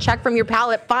to get that check from your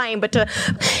palate, fine. But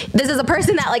this is a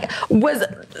person that like was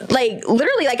like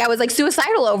literally like I was like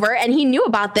suicidal over, and he knew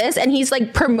about this, and he's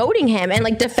like promoting him and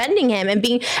like defending him and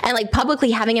like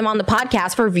publicly having him on the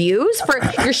podcast for views, for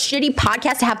your shitty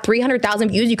podcast to have 300,000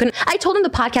 views. You couldn't. I told him the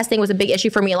podcast thing was a big issue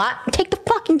for me a lot. Take the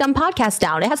fucking dumb podcast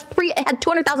down. It had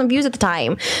 200,000 views at the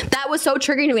time. That was so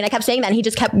triggering to me, and I kept saying that, and he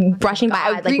just kept brushing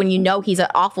by. Like, when you know he's an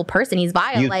awful person, he's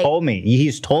vile. You told me.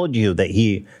 He's told you that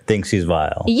he thinks he's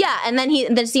vile. Yeah, and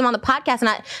then see him on the podcast,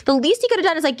 and the least he could have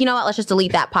done is like, you know what? Let's just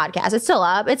delete that podcast. It's still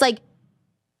up. It's like.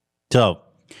 So,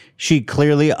 she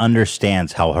clearly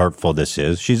understands how hurtful this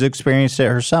is. She's experienced it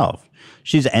herself.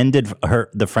 She's ended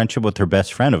the friendship with her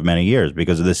best friend of many years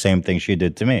because of the same thing she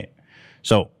did to me.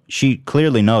 So she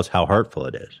clearly knows how hurtful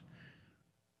it is.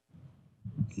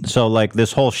 So like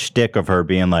this whole shtick of her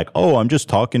being like, oh, I'm just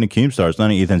talking to Keemstar. It's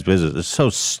none of Ethan's business. It's so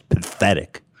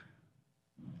pathetic.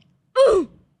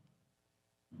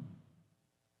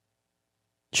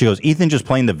 She goes, Ethan just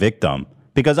playing the victim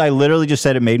because I literally just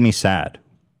said it made me sad.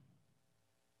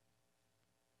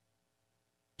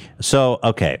 So,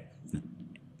 okay.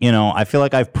 You know, I feel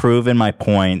like I've proven my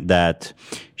point that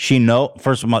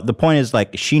first of all, the point is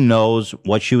like she knows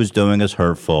what she was doing is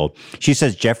hurtful. She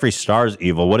says Jeffree Star's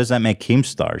evil. What does that make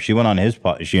Keemstar? She went on his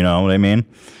podcast, you know what I mean?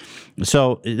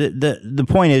 So the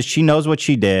point is she knows what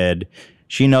she did.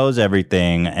 She knows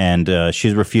everything, and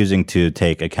she's refusing to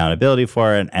take accountability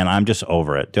for it, and I'm just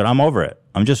over it. Dude, I'm over it.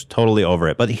 I'm just totally over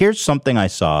it. But here's something I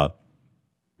saw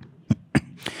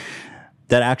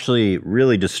that actually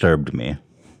really disturbed me.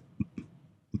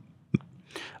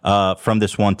 From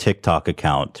this one TikTok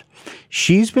account.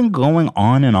 She's been going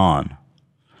on and on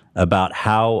about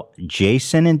how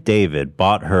Jason and David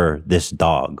bought her this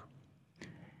dog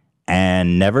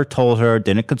and never told her,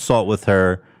 didn't consult with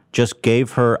her, just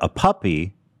gave her a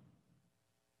puppy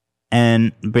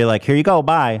and be like, here you go,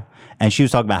 bye. And she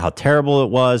was talking about how terrible it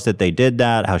was that they did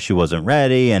that, how she wasn't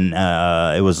ready, and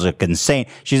it was like insane.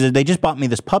 She said, they just bought me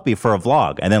this puppy for a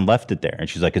vlog and then left it there. And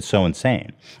she's like, it's so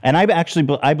insane. And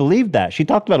I believed that. She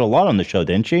talked about it a lot on the show,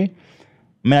 didn't she? I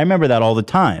mean, I remember that all the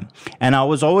time. And I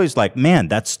was always like, man,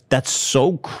 that's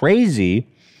so crazy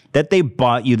that they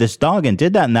bought you this dog and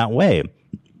did that in that way.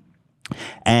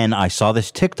 And I saw this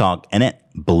TikTok and it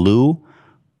blew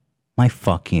my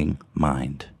fucking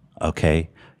mind.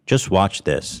 Okay? Just watch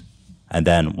this. And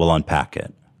then we'll unpack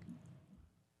it.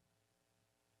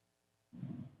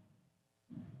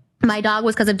 My dog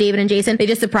was because of David and Jason. They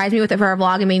just surprised me with it for our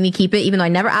vlog and made me keep it, even though I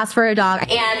never asked for a dog. And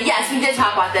yes, we did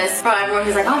talk about this. From everyone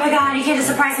who's like, oh my God, you can't just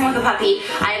surprise him with a puppy.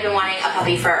 I have been wanting a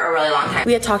puppy for a really long time.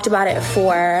 We had talked about it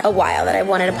for a while, that I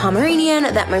wanted a Pomeranian,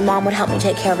 that my mom would help me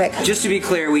take care of it. Just to be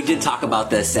clear, we did talk about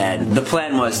this, and the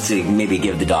plan was to maybe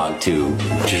give the dog to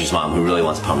Trisha's mom, who really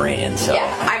wants a Pomeranian. So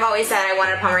yeah, I've always said I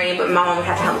wanted a Pomeranian, but my mom would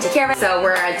have to help me take care of it. So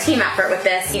we're a team effort with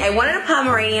this. I wanted a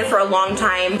Pomeranian for a long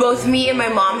time. Both me and my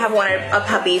mom have wanted a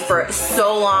puppy for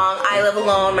so long. I live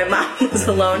alone. My mom lives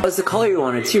alone. That's the color you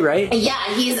wanted too, right? Yeah,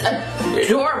 he's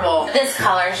adorable. This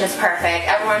color is just perfect.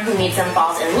 Everyone who meets him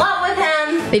falls in love with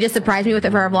him. They just surprised me with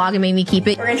it for our vlog and made me keep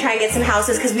it. We're gonna try and get some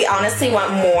houses because we honestly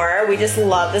want more. We just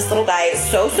love this little guy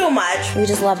so much. We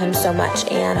just love him so much,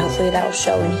 and hopefully that'll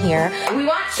show in here. We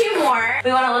want 2 more.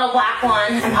 We want a little black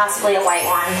one and possibly a white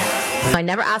one. I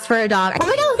never asked for a dog. Oh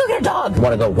my God, let's go get a dog.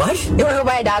 Wanna go what? You wanna go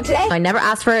buy a dog today? I never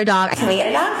asked for a dog. Can we get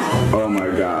a dog? Oh my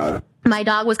God. My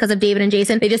dog was because of David and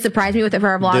Jason. They just surprised me with it for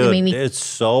our vlog and made me. It's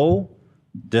so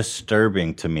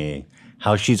disturbing to me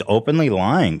how she's openly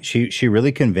lying. She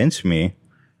really convinced me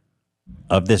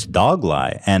of this dog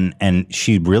lie, and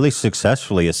she really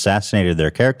successfully assassinated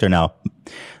their character. Now,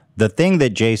 the thing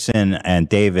that Jason and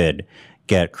David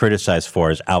get criticized for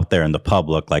is out there in the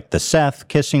public, like the Seth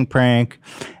kissing prank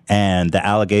and the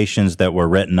allegations that were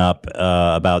written up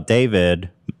about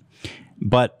David.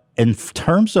 But in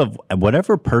terms of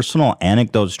whatever personal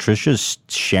anecdotes Trisha's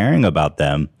sharing about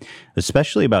them,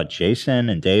 especially about Jason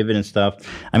and David and stuff,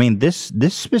 I mean, this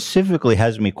specifically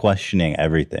has me questioning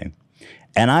everything.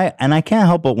 And I can't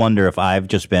help but wonder if I've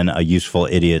just been a useful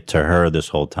idiot to her this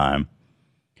whole time.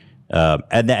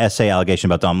 And the essay allegation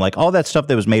about them, like all that stuff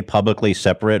that was made publicly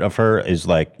separate of her is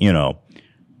like, you know,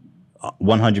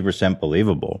 100%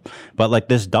 believable. But like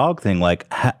this dog thing, like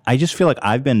I just feel like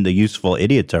I've been the useful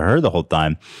idiot to her the whole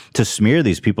time to smear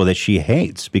these people that she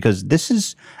hates, because this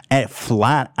is a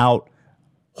flat out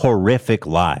horrific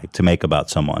lie to make about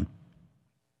someone.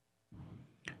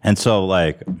 And so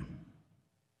like,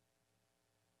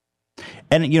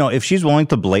 and you know, if she's willing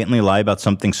to blatantly lie about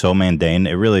something so mundane,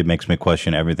 it really makes me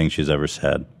question everything she's ever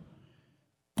said.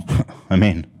 I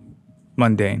mean,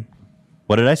 mundane.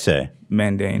 What did I say?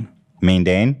 Mundane.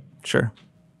 Mundane? Sure.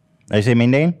 Did I say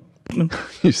mundane?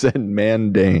 You said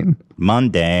mundane.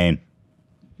 Mundane.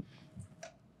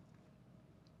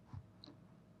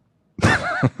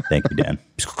 Thank you, Dan.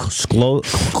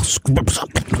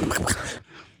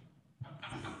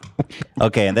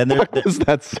 Okay, and then there's... What does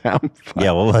that sound like?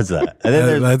 Yeah, what was that? And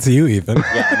then That's you, Ethan.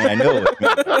 Yeah, I mean, I know it was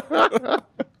me.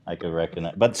 I could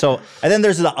recognize. But so, and then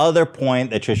there's the other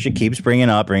point that Trisha keeps bringing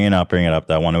up that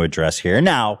I want to address here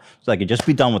now, so I could just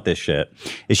be done with this shit,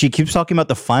 is she keeps talking about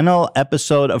the final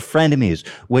episode of Frenemies,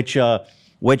 which,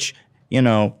 you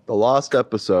know, the lost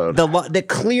episode that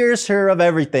clears her of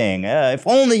everything. If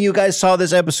only you guys saw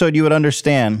this episode, you would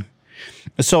understand.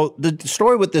 So the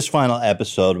story with this final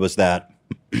episode was that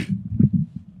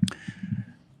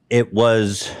it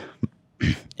was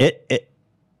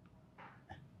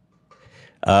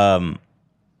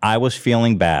I was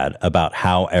feeling bad about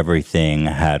how everything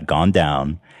had gone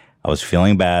down. I was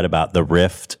feeling bad about the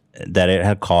rift that it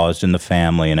had caused in the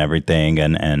family and everything,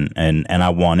 and I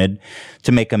wanted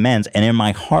to make amends. And in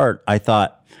my heart, I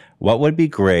thought, what would be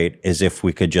great is if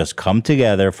we could just come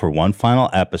together for one final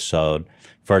episode,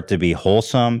 for it to be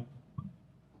wholesome,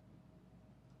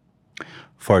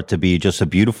 for it to be just a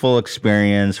beautiful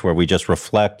experience where we just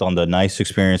reflect on the nice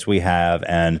experience we have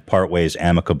and part ways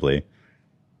amicably.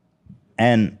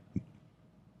 And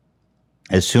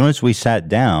as soon as we sat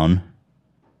down,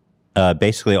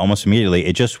 basically almost immediately,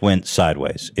 it just went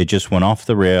sideways. It just went off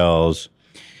the rails.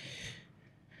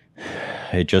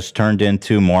 It just turned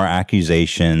into more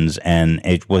accusations, and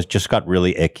it was just got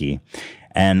really icky.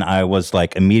 And I was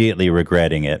like immediately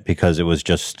regretting it, because it was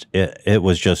just, it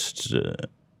was just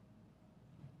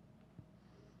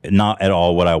not at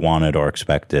all what I wanted or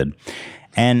expected.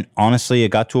 And honestly, it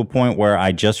got to a point where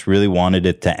I just really wanted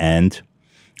it to end.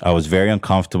 I was very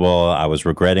uncomfortable. I was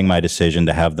regretting my decision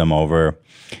to have them over.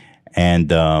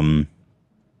 And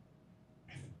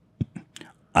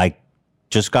I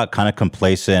just got kind of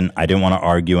complacent. I didn't want to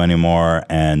argue anymore.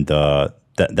 And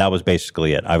that was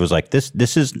basically it. I was like, this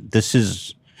is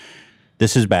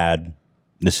bad.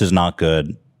 This is not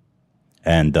good.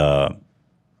 And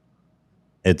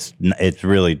it's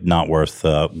really not worth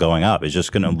going up. It's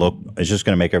just going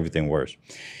to make everything worse.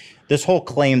 This whole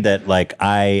claim that like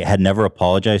I had never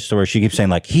apologized to her. She keeps saying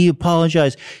like, he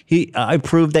apologized. I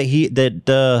proved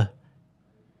that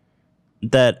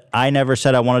that I never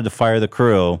said I wanted to fire the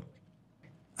crew.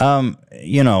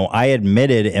 You know, I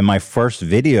admitted in my first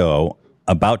video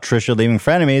about Trisha leaving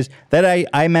Frenemies that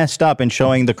I messed up in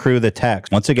showing the crew the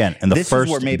text. Once again, in the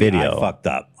first video, I fucked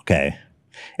up. Okay.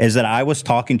 Is that I was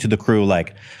talking to the crew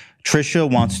like, Trisha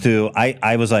wants to,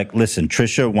 I was like, listen,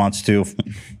 Trisha wants to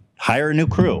hire a new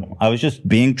crew. I was just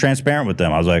being transparent with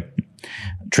them. I was like,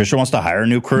 Trisha wants to hire a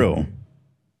new crew.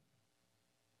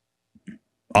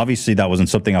 Obviously, that wasn't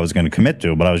something I was going to commit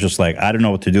to, but I was just like, I don't know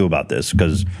what to do about this,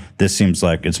 because this seems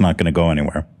like it's not going to go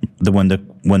anywhere. When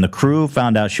the crew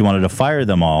found out she wanted to fire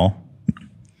them all,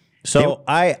 so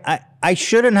I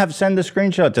shouldn't have sent the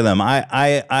screenshot to them.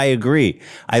 I agree.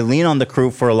 I lean on the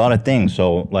crew for a lot of things.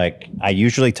 So like I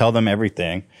usually tell them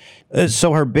everything.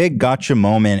 So her big gotcha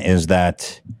moment is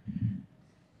that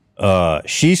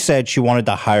she said she wanted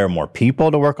to hire more people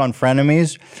to work on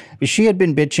Frenemies. She had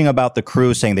been bitching about the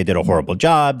crew, saying they did a horrible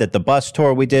job, that the bus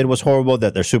tour we did was horrible,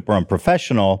 that they're super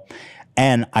unprofessional.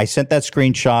 And I sent that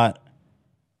screenshot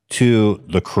to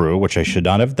the crew, which I should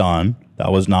not have done.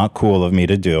 That was not cool of me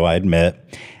to do, I admit.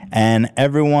 And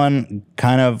everyone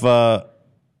kind of,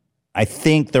 I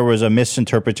think there was a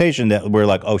misinterpretation that we're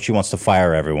like, oh, she wants to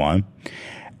fire everyone.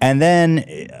 And then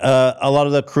a lot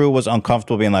of the crew was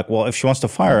uncomfortable being like, well, if she wants to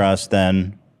fire us,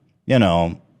 then, you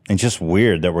know, it's just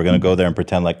weird that we're going to go there and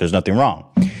pretend like there's nothing wrong.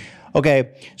 Okay,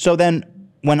 so then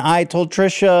when I told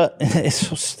Trisha, it's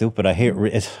so stupid. I hate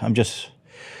it. Then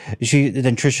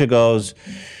Trisha goes,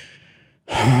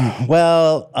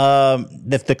 well,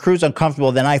 if the crew's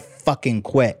uncomfortable, then I fucking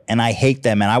quit and I hate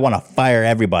them and I want to fire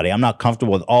everybody. I'm not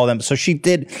comfortable with all of them. So she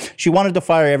wanted to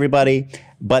fire everybody,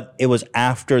 but it was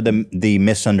after the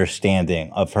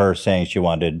misunderstanding of her saying she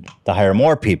wanted to hire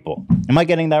more people. Am I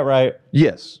getting that right?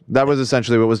 Yes, that was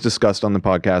essentially what was discussed on the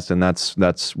podcast, and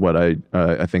that's what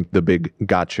I think the big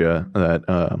gotcha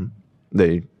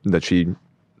that she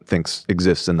thinks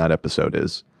exists in that episode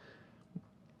is.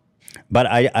 But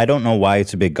I don't know why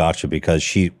it's a big gotcha, because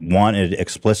she wanted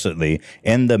explicitly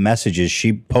in the messages,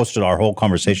 she posted our whole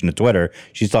conversation to Twitter.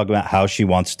 She's talking about how she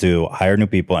wants to hire new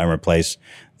people and replace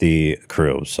the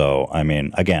crew. So, I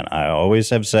mean, again, I always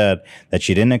have said that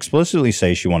she didn't explicitly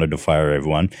say she wanted to fire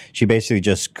everyone. She basically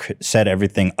just set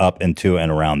everything up into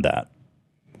and around that.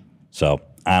 So,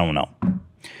 I don't know.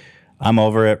 I'm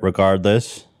over it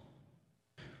regardless.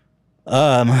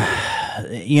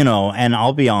 You know, and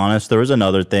I'll be honest, there was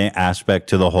another aspect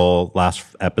to the whole last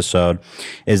episode,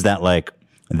 is that like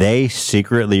they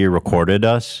secretly recorded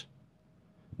us,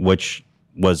 which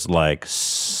was like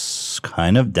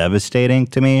kind of devastating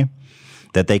to me,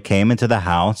 that they came into the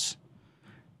house,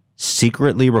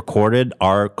 secretly recorded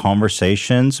our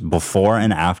conversations before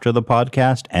and after the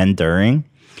podcast and during,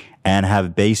 and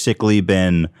have basically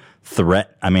been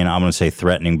I'm going to say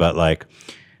threatening, but like,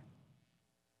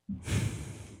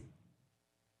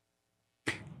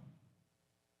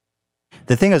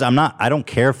 the thing is, I don't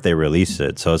care if they release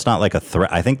it. So it's not like a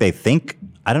threat. I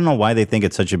don't know why they think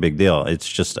it's such a big deal. It's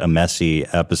just a messy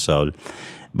episode.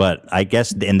 But I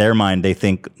guess in their mind, they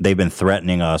think they've been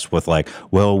threatening us with like,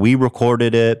 well, we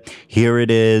recorded it. Here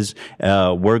it is.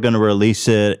 We're going to release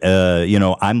it. You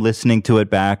know, I'm listening to it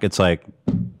back. It's like,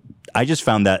 I just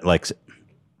found that like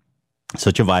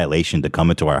such a violation to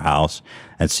come into our house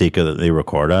and secretly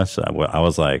record us. I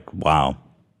was like, wow.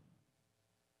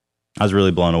 I was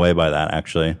really blown away by that,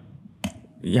 actually.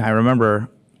 Yeah, I remember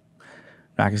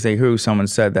back in Say Who, someone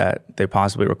said that they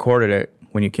possibly recorded it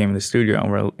when you came in the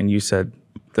studio, and you said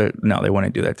that no, they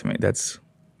wouldn't do that to me.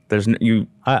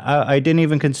 I didn't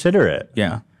even consider it.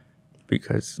 Yeah,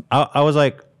 because I was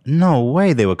like, no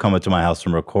way they would come into my house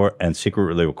and record and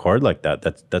secretly record like that.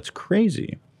 That's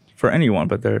crazy for anyone,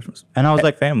 but they're and I was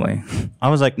like family. I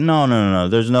was like, no,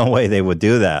 there's no way they would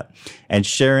do that. And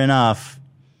sure enough,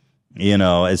 you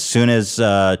know, as soon as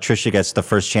Trisha gets the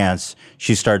first chance,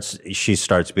 she starts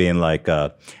being like,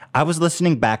 I was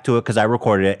listening back to it because I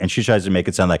recorded it, and she tries to make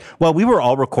it sound like, well, we were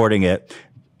all recording it.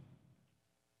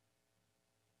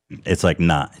 It's like,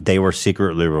 nah, they were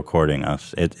secretly recording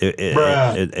us.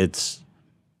 It's.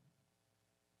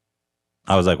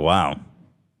 I was like, wow,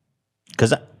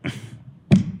 because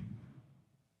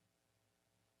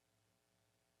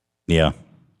yeah.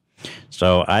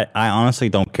 So I honestly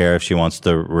don't care if she wants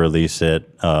to release it.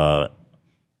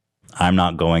 I'm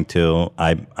not going to.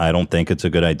 I don't think it's a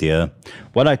good idea.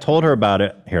 What I told her about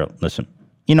it, here, listen.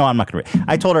 You know, I'm not going to.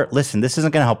 I told her, listen, this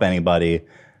isn't going to help anybody.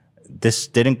 This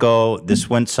didn't go. This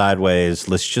went sideways.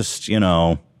 Let's just, you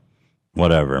know,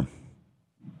 whatever.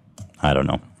 I don't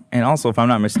know. And also, if I'm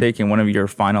not mistaken, one of your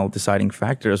final deciding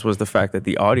factors was the fact that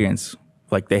the audience,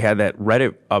 like, they had that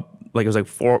Reddit up, like, it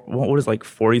was like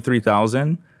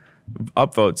 43,000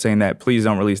 upvotes saying that please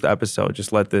don't release the episode.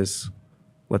 Just let this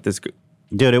go.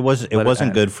 Dude, it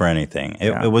wasn't good for anything.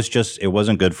 It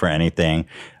wasn't good for anything.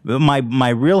 My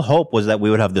real hope was that we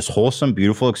would have this wholesome,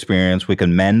 beautiful experience. We could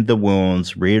mend the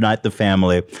wounds, reunite the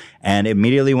family, and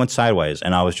immediately went sideways.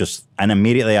 And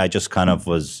immediately I just kind of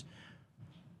was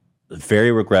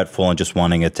very regretful and just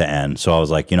wanting it to end. So I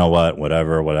was like, you know what,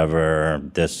 whatever,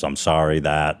 this, I'm sorry,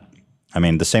 that. I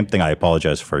mean, the same thing I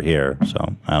apologize for here.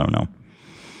 So I don't know.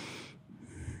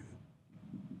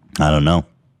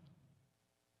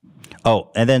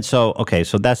 Oh, and then so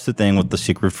that's the thing with the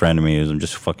secret frenemies. I'm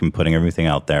just fucking putting everything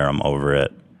out there. I'm over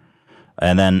it.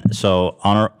 And then so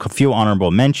a few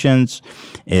honorable mentions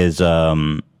is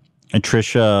Trisha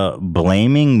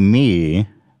blaming me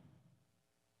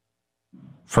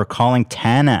for calling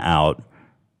Tana out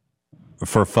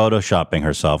for photoshopping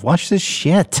herself. Watch this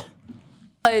shit.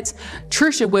 But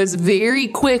Trisha was very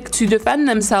quick to defend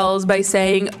themselves by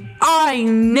saying, I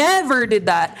never did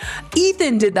that.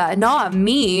 Ethan did that, not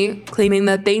me, claiming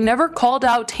that they never called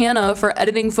out Tana for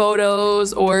editing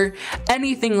photos or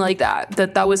anything like that.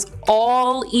 That was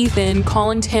all Ethan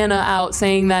calling Tana out,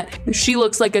 saying that she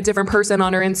looks like a different person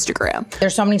on her Instagram.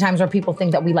 There's so many times where people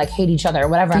think that we like hate each other or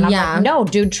whatever. And I'm like, no,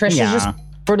 dude, Trisha's just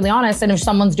brutally honest. And if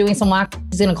someone's doing some lack,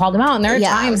 she's gonna call them out. And there are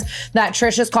times that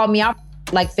Trisha's called me out,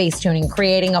 like face tuning,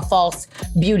 creating a false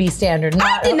beauty standard.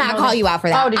 I did not call you out for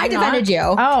that. I defended you.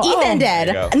 Ethan did.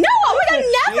 No, I would have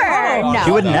never. No,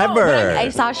 you would never. I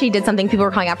saw she did something. People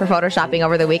were calling out for photoshopping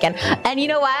over the weekend. And you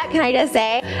know what? Can I just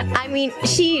say? I mean,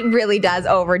 she really does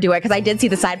overdo it, because I did see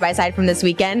the side by side from this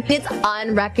weekend. It's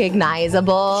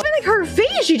unrecognizable. Even like her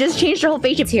face, she just changed her whole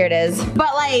face. Here it is.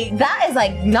 But like that is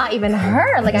like not even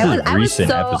her. Like I was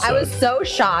so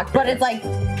shocked. But it's like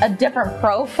a different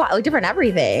profile, like different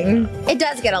everything. It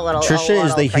does get a little. Trisha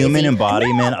is the crazy. human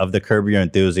embodiment of the Curb Your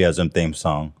Enthusiasm theme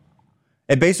song.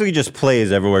 It basically just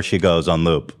plays everywhere she goes on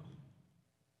loop.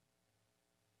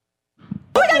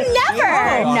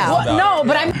 No,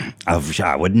 but I'm.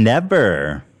 I would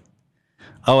never.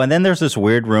 Oh, and then there's this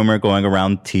weird rumor going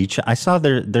around Teach. I saw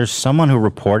there's someone who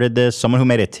reported this, someone who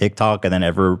made a TikTok, and then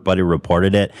everybody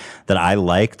reported it that I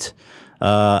liked.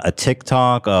 A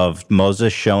TikTok of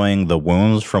Moses showing the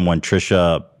wounds from when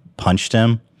Trisha punched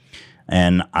him.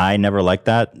 And I never liked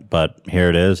that, but here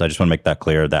it is. I just want to make that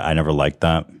clear that I never liked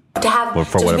that. To have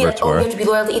for to whatever be like, it's oh, you worth. have to be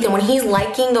loyal to Ethan. When he's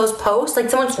liking those posts, like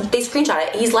they screenshot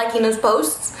it. He's liking those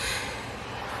posts.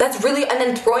 That's really, and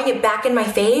then throwing it back in my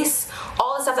face.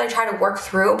 All the stuff that I try to work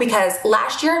through because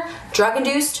last year,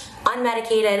 drug-induced,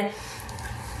 unmedicated,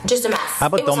 just a mess. How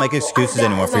about don't make excuses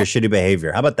anymore for your shitty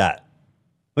behavior? How about that?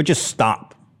 Or just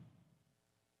stop.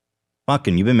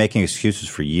 Fucking, you've been making excuses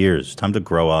for years. Time to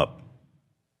grow up.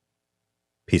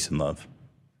 Peace and love.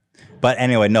 But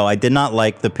anyway, no, I did not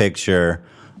like the picture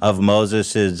of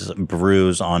Moses's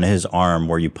bruise on his arm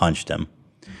where you punched him.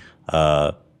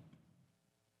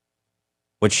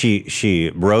 Which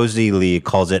Rosie Lee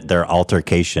calls it their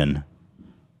altercation.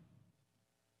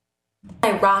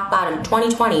 My rock bottom,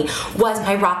 2020 was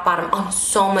my rock bottom on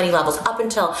so many levels up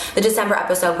until the December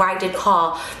episode where I did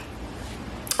call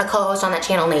a co-host on that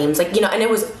channel names, like, you know, and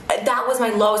that was my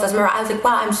lowest. I was like,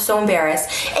 wow, I'm so embarrassed.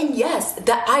 And yes, the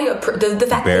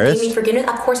fact that he gave me forgiveness,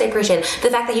 of course I appreciate it.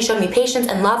 The fact that he showed me patience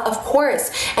and love, of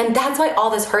course. And that's why all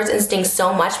this hurts and stings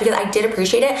so much, because I did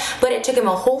appreciate it, but it took him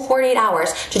a whole 48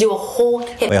 hours to do a whole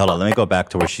hit. Wait, hold on. Let me go back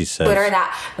to where she says. Twitter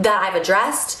that I've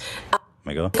addressed.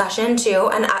 Discussion too,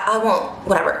 and I won't,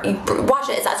 whatever. You watch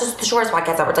it. It's just the shortest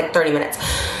podcast ever. It's like 30 minutes.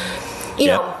 You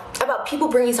know, about people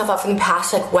bringing stuff up from the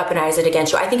past to like weaponize it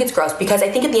against you. I think it's gross because I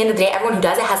think at the end of the day, everyone who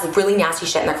does it has really nasty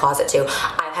shit in their closet too.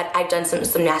 I've done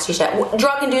some nasty shit,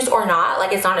 drug induced or not.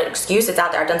 Like, it's not an excuse. It's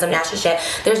out there. I've done some nasty shit.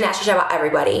 There's nasty shit about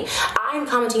everybody. I'm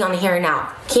commenting on the here and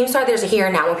now. Keemstar, there's a here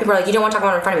and now when people are like, you don't want to talk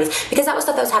about it in front of me, because that was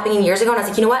stuff that was happening years ago, and I was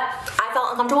like, you know what? I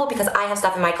felt uncomfortable because I have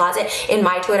stuff in my closet, in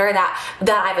my Twitter that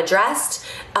I've addressed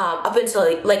up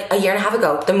until like a year and a half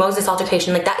ago. The Moses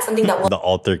altercation, like that's something that will. The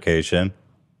altercation.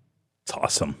 It's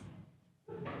awesome.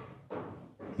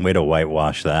 Way to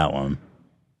whitewash that one.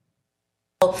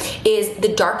 Is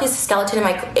the darkest skeleton in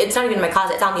my, it's not even in my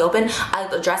closet, it's out in the open. I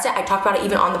addressed it. I talked about it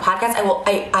even on the podcast.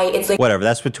 It's like whatever,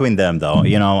 that's between them though,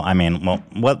 you know. I mean, well,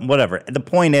 whatever. The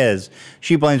point is,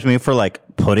 she blames me for like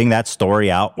putting that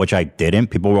story out, which I didn't.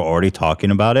 People were already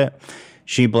talking about it.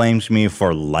 She blames me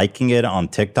for liking it on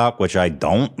TikTok, which I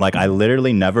don't. Like, I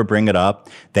literally never bring it up.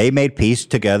 They made peace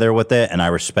together with it, and I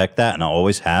respect that, and I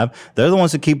always have. They're the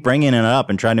ones that keep bringing it up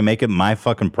and trying to make it my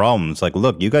fucking problem. It's like,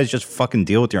 look, you guys just fucking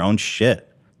deal with your own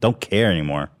shit. Don't care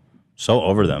anymore. So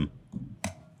over them.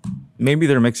 Maybe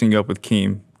they're mixing you up with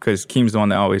Keem, because Keem's the one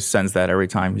that always sends that every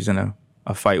time he's in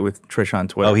a fight with Trisha on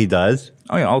Twitter. Oh, he does?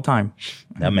 Oh, yeah, all the time.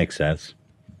 That makes sense.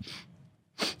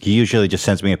 He usually just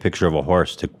sends me a picture of a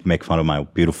horse to make fun of my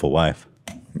beautiful wife.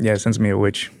 Yeah, sends me a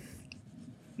witch.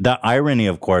 The irony,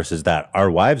 of course, is that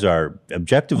our wives are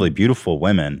objectively beautiful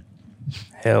women.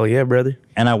 Hell yeah, brother.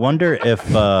 And I wonder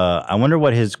if I wonder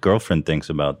what his girlfriend thinks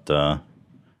about.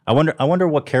 I wonder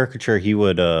what caricature he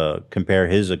would compare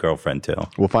his girlfriend to.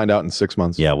 We'll find out in 6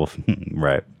 months. Yeah,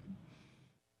 right.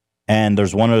 And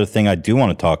there's one other thing I do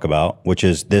want to talk about, which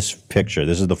is this picture.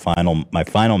 This is my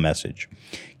final message.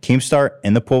 Keemstar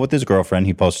in the pool with his girlfriend.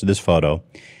 He posted this photo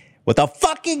with a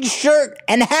fucking shirt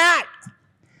and hat.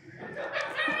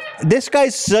 This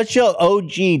guy's such a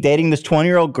OG dating this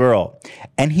 20-year-old girl,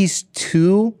 and he's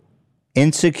too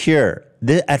insecure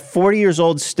at 40 years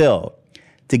old still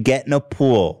to get in a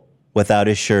pool without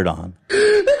his shirt on.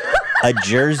 A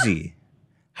jersey.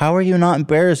 How are you not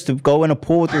embarrassed to go in a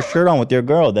pool with your shirt on with your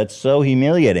girl? That's so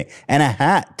humiliating. And a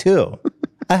hat, too.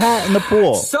 A hat in the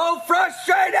pool. So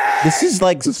frustrating! This is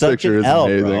like such an L,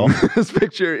 bro. This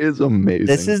picture is amazing.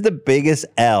 This is the biggest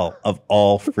L of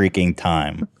all freaking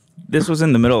time. This was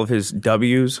in the middle of his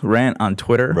W's rant on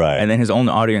Twitter. Right. And then his own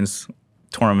audience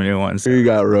tore him a new one. So he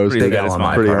got roasted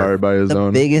pretty hard by his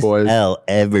own biggest boys. L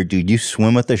ever, dude. You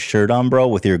swim with a shirt on, bro,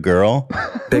 with your girl?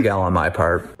 Big L on my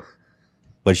part.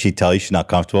 What did she tell you? She's not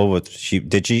comfortable with?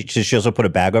 Did she also put a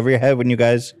bag over your head when you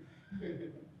guys?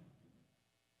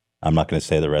 I'm not going to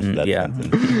say the rest of that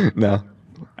sentence. No.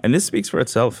 And this speaks for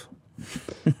itself.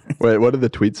 Wait, what did the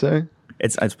tweet say?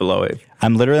 It's below it.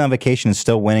 I'm literally on vacation and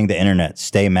still winning the internet.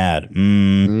 Stay mad.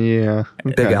 Yeah.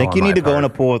 I think you need to go in a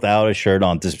pool without a shirt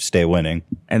on to stay winning.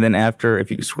 And then after,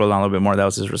 if you could scroll down a little bit more, that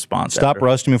was his response. Stop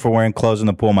roasting me for wearing clothes in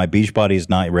the pool. My beach body is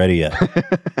not ready yet.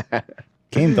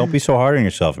 Keem, don't be so hard on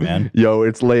yourself, man. Yo,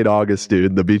 it's late August,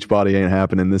 dude. The beach body ain't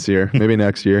happening this year. Maybe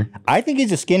next year. I think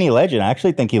he's a skinny legend. I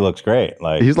actually think he looks great.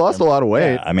 Like he's lost a lot of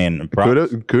weight. Yeah, I mean,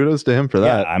 kudos to him for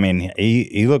that. I mean,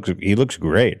 he looks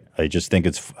great. I just think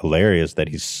it's hilarious that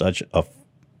he's such a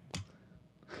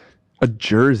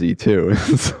jersey too.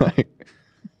 It's like,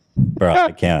 bro,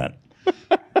 I can't.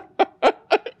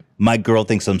 My girl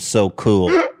thinks I'm so cool.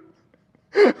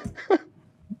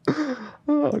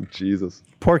 Oh, Jesus.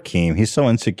 Poor Keem. He's so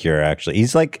insecure, actually.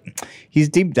 He's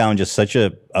deep down just such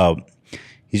a,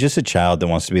 he's just a child that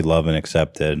wants to be loved and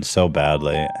accepted so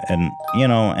badly. And, you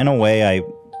know, in a way,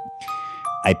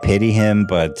 I pity him,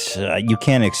 but you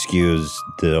can't excuse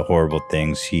the horrible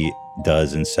things he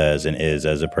does and says and is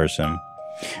as a person.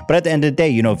 But at the end of the day,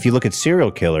 you know, if you look at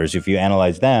serial killers, if you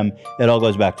analyze them, it all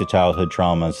goes back to childhood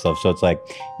trauma and stuff. So it's like,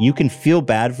 you can feel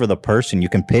bad for the person, you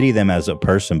can pity them as a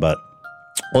person, but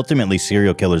ultimately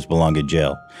serial killers belong in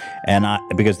jail. And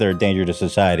because they're a danger to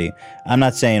society. I'm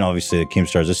not saying, obviously, that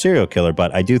Keemstar is a serial killer,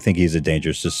 but I do think he's a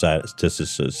danger to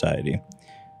society.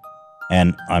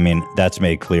 And, I mean, that's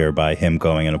made clear by him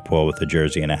going in a pool with a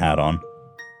jersey and a hat on.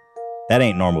 That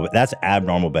ain't normal. That's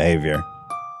abnormal behavior.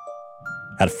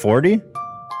 At 40?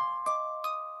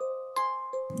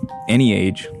 Any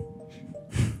age.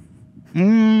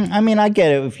 I mean, I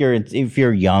get it. If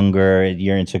you're younger,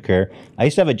 you're insecure. I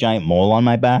used to have a giant mole on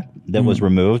my back that was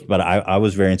removed, but I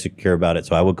was very insecure about it,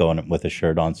 so I would go in with a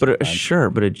shirt on. But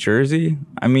a jersey.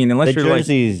 I mean, unless the you're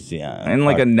jerseys, in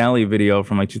like a Nelly video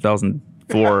from like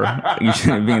 2004, you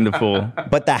shouldn't be in the pool.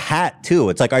 But the hat too.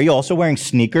 It's like, are you also wearing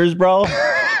sneakers, bro?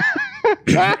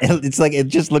 It's like it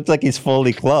just looks like he's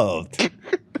fully clothed.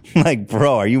 Like,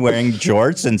 bro, are you wearing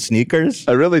jorts and sneakers?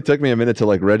 It really took me a minute to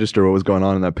like register what was going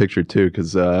on in that picture too,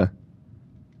 because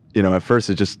you know, at first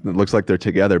it looks like they're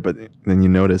together, but then you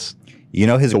notice, you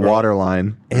know, the water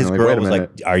line. His girl was like,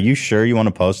 "Are you sure you want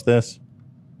to post this?"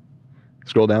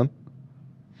 Scroll down.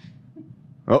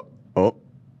 Oh.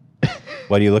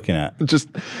 What are you looking at?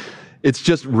 It's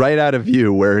just right out of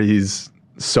view where he's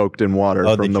soaked in water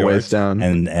from the waist down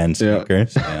and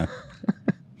sneakers. Yeah.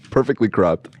 Perfectly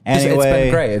cropped. Anyway, it's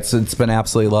been great. It's been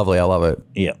absolutely lovely. I love it.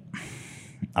 Yeah,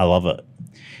 I love it.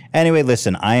 Anyway,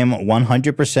 listen, I am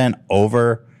 100%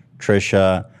 over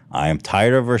Trisha. I am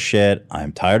tired of her shit.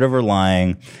 I'm tired of her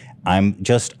lying. I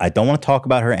don't want to talk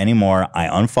about her anymore. I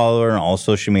unfollow her on all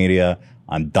social media.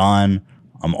 I'm done.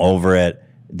 I'm over it.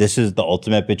 This is the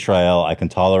ultimate betrayal. I can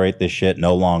tolerate this shit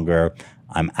no longer.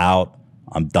 I'm out.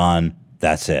 I'm done.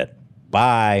 That's it.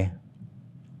 Bye.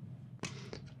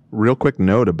 Real quick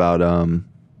note about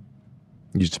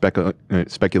you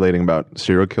speculating about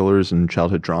serial killers and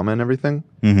childhood trauma and everything.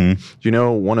 Mm-hmm. Do you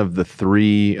know one of the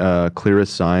 3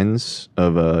 clearest signs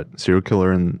of a serial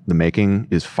killer in the making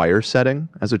is fire setting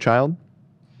as a child?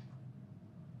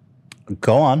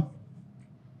 Go on.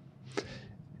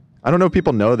 I don't know if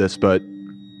people know this, but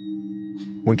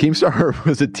when Keemstar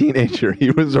was a teenager,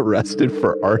 he was arrested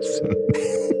for arson.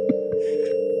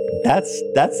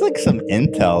 That's like some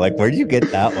intel. Like, where'd you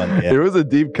get that one? It was a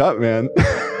deep cut, man.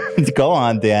 Go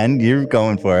on, Dan. You're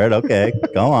going for it. Okay,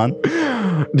 go on.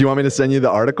 Do you want me to send you the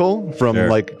article from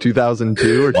like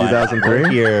 2002 or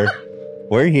 2003?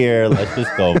 We're here. Let's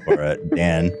just go for it,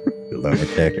 Dan.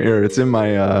 Lunatic. Here, it's in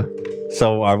my.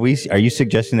 So are you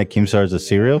suggesting that Keemstar is a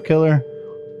serial killer?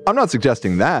 I'm not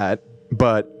suggesting that,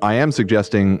 but I am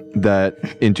suggesting that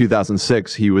in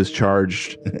 2006 he was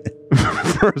charged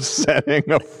for setting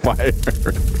a fire.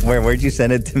 Where'd you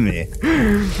send it to me?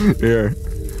 Here.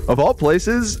 Of all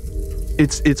places,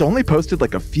 it's only posted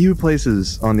like a few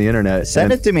places on the internet.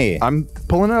 Send it to me. I'm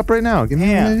pulling it up right now. Give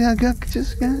me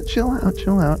just chill out.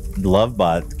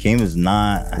 Lovebot. Keem is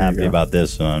not happy about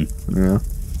this one. Yeah.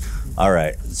 All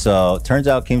right. So turns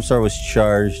out Keemstar was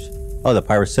charged. Oh, the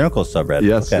Pyrocynical subreddit.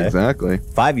 Yes, okay. Exactly.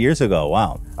 5 years ago.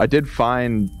 Wow. I did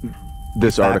find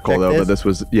this article though, but this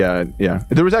was yeah.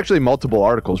 There was actually multiple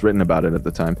articles written about it at the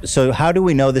time. So how do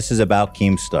we know this is about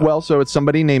Keemstar? Well, so it's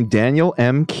somebody named Daniel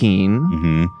M. Keene.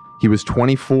 Mm-hmm. He was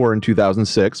 24 in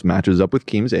 2006. Matches up with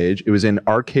Keem's age. It was in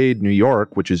Arcade, New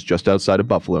York, which is just outside of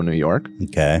Buffalo, New York.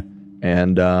 Okay.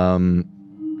 And I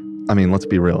mean, let's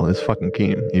be real. It's fucking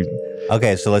Keem.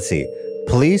 Okay, so let's see.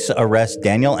 Police arrest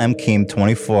Daniel M. Keem,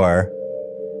 24,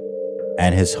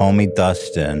 and his homie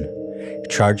Dustin,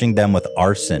 charging them with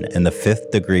arson in the 5th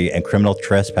degree and criminal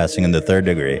trespassing in the 3rd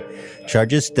degree.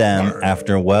 Charges stem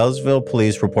after Wellsville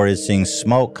police reported seeing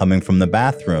smoke coming from the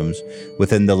bathrooms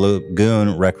within the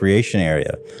Lagoon recreation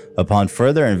area. Upon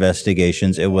further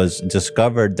investigations, it was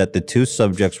discovered that the 2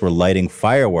 subjects were lighting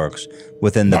fireworks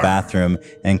within the bathroom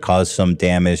and caused some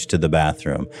damage to the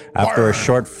bathroom. After a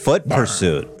short foot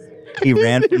pursuit, He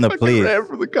ran from the police. Ran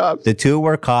from the cops. The two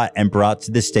were caught and brought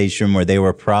to the station where they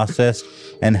were processed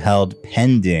and held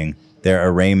pending their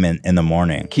arraignment in the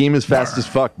morning. Keem is fast as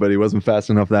fuck, but he wasn't fast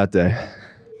enough that day.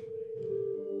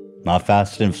 Not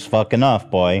fast as fuck enough,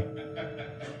 boy.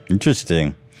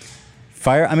 Interesting.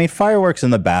 Fireworks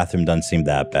in the bathroom doesn't seem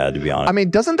that bad, to be honest. I mean,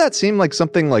 doesn't that seem like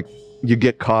something like you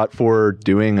get caught for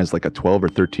doing as like a 12 or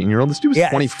 13-year-old? This dude was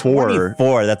 24.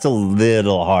 24. That's a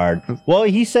little hard. Well,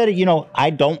 he said, I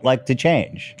don't like to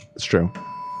change. It's true.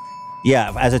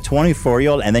 Yeah, as a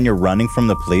 24-year-old, and then you're running from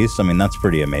the police. I mean, that's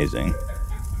pretty amazing.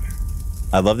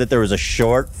 I love that there was a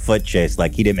short foot chase.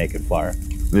 Like, he didn't make it far.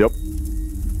 Yep.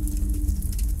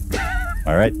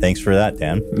 All right. Thanks for that,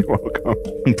 Dan. You're welcome.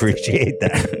 Appreciate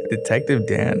that. Detective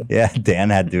Dan. Yeah,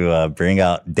 Dan had to bring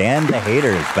out... Dan the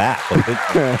hater is back.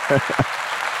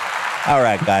 All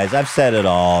right, guys. I've said it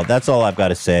all. That's all I've got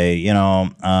to say.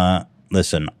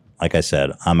 Listen, like I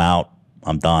said, I'm out.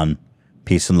 I'm done.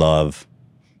 Peace and love.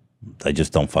 I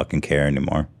just don't fucking care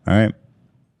anymore. All right?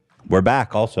 We're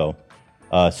back also.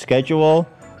 Schedule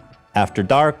After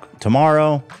Dark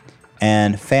tomorrow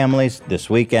and Families this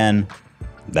weekend.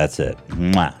 That's it.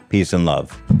 Mwah. Peace and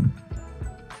love.